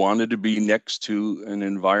 You wanted to be next to an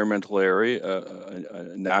environmental area,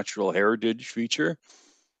 a natural heritage feature.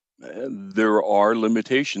 There are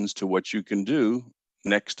limitations to what you can do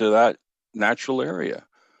next to that natural area.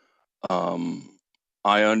 I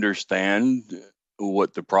understand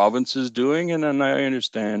what the province is doing, and then I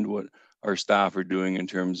understand what our staff are doing in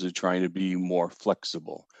terms of trying to be more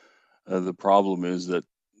flexible. The problem is that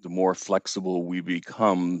the more flexible we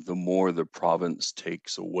become, the more the province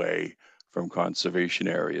takes away from conservation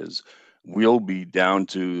areas. We'll be down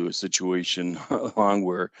to a situation along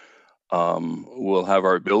where we'll have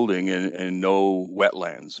our building and no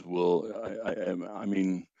wetlands. I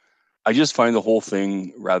mean, I just find the whole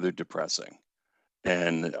thing rather depressing.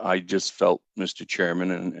 And I just felt, Mr.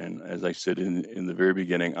 Chairman, and as I said in the very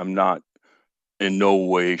beginning, I'm not in no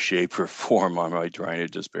way, shape, or form am I trying to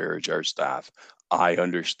disparage our staff. I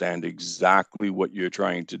understand exactly what you're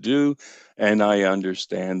trying to do, and I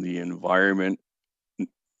understand the environment,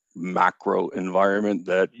 macro environment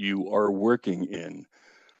that you are working in.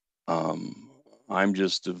 I'm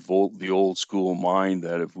just the old school mind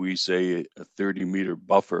that if we say a 30-meter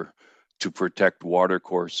buffer to protect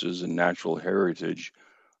watercourses and natural heritage,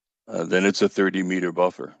 then it's a 30-meter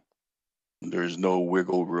buffer. There's no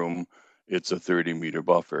wiggle room. It's a 30-meter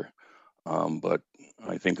buffer. But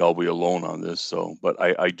I think I'll be alone on this. But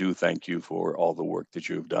I do thank you for all the work that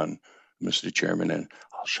you've done, Mr. Chairman, and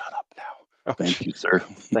I'll shut up now. Thank you, sir.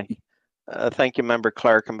 Thank you, Member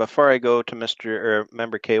Clark. And before I go to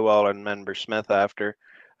Member Kaywall and Member Smith after,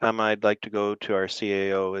 I'd like to go to our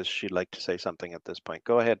CAO as she'd like to say something at this point.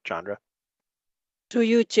 Go ahead, Chandra. To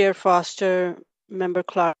you, Chair Foster, Member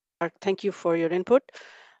Clark, thank you for your input.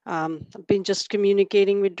 I've been just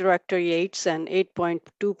communicating with Director Yates, and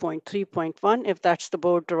 8.2.3.1, if that's the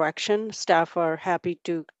board direction, staff are happy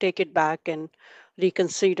to take it back and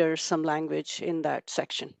reconsider some language in that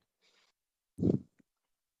section.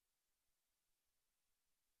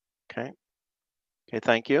 Okay,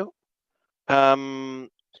 thank you. Member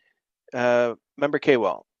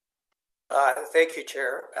Kaywall. Thank you,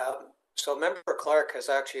 Chair. So Member Clark has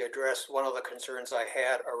actually addressed one of the concerns I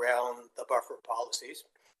had around the buffer policies.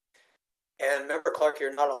 And Member Clark,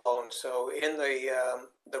 you're not alone. So in the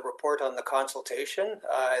report on the consultation,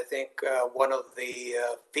 I think one of the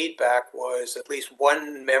feedback was at least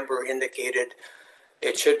one member indicated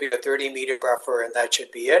it should be a 30-meter buffer and that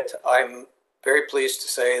should be it. I'm very pleased to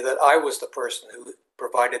say that I was the person who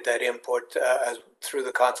provided that input through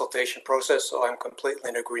the consultation process, so I'm completely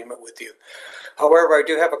in agreement with you. However, I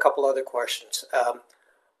do have a couple other questions.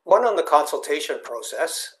 One on the consultation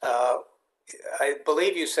process. I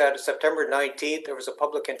believe you said September 19th, there was a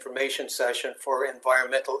public information session for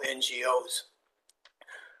environmental NGOs.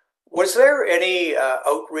 Was there any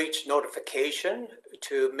outreach notification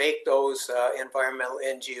to make those environmental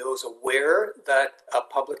NGOs aware that a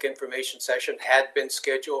public information session had been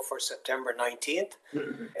scheduled for September 19th?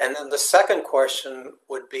 And then the second question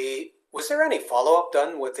would be, was there any follow-up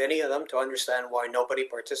done with any of them to understand why nobody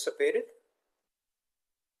participated?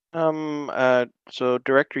 So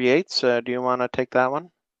Director Yates, do you want to take that one?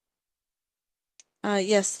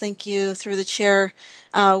 Yes, thank you. Through the chair,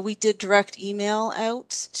 we did direct email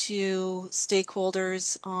out to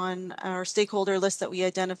stakeholders on our stakeholder list that we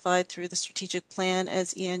identified through the strategic plan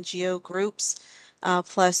as ENGO groups,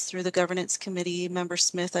 plus through the governance committee. Member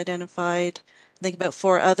Smith identified, I think, about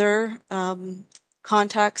 4 other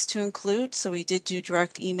contacts to include. So we did do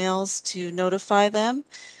direct emails to notify them.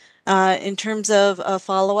 In terms of a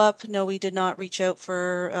follow-up, no, we did not reach out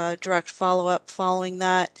for direct follow-up following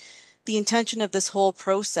that. The intention of this whole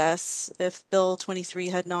process, if Bill 23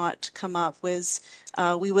 had not come up, was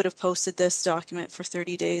we would have posted this document for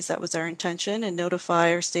 30 days. That was our intention, and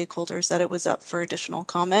notify our stakeholders that it was up for additional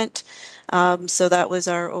comment. So that was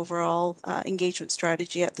our overall engagement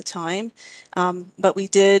strategy at the time. But we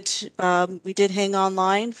did hang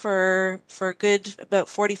online for a good about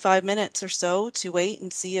 45 minutes or so to wait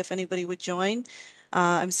and see if anybody would join.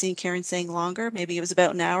 I'm seeing Karen saying longer. Maybe it was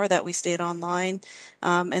about an hour that we stayed online.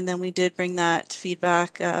 And then we did bring that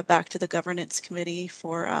feedback back to the governance committee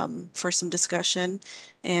for some discussion,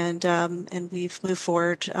 and we've moved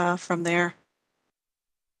forward from there.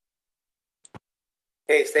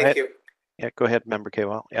 Okay, thank you. Yeah, go ahead, Member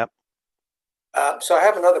Kewell. Yep. So I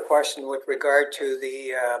have another question with regard to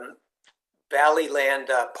the Valley land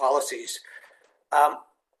policies.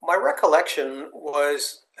 My recollection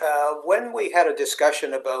was when we had a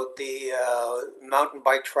discussion about the mountain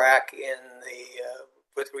bike track in the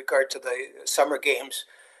with regard to the summer games,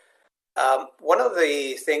 one of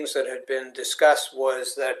the things that had been discussed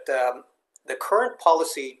was that the current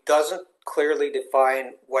policy doesn't clearly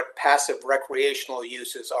define what passive recreational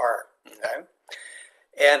uses are. Okay?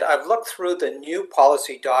 And I've looked through the new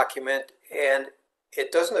policy document, and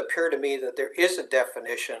it doesn't appear to me that there is a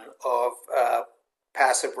definition of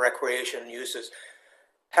passive recreation uses.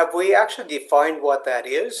 Have we actually defined what that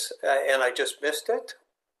is, and I just missed it?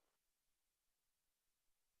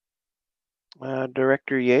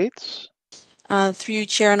 Director Yates? Through you,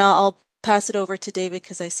 Chair, and I'll pass it over to David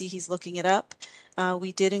because I see he's looking it up.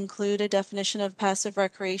 We did include a definition of passive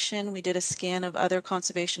recreation. We did a scan of other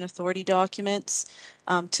Conservation Authority documents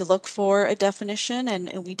to look for a definition,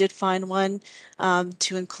 and we did find one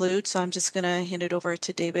to include. So I'm just going to hand it over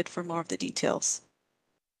to David for more of the details.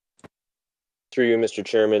 Through you, Mr.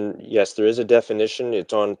 Chairman, yes, there is a definition.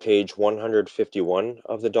 It's on page 151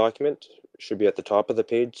 of the document. It should be at the top of the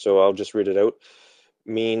page, so I'll just read it out.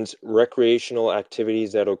 Means recreational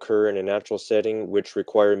activities that occur in a natural setting which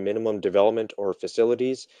require minimum development or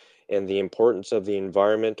facilities, and the importance of the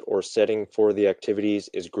environment or setting for the activities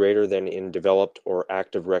is greater than in developed or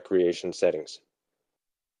active recreation settings.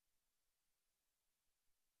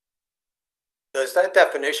 Does that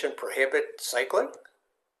definition prohibit cycling?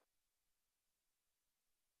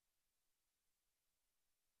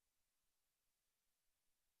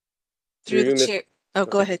 Through the chair. Oh,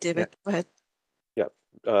 go ahead, David. Yeah. Go ahead.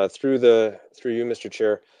 Yeah. Through you, Mr.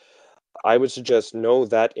 Chair, I would suggest no,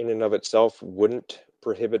 that in and of itself wouldn't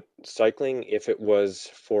prohibit cycling if it was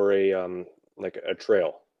for a like a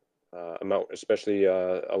trail, especially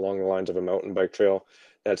along the lines of a mountain bike trail.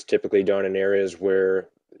 That's typically done in areas where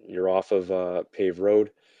you're off of a paved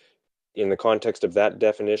road. In the context of that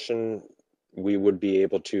definition, we would be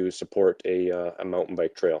able to support a mountain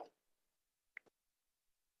bike trail.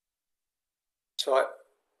 So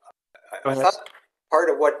I thought part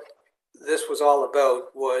of what this was all about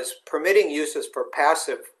was permitting uses for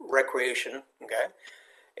passive recreation, okay?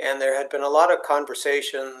 And there had been a lot of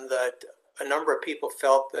conversation that a number of people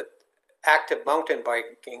felt that active mountain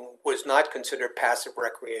biking was not considered passive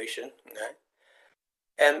recreation, okay?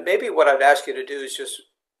 And maybe what I'd ask you to do is just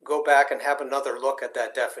go back and have another look at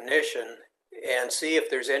that definition and see if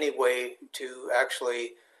there's any way to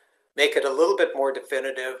actually make it a little bit more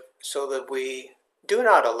definitive so that we do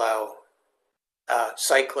not allow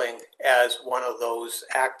cycling as one of those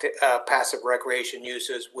passive recreation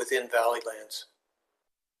uses within valley lands.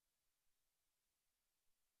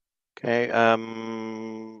 Okay,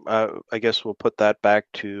 I guess we'll put that back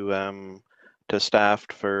to staff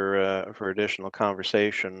for additional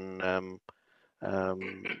conversation.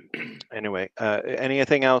 Anyway,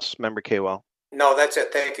 anything else, Member Kewell? No, that's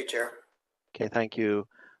it. Thank you, Chair. Okay, thank you.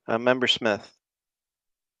 Member Smith.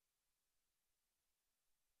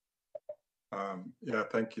 Yeah,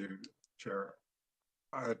 thank you, Chair.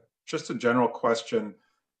 Just a general question.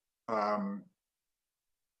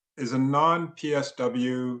 is a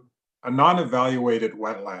non-PSW, a non-evaluated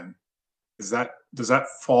wetland, does that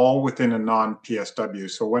fall within a non-PSW?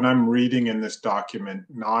 So when I'm reading in this document,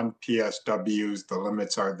 non-PSWs, the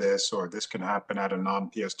limits are this, or this can happen at a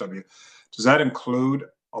non-PSW, does that include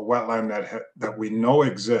a wetland that we know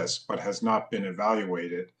exists but has not been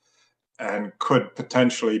evaluated and could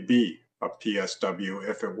potentially be a PSW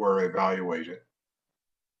if it were evaluated?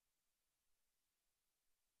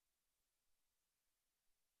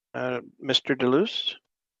 Mr. Deleuze?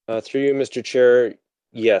 Through you, Mr. Chair,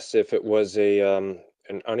 yes, if it was an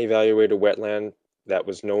unevaluated wetland that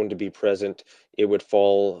was known to be present, it would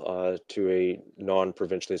fall to a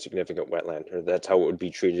non-provincially significant wetland, or that's how it would be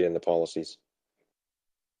treated in the policies.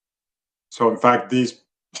 So in fact, these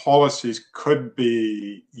policies could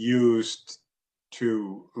be used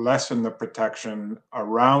to lessen the protection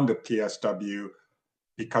around a PSW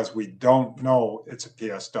because we don't know it's a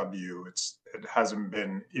PSW. It hasn't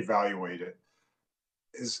been evaluated.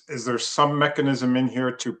 Is there some mechanism in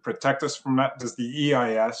here to protect us from that? Does the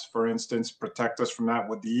EIS, for instance, protect us from that?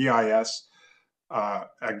 Would the EIS,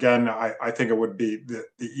 again, I think it would be the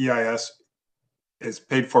EIS is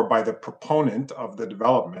paid for by the proponent of the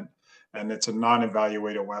development, and it's a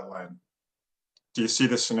non-evaluated wetland. Do you see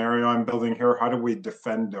the scenario I'm building here? How do we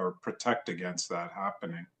defend or protect against that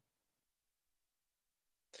happening?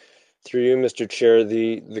 Through you, Mr. Chair,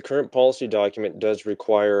 the current policy document does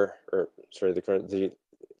require, or sorry,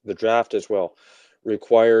 the draft as well,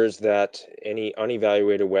 requires that any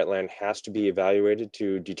unevaluated wetland has to be evaluated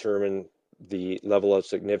to determine the level of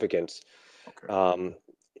significance. Okay.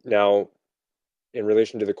 Now, in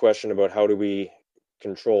relation to the question about how do we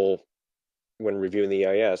control when reviewing the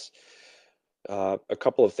EIS, a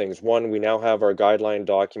couple of things. One, we now have our guideline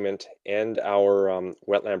document and our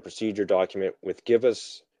wetland procedure document, which give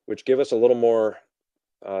us a little more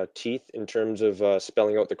teeth in terms of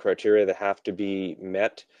spelling out the criteria that have to be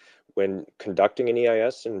met when conducting an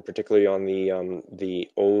EIS, and particularly on the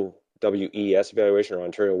OWES evaluation, or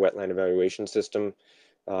Ontario Wetland Evaluation System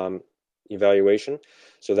evaluation.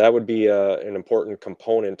 So that would be an important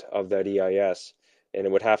component of that EIS, and it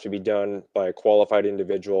would have to be done by a qualified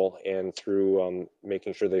individual and through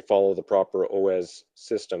making sure they follow the proper OWES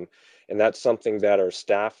system. And that's something that our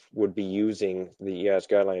staff would be using the EIS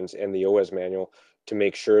guidelines and the OWES manual to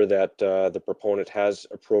make sure that the proponent has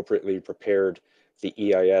appropriately prepared the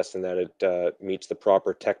EIS and that it meets the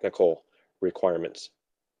proper technical requirements.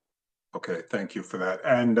 Okay, thank you for that.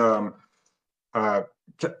 And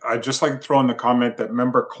I'd just like to throw in the comment that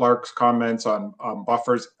Member Clark's comments on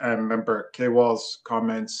buffers and Member Kewall's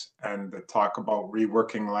comments and the talk about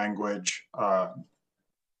reworking language,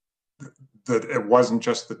 that it wasn't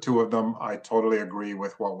just the two of them. I totally agree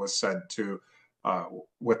with what was said too,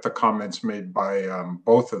 with the comments made by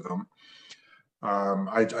both of them.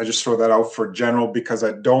 I just throw that out for general because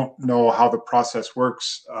I don't know how the process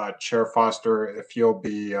works, Chair Foster, if you'll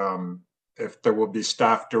be, if there will be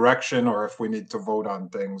staff direction or if we need to vote on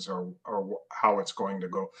things or how it's going to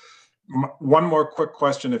go. One more quick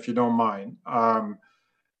question, if you don't mind.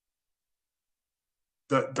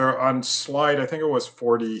 They're on slide, I think it was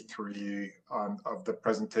 43 of the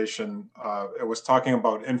presentation. It was talking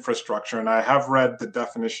about infrastructure, and I have read the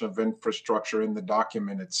definition of infrastructure in the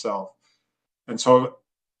document itself. And so,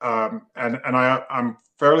 I'm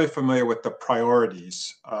fairly familiar with the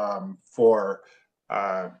priorities for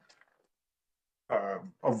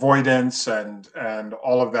avoidance and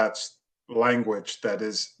all of that language that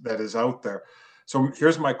is out there. So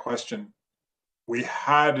here's my question. We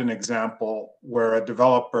had an example where a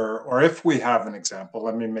developer, or if we have an example,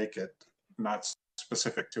 let me make it not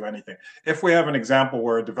specific to anything. If we have an example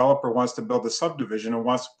where a developer wants to build a subdivision and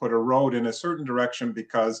wants to put a road in a certain direction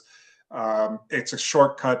because it's a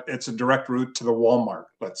shortcut, it's a direct route to the Walmart,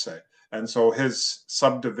 let's say. And so his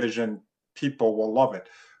subdivision people will love it.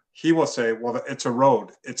 He will say, well, it's a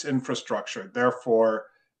road, it's infrastructure, therefore,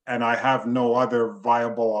 and I have no other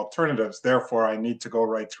viable alternatives, therefore I need to go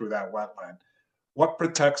right through that wetland. What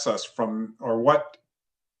protects us from, or what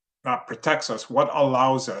not protects us, what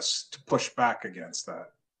allows us to push back against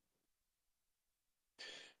that?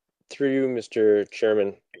 Through you, Mr.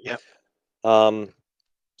 Chairman. Yeah.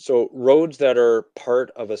 So roads that are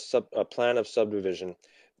part of a plan of subdivision,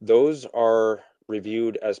 those are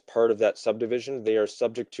reviewed as part of that subdivision. They are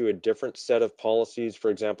subject to a different set of policies, for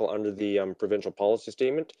example, under the provincial policy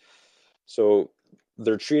statement. So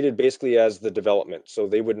they're treated basically as the development. So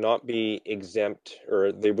they would not be exempt,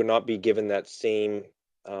 or they would not be given that same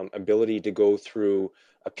ability to go through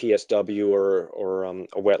a PSW or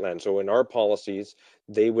a wetland. So in our policies,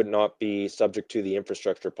 they would not be subject to the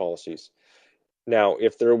infrastructure policies. Now,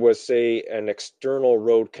 if there was, say, an external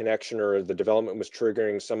road connection or the development was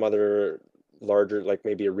triggering some other larger, like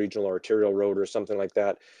maybe a regional arterial road or something like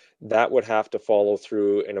that, that would have to follow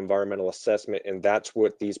through an environmental assessment. And that's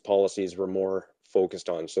what these policies were more focused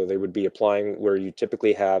on. So they would be applying where you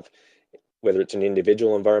typically have, whether it's an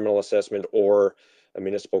individual environmental assessment or a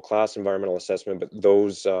municipal class environmental assessment, but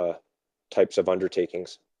those types of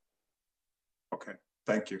undertakings. Okay,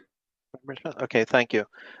 thank you. Okay, thank you.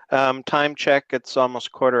 Time check, it's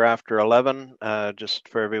almost 11:15, just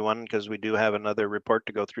for everyone, because we do have another report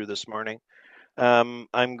to go through this morning.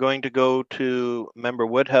 I'm going to go to Member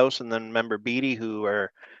Woodhouse and then Member Beattie, who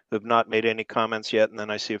have not made any comments yet, and then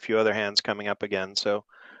I see a few other hands coming up again. So,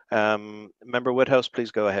 Member Woodhouse,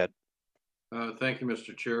 please go ahead. Thank you,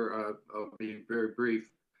 Mr. Chair. I'll be very brief.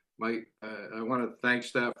 I want to thank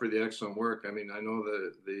staff for the excellent work. I mean, I know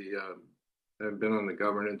that I've been on the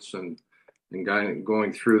governance and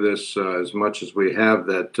going through this as much as we have,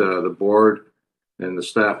 that the board and the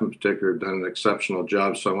staff in particular have done an exceptional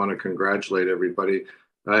job. So I want to congratulate everybody.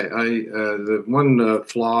 The one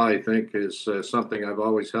flaw I think is something I've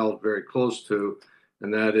always held very close to,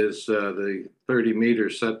 and that is the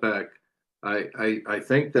 30-meter setback. I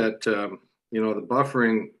think that you know, the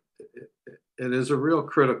buffering, it is a real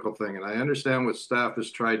critical thing, and I understand what staff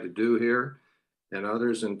has tried to do here and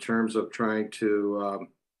others in terms of trying to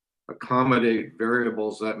accommodate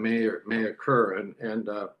variables that may occur, and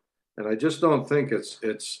I just don't think it's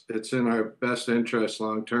in our best interest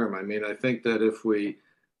long term. I mean, I think that if we're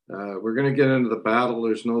going to get into the battle,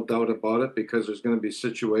 there's no doubt about it, because there's going to be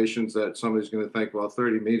situations that somebody's going to think, well,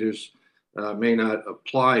 30 meters may not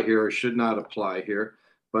apply here or should not apply here.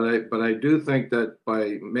 But I do think that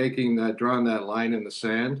by drawing that line in the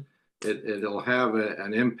sand, it'll have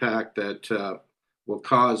an impact that will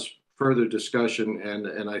cause further discussion,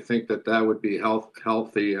 and I think that would be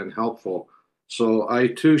healthy and helpful. So I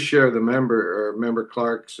too share the member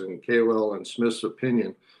Clark's and Kaywell and Smith's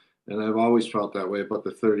opinion, and I've always felt that way about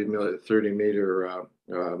the 30-meter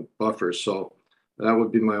buffer. So that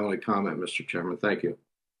would be my only comment, Mr. Chairman. Thank you.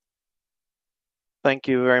 Thank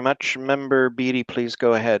you very much. Member Beattie, please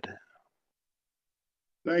go ahead.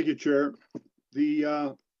 Thank you, Chair.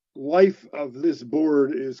 The life of this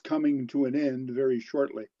board is coming to an end very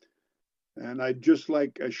shortly. And I'd just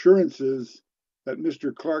like assurances that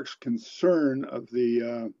Mr. Clark's concern of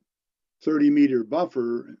the 30-meter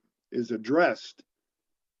buffer is addressed.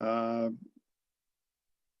 Can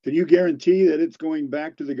you guarantee that it's going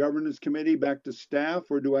back to the governance committee, back to staff,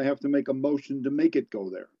 or do I have to make a motion to make it go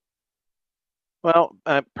there? Well,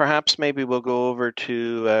 perhaps maybe we'll go over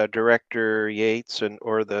to Director Yates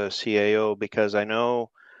or the CAO, because I know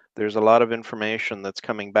there's a lot of information that's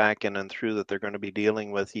coming back in and through that they're going to be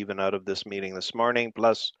dealing with even out of this meeting this morning,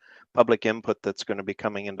 plus public input that's going to be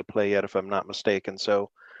coming into play yet, if I'm not mistaken. So,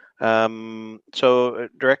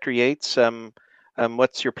 Director Yates,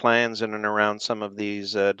 what's your plans in and around some of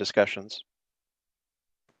these discussions?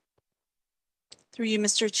 Through you,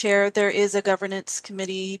 Mr. Chair, there is a governance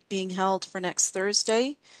committee being held for next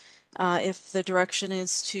Thursday. If the direction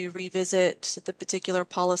is to revisit the particular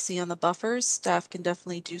policy on the buffers, staff can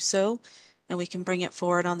definitely do so, and we can bring it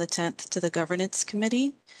forward on the 10th to the governance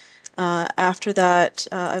committee. After that,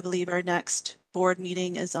 I believe our next board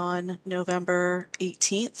meeting is on November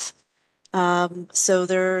 18th. So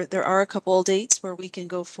there are a couple of dates where we can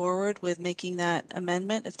go forward with making that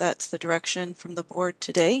amendment if that's the direction from the board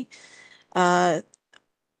today.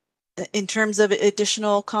 In terms of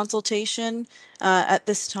additional consultation, at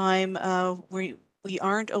this time, we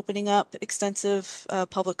aren't opening up extensive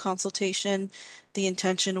public consultation. The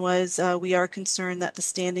intention was we are concerned that the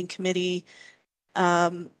standing committee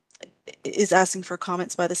is asking for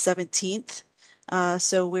comments by the 17th.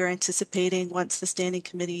 So we're anticipating once the standing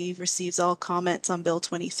committee receives all comments on Bill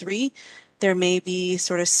 23, there may be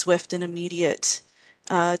sort of swift and immediate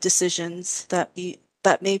decisions that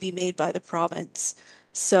may be made by the province.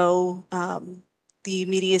 So the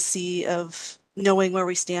immediacy of knowing where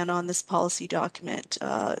we stand on this policy document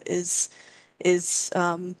is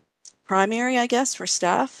primary, I guess, for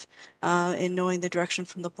staff in knowing the direction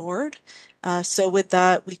from the board. So with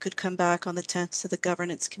that, we could come back on the 10th to the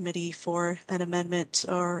governance committee for an amendment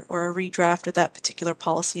or a redraft of that particular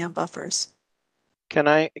policy on buffers. Can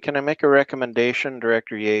I make a recommendation,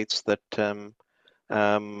 Director Yates, that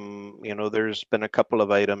you know, there's been a couple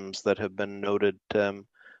of items that have been noted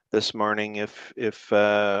this morning.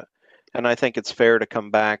 And I think it's fair to come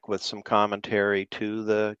back with some commentary to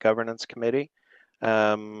the governance committee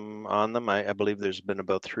on them. I believe there's been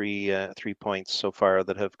about three points so far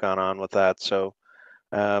that have gone on with that. So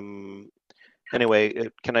anyway,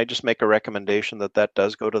 can I just make a recommendation that that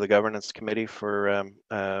does go to the governance committee for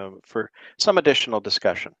some additional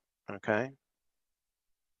discussion? Okay.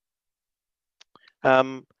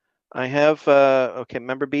 I have okay,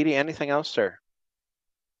 Member Beatty. Anything else, sir?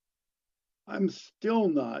 I'm still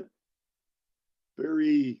not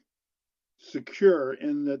very secure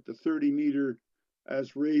in that the 30-meter,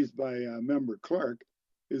 as raised by Member Clark,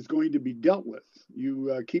 is going to be dealt with.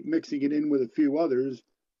 You keep mixing it in with a few others,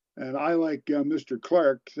 and I, like Mr.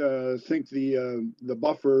 Clark, think the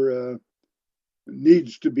buffer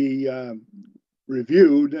needs to be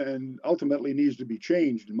reviewed and ultimately needs to be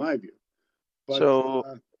changed, in my view. But,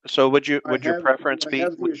 so would your preference be? Do I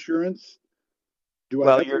have the assurance? Do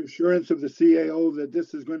Well, I have the assurance of the CAO that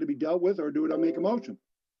this is going to be dealt with, or do I make a motion?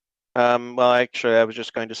 Well, actually, I was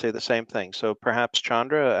just going to say the same thing. So perhaps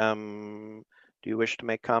Chandra, do you wish to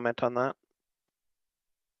make comment on that?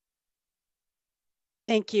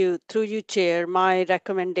 Thank you. Through you, Chair, my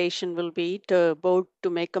recommendation will be to board to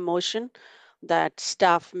make a motion that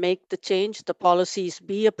staff make the change, the policies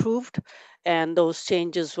be approved, and those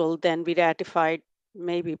changes will then be ratified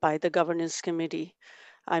maybe by the governance committee.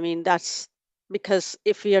 I mean, that's because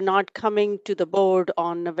if we are not coming to the board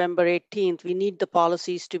on November 18th, we need the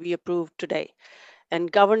policies to be approved today. And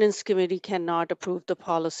governance committee cannot approve the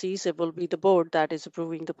policies. It will be the board that is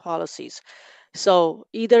approving the policies. So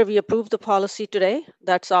either we approve the policy today,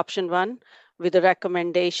 that's option one, with a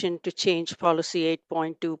recommendation to change policy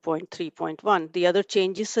 8.2.3.1. The other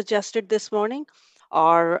changes suggested this morning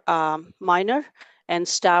are minor, and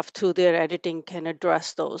staff through their editing can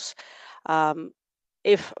address those.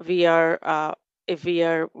 If we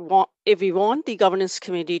want the governance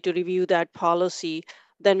committee to review that policy,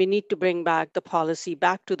 then we need to bring back the policy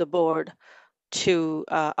back to the board to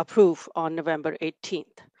approve on November 18th.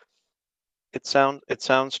 It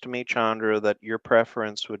sounds to me, Chandra, that your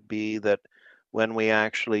preference would be that when we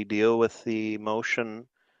actually deal with the motion,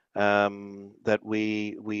 that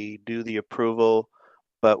we do the approval,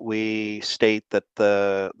 but we state that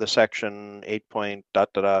the section 8 point ...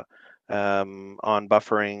 on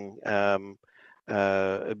buffering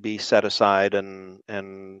be set aside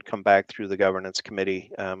and come back through the governance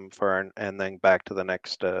committee and then back to the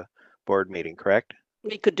next board meeting. Correct?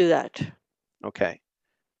 We could do that. Okay.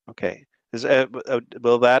 Okay.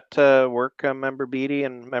 Will that work, Member Beatty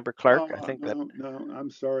and Member Clark? I think no, I'm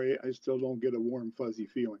sorry. I still don't get a warm, fuzzy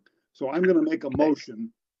feeling. So I'm going to make a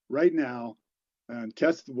motion right now and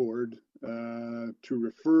test the board to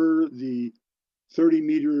refer the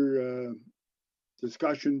 30-meter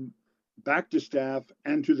discussion back to staff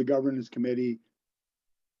and to the governance committee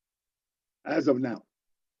as of now.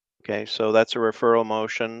 Okay, so that's a referral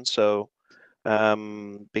motion. So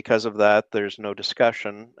because of that, there's no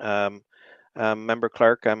discussion. Member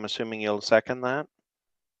Clark, I'm assuming you'll second that?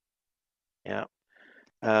 Yeah.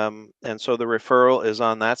 And so the referral is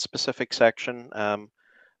on that specific section.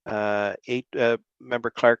 Member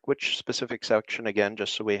Clark, which specific section again,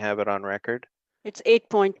 just so we have it on record? It's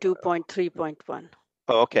 8.2.3.1.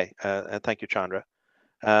 Oh, okay. Thank you, Chandra.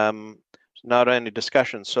 Not any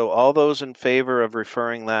discussion. So all those in favor of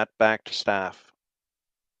referring that back to staff?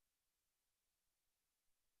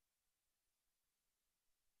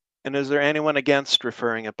 And is there anyone against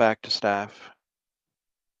referring it back to staff?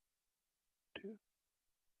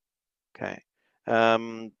 Okay.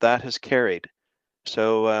 That has carried.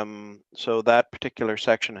 So so that particular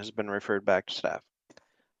section has been referred back to staff.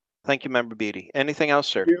 Thank you, Member Beatty. Anything else,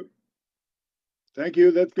 sir? Thank you. Thank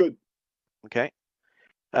you. That's good. Okay.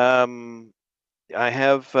 I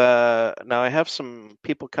have now I have some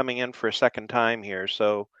people coming in for a second time here.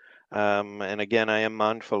 So and again, I am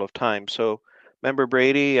mindful of time. So Member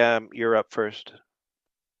Brady, you're up first.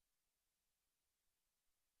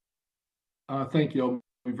 Thank you. I'll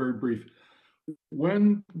be very brief.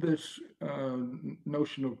 When this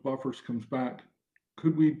notion of buffers comes back,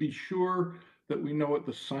 could we be sure that we know what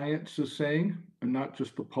the science is saying and not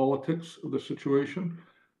just the politics of the situation?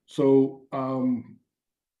 So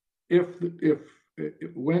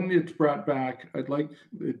when it's brought back, I'd like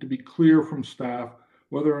it to be clear from staff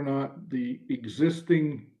whether or not the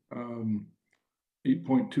existing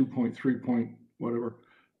 8.2.3. whatever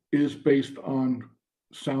is based on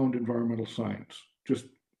sound environmental science. Just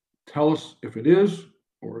tell us if it is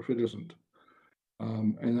or if it isn't.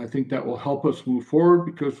 And I think that will help us move forward,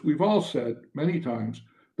 because we've all said many times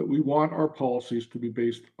that we want our policies to be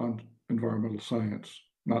based on environmental science,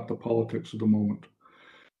 not the politics of the moment.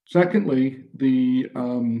 Secondly, the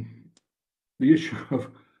issue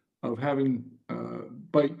of having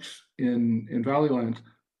bikes in Valleylands,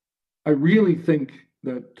 I really think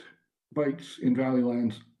that bikes in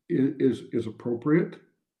Valleylands is appropriate,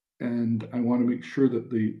 and I want to make sure that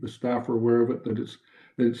the staff are aware of it, that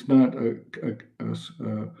it's not a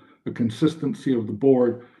consistency of the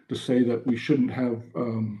board to say that we shouldn't have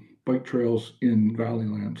bike trails in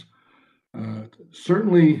Valleylands.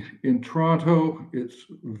 Certainly in Toronto, it's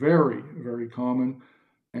very, very common,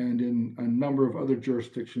 and in a number of other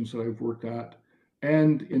jurisdictions that I've worked at,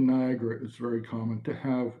 and in Niagara, it's very common to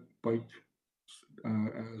have bike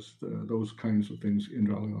as those kinds of things in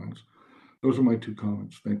Valleylands. Those are my 2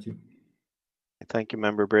 comments. Thank you. Thank you,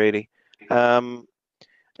 Member Brady. And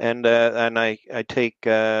I take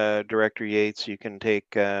Director Yates. You can take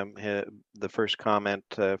the first comment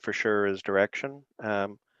for sure as direction.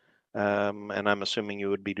 And I'm assuming you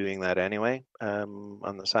would be doing that anyway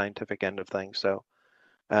on the scientific end of things. So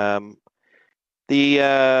I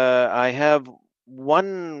have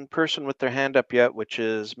one person with their hand up yet, which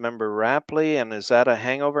is Member Rapley. And is that a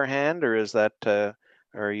hangover hand, or is that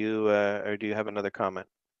or do you have another comment?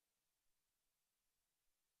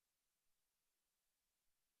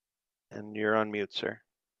 And you're on mute, sir.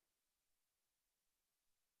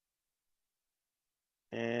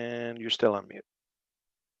 And you're still on mute.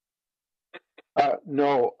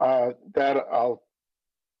 No, the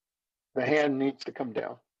hand needs to come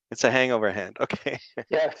down. It's a hangover hand. Okay.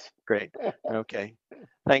 Yes. Great. Okay.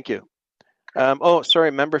 Thank you. Oh,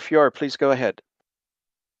 sorry, Member Fior, please go ahead.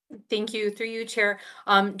 Thank you. Through you, Chair.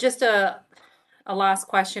 Just a last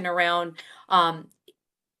question around,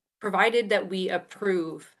 provided that we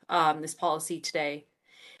approve this policy today,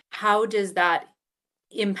 how does that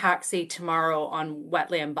impact, say, tomorrow on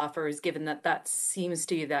wetland buffers, given that that seems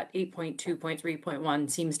to be that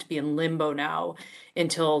 8.2.3.1 seems to be in limbo now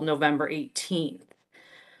until November 18th?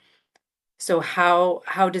 So how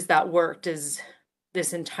does that work? Does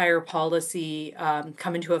this entire policy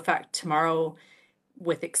come into effect tomorrow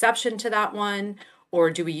with exception to that one? Or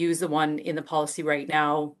do we use the one in the policy right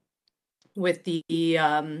now with the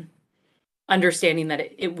understanding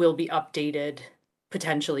that it will be updated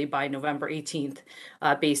potentially by November 18th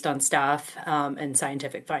based on staff and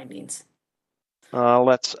scientific findings? I'll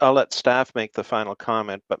let staff make the final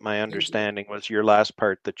comment, but my understanding was your last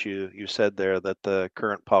part that you said there, that the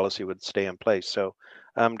current policy would stay in place. So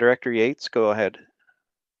Director Yates, go ahead.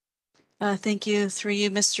 Thank you. Through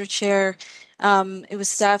you, Mr. Chair. It was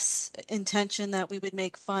staff's intention that we would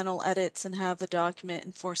make final edits and have the document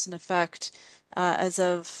in force and effect as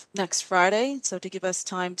of next Friday. So to give us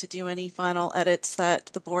time to do any final edits that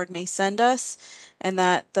the board may send us, and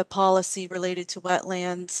that the policy related to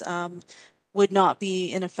wetlands would not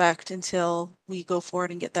be in effect until we go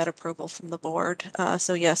forward and get that approval from the board.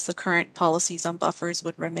 So yes, the current policies on buffers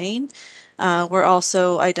would remain. We're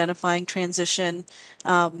also identifying transition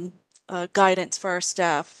guidance for our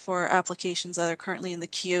staff for applications that are currently in the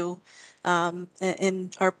queue.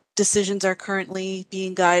 And our decisions are currently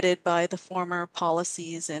being guided by the former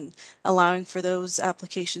policies and allowing for those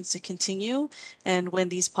applications to continue, and when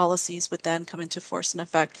these policies would then come into force and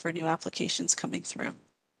effect for new applications coming through.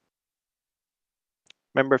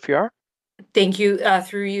 Member Fior? Thank you.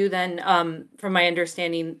 Through you then, from my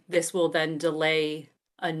understanding, this will then delay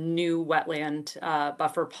a new wetland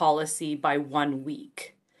buffer policy by 1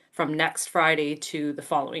 week, from next Friday to the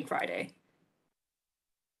following Friday.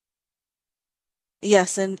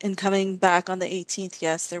 Yes, and coming back on the 18th,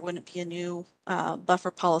 yes, there wouldn't be a new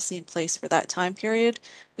buffer policy in place for that time period.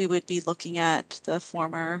 We would be looking at the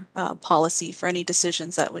former policy for any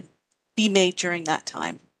decisions that would be made during that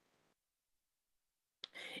time.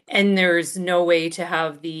 And there's no way to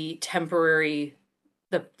have the temporary,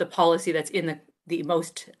 the policy that's in the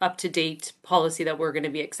most up-to-date policy that we're going to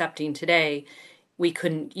be accepting today. We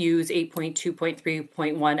couldn't use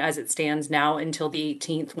 8.2.3.1 as it stands now until the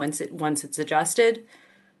 18th once it's adjusted.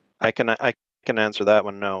 I can answer that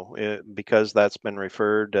one. No, because that's been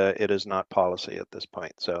referred. It is not policy at this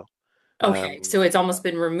point. So okay, so it's almost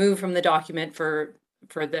been removed from the document for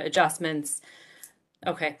the adjustments.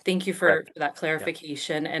 Okay, thank you for that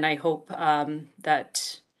clarification, and I hope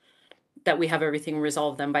that we have everything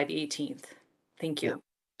resolved then by the 18th. Thank you.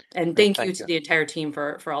 And thank you to the entire team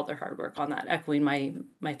for all their hard work on that, echoing my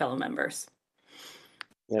fellow members.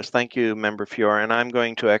 Yes, thank you, Member Fior. And I'm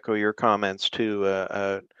going to echo your comments too.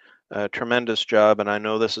 A tremendous job, and I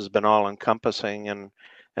know this has been all encompassing. And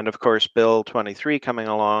of course, Bill 23 coming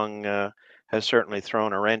along has certainly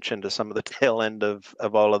thrown a wrench into some of the tail end of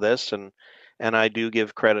all of this. And I do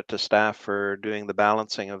give credit to staff for doing the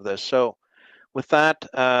balancing of this. So with that,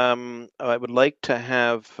 I would like to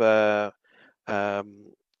have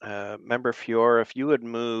Member Fior, if you would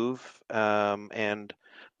move, and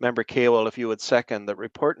Member Cawell, if you would second, that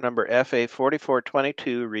report number FA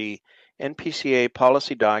 4422 re NPCA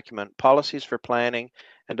policy document, policies for planning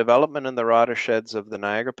and development in the watersheds of the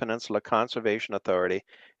Niagara Peninsula Conservation Authority,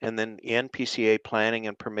 and then the NPCA Planning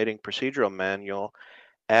and Permitting Procedural Manual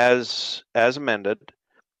as amended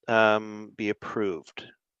be approved.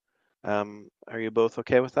 Are you both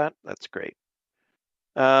okay with that? That's great.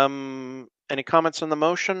 Any comments on the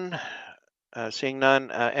motion? Seeing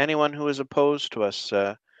none, anyone who is opposed to us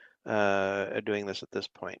doing this at this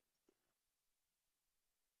point?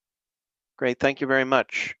 Great, thank you very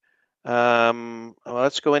much. Well,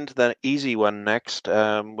 let's go into the easy one next,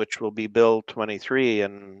 which will be Bill 23,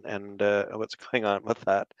 and what's going on with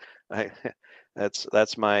that?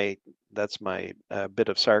 That's my bit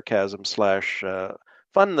of sarcasm slash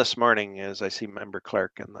fun this morning, as I see Member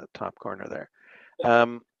Clark in the top corner there.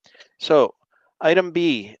 So item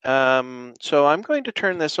B. So I'm going to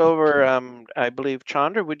turn this over. I believe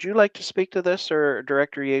Chandra, would you like to speak to this, or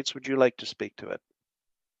Director Yates, would you like to speak to it?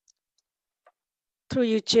 Through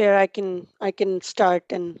you, Chair, I can start,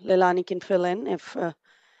 and Leilani can fill in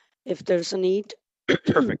if there's a need.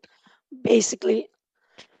 Perfect. Basically,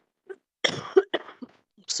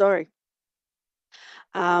 sorry.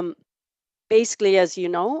 Basically, as you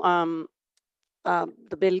know,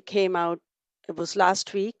 the bill came out. It was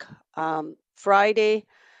last week, Friday.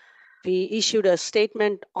 We issued a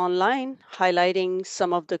statement online highlighting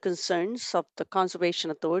some of the concerns of the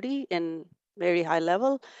Conservation Authority in very high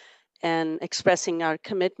level, and expressing our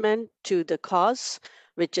commitment to the cause,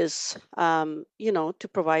 which is, to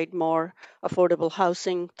provide more affordable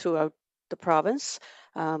housing throughout the province.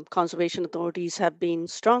 Conservation authorities have been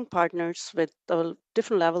strong partners with the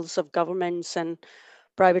different levels of governments and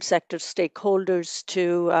private sector stakeholders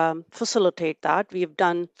to facilitate that. We've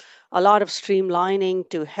done a lot of streamlining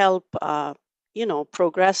to help,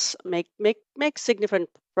 progress, make significant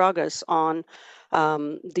progress on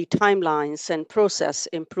the timelines and process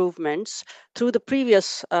improvements through the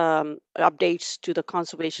previous updates to the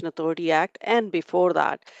Conservation Authority Act and before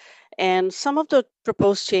that. And some of the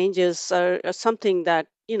proposed changes are something that,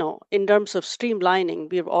 in terms of streamlining,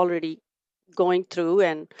 we've already going through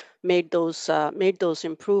and made those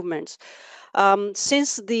improvements.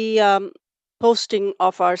 Since the posting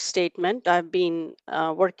of our statement, I've been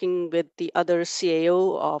working with the other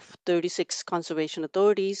CAO of 36 conservation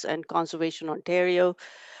authorities and Conservation Ontario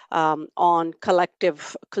on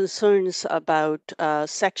collective concerns about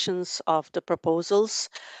sections of the proposals.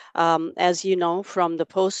 As you know from the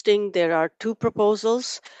posting, there are 2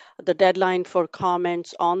 proposals. The deadline for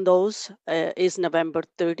comments on those is November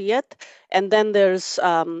 30th. And then there's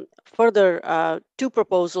further 2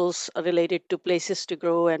 proposals related to places to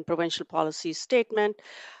grow and provincial policy statement.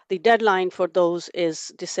 The deadline for those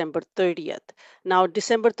is December 30th. Now,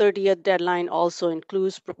 December 30th deadline also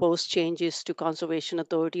includes proposed changes to Conservation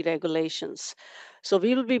Authority regulations. So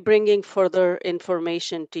we will be bringing further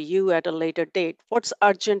information to you at a later date. What's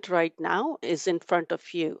urgent right now is in front of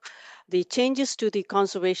you. The changes to the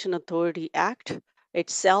Conservation Authority Act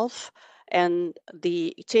itself and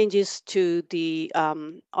the changes to the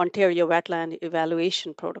Ontario Wetland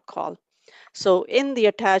Evaluation Protocol. So in the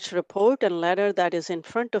attached report and letter that is in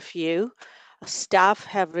front of you, staff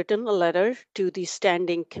have written a letter to the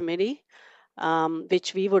standing committee,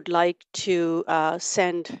 which we would like to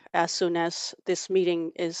send as soon as this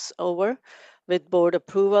meeting is over with board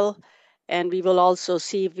approval. And we will also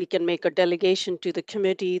see if we can make a delegation to the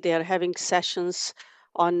committee. They are having sessions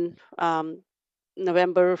on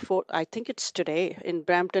November 4th, I think it's today, in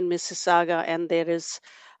Brampton, Mississauga, and there is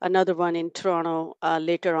another one in Toronto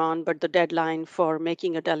later on, but the deadline for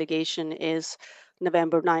making a delegation is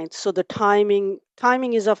November 9th. So the timing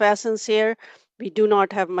is of essence here. We do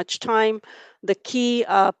not have much time. The key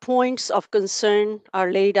points of concern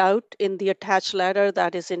are laid out in the attached letter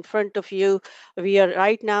that is in front of you. We are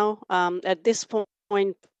right now at this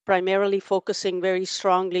point primarily focusing very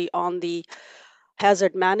strongly on the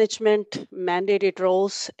hazard management, mandated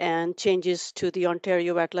roles, and changes to the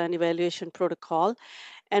Ontario Wetland Evaluation Protocol.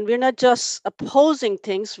 And we're not just opposing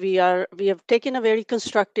things, we have taken a very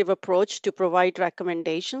constructive approach to provide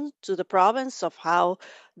recommendations to the province of how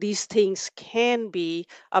these things can be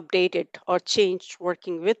updated or changed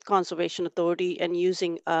working with Conservation Authority and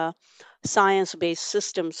using a science-based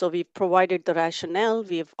system. So we've provided the rationale,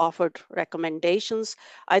 we've offered recommendations.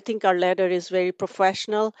 I think our letter is very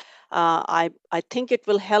professional. I think it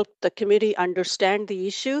will help the committee understand the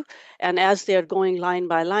issue, and as they're going line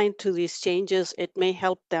by line through these changes, it may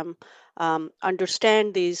help them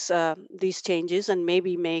understand these changes and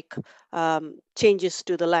maybe make changes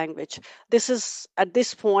to the language. This is, at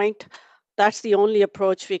this point, that's the only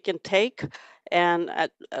approach we can take. And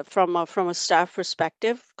from a staff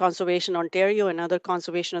perspective, Conservation Ontario and other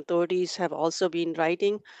conservation authorities have also been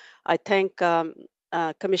writing. I thank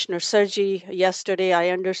Commissioner Sergi yesterday. I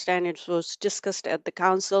understand it was discussed at the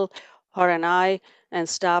council. Her and I and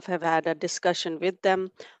staff have had a discussion with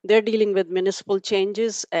them. They're dealing with municipal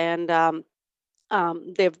changes, and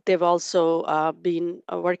they've also been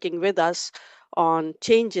working with us on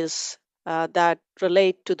changes that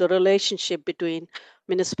relate to the relationship between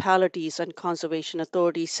municipalities and conservation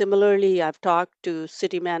authorities. Similarly, I've talked to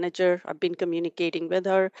city manager. I've been communicating with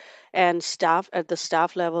her and staff at the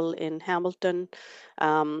staff level in Hamilton.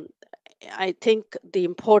 I think the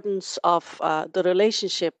importance of the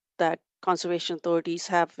relationship that conservation authorities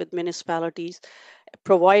have with municipalities,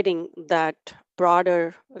 providing that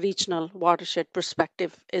broader regional watershed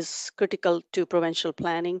perspective is critical to provincial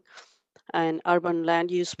planning and urban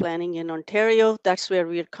land use planning in Ontario. That's where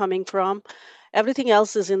we're coming from. Everything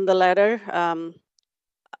else is in the letter.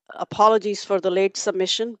 Apologies for the late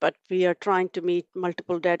submission, but we are trying to meet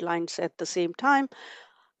multiple deadlines at the same time.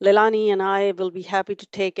 Leilani and I will be happy to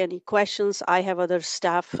take any questions. I have other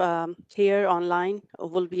staff here online who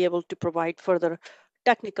will be able to provide further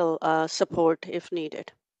technical support if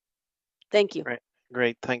needed. Thank you.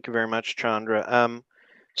 Great. Thank you very much, Chandra.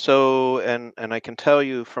 So, and I can tell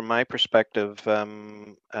you from my perspective,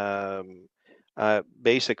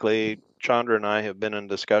 basically, Chandra and I have been in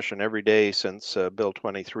discussion every day since Bill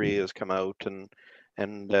 23 has come out,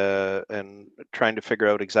 and trying to figure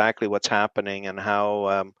out exactly what's happening and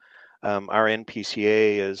how our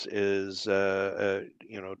NPCA is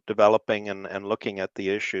developing and looking at the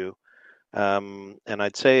issue. And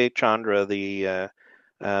I'd say, Chandra, the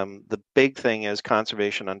big thing is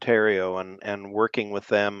Conservation Ontario and working with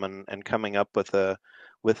them and coming up with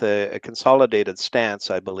a consolidated stance,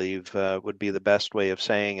 I believe, would be the best way of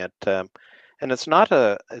saying it. And it's not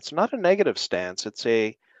a negative stance. It's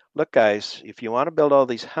a, look, guys, if you want to build all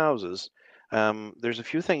these houses, there's a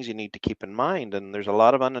few things you need to keep in mind, and there's a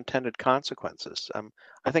lot of unintended consequences.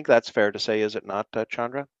 I think that's fair to say, is it not,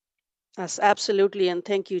 Chandra? Yes, absolutely. And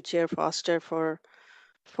thank you, Chair Foster, for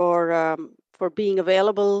being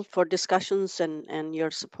available for discussions and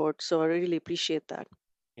your support. So I really appreciate that.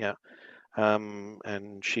 Yeah.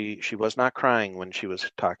 And she was not crying when she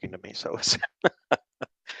was talking to me. So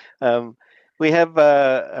we have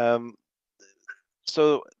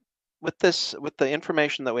so with the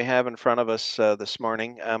information that we have in front of us this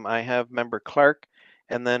morning, I have Member Clark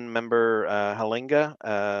and then Member Halinga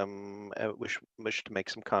wish to make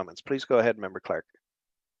some comments. Please go ahead, Member Clark.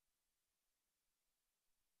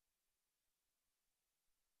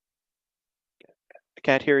 I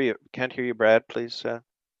can't hear you. Can't hear you, Brad. Please.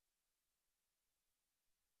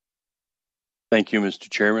 Thank you, Mr.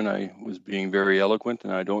 Chairman. I was being very eloquent,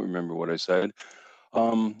 and I don't remember what I said.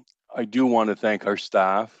 I do want to thank our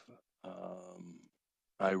staff.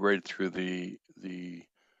 I read through the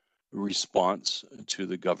response to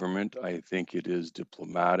the government. I think it is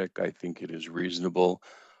diplomatic. I think it is reasonable.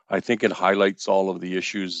 I think it highlights all of the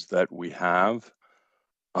issues that we have.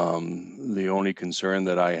 The only concern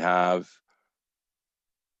that I have,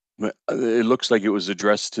 it looks like it was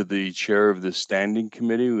addressed to the chair of the standing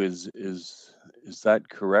committee. Is that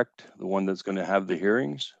correct? The one that's going to have the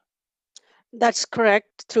hearings? That's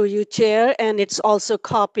correct, through you, Chair. And it's also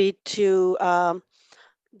copied to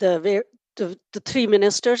the three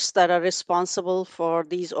ministers that are responsible for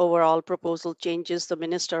these overall proposal changes: the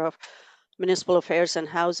Minister of Municipal Affairs and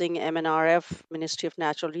Housing, MNRF, Ministry of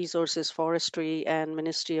Natural Resources, Forestry, and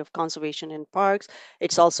Ministry of Conservation and Parks.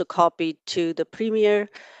 It's also copied to the Premier,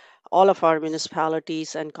 all of our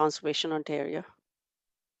municipalities, and Conservation Ontario.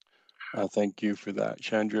 Thank you for that,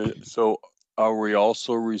 Chandra. So are we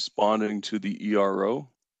also responding to the ERO?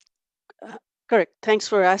 Correct. Thanks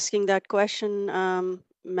for asking that question,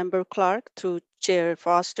 Member Clark, through Chair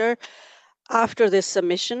Foster. After this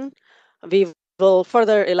submission, we will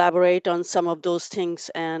further elaborate on some of those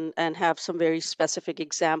things and have some very specific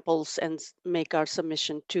examples and make our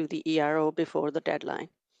submission to the ERO before the deadline.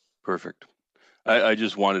 Perfect. I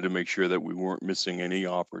just wanted to make sure that we weren't missing any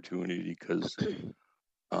opportunity, because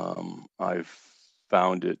I've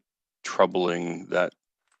found it troubling that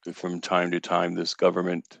from time to time this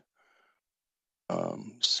government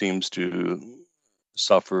seems to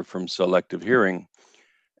suffer from selective hearing,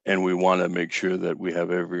 and we want to make sure that we have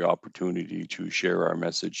every opportunity to share our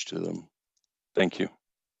message to them. Thank you.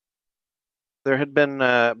 There had been,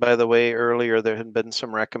 by the way, earlier, there had been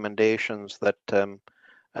some recommendations that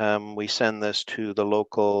we send this to the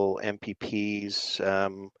local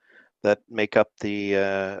MPPs that make up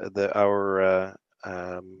our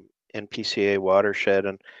NPCA watershed,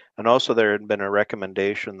 and also there had been a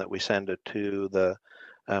recommendation that we send it to the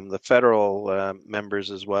federal members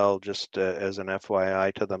as well, just as an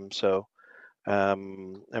FYI to them. So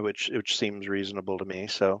which seems reasonable to me.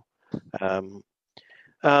 So,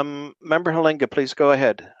 Member Halinga, please go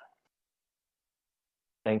ahead.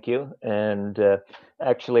 Thank you. And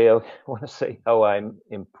actually, I want to say how I'm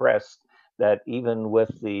impressed that even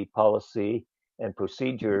with the policy and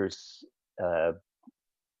procedures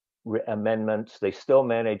amendments, they still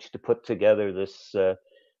managed to put together this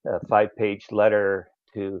 5-page letter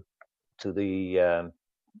to the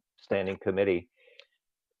standing committee.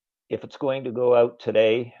 If it's going to go out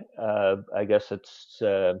today, I guess it's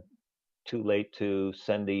too late to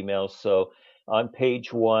send emails. So on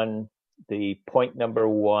page 1, the point number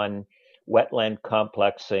 1, wetland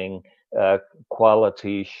complexing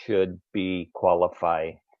quality should be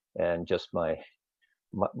qualify, and just my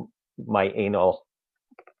anal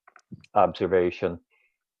observation.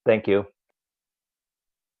 Thank you.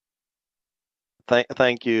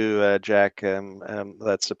 Thank you, Jack.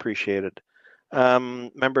 That's appreciated.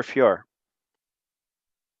 Member Fior.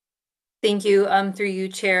 Thank you. Through you,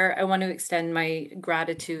 Chair, I want to extend my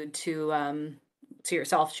gratitude to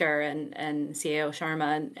yourself, Chair, and CAO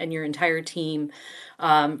Sharma and your entire team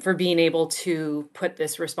for being able to put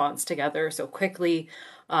this response together so quickly.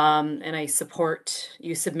 And I support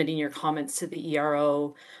you submitting your comments to the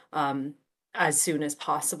ERO as soon as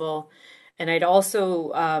possible. And I'd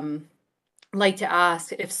also like to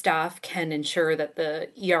ask if staff can ensure that the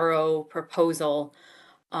ERO proposal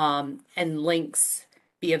and links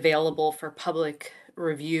be available for public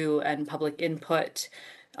review and public input.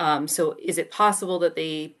 So is it possible that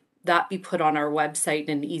that be put on our website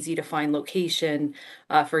in an easy to find location?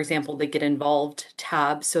 For example, the Get Involved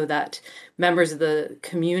tab, so that members of the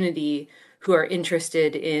community who are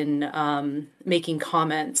interested in making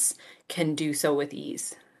comments can do so with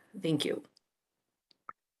ease. Thank you.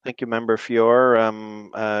 Thank you, Member Fior.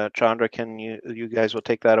 Chandra, can you guys will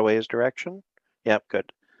take that away as direction? Yep,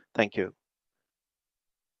 good. Thank you.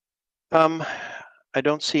 I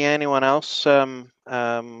don't see anyone else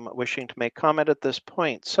wishing to make comment at this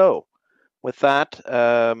point. So with that,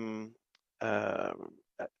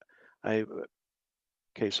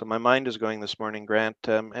 okay, so my mind is going this morning. Grant,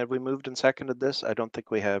 have we moved and seconded this? I don't think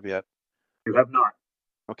we have yet. You have not.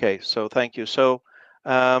 Okay, so thank you. So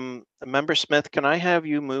Member Smith, can I have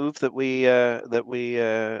you move that we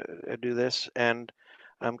do this? And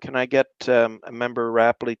can I get Member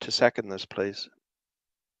Rapley to second this, please?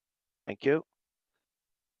 Thank you.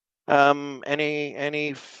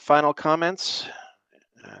 Any final comments?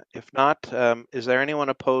 If not, is there anyone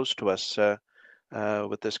opposed to us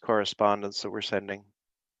with this correspondence that we're sending?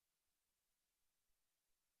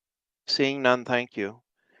 Seeing none, thank you.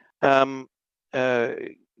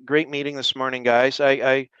 Great meeting this morning, guys.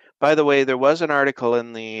 By the way, there was an article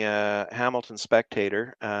in the Hamilton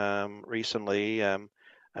Spectator recently, and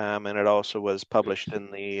it also was published in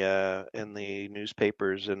the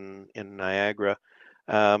newspapers in Niagara.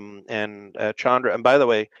 And Chandra, and by the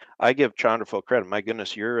way, I give Chandra full credit. My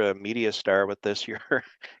goodness, you're a media star with this.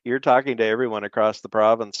 You're talking to everyone across the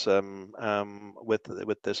province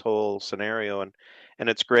with this whole scenario, and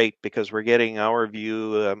it's great because we're getting our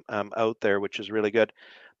view out there, which is really good.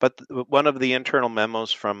 But one of the internal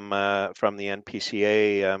memos from the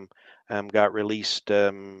NPCA got released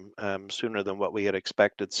sooner than what we had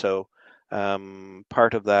expected. So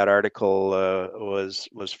part of that article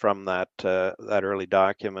was from that early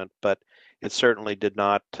document, but it certainly did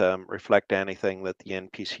not reflect anything that the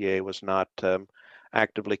NPCA was not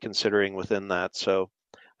actively considering within that. So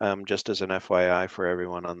just as an FYI for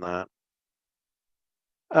everyone on that.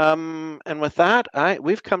 And with that,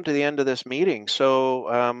 we've come to the end of this meeting. So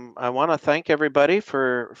I want to thank everybody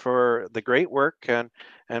for the great work and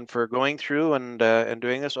for going through and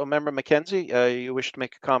doing this. Oh, Member Mackenzie, you wish to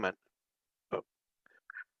make a comment? Oh.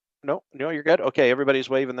 No, you're good. Okay, everybody's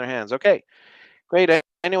waving their hands. Okay, great.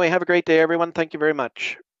 Anyway, have a great day, everyone. Thank you very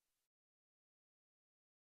much.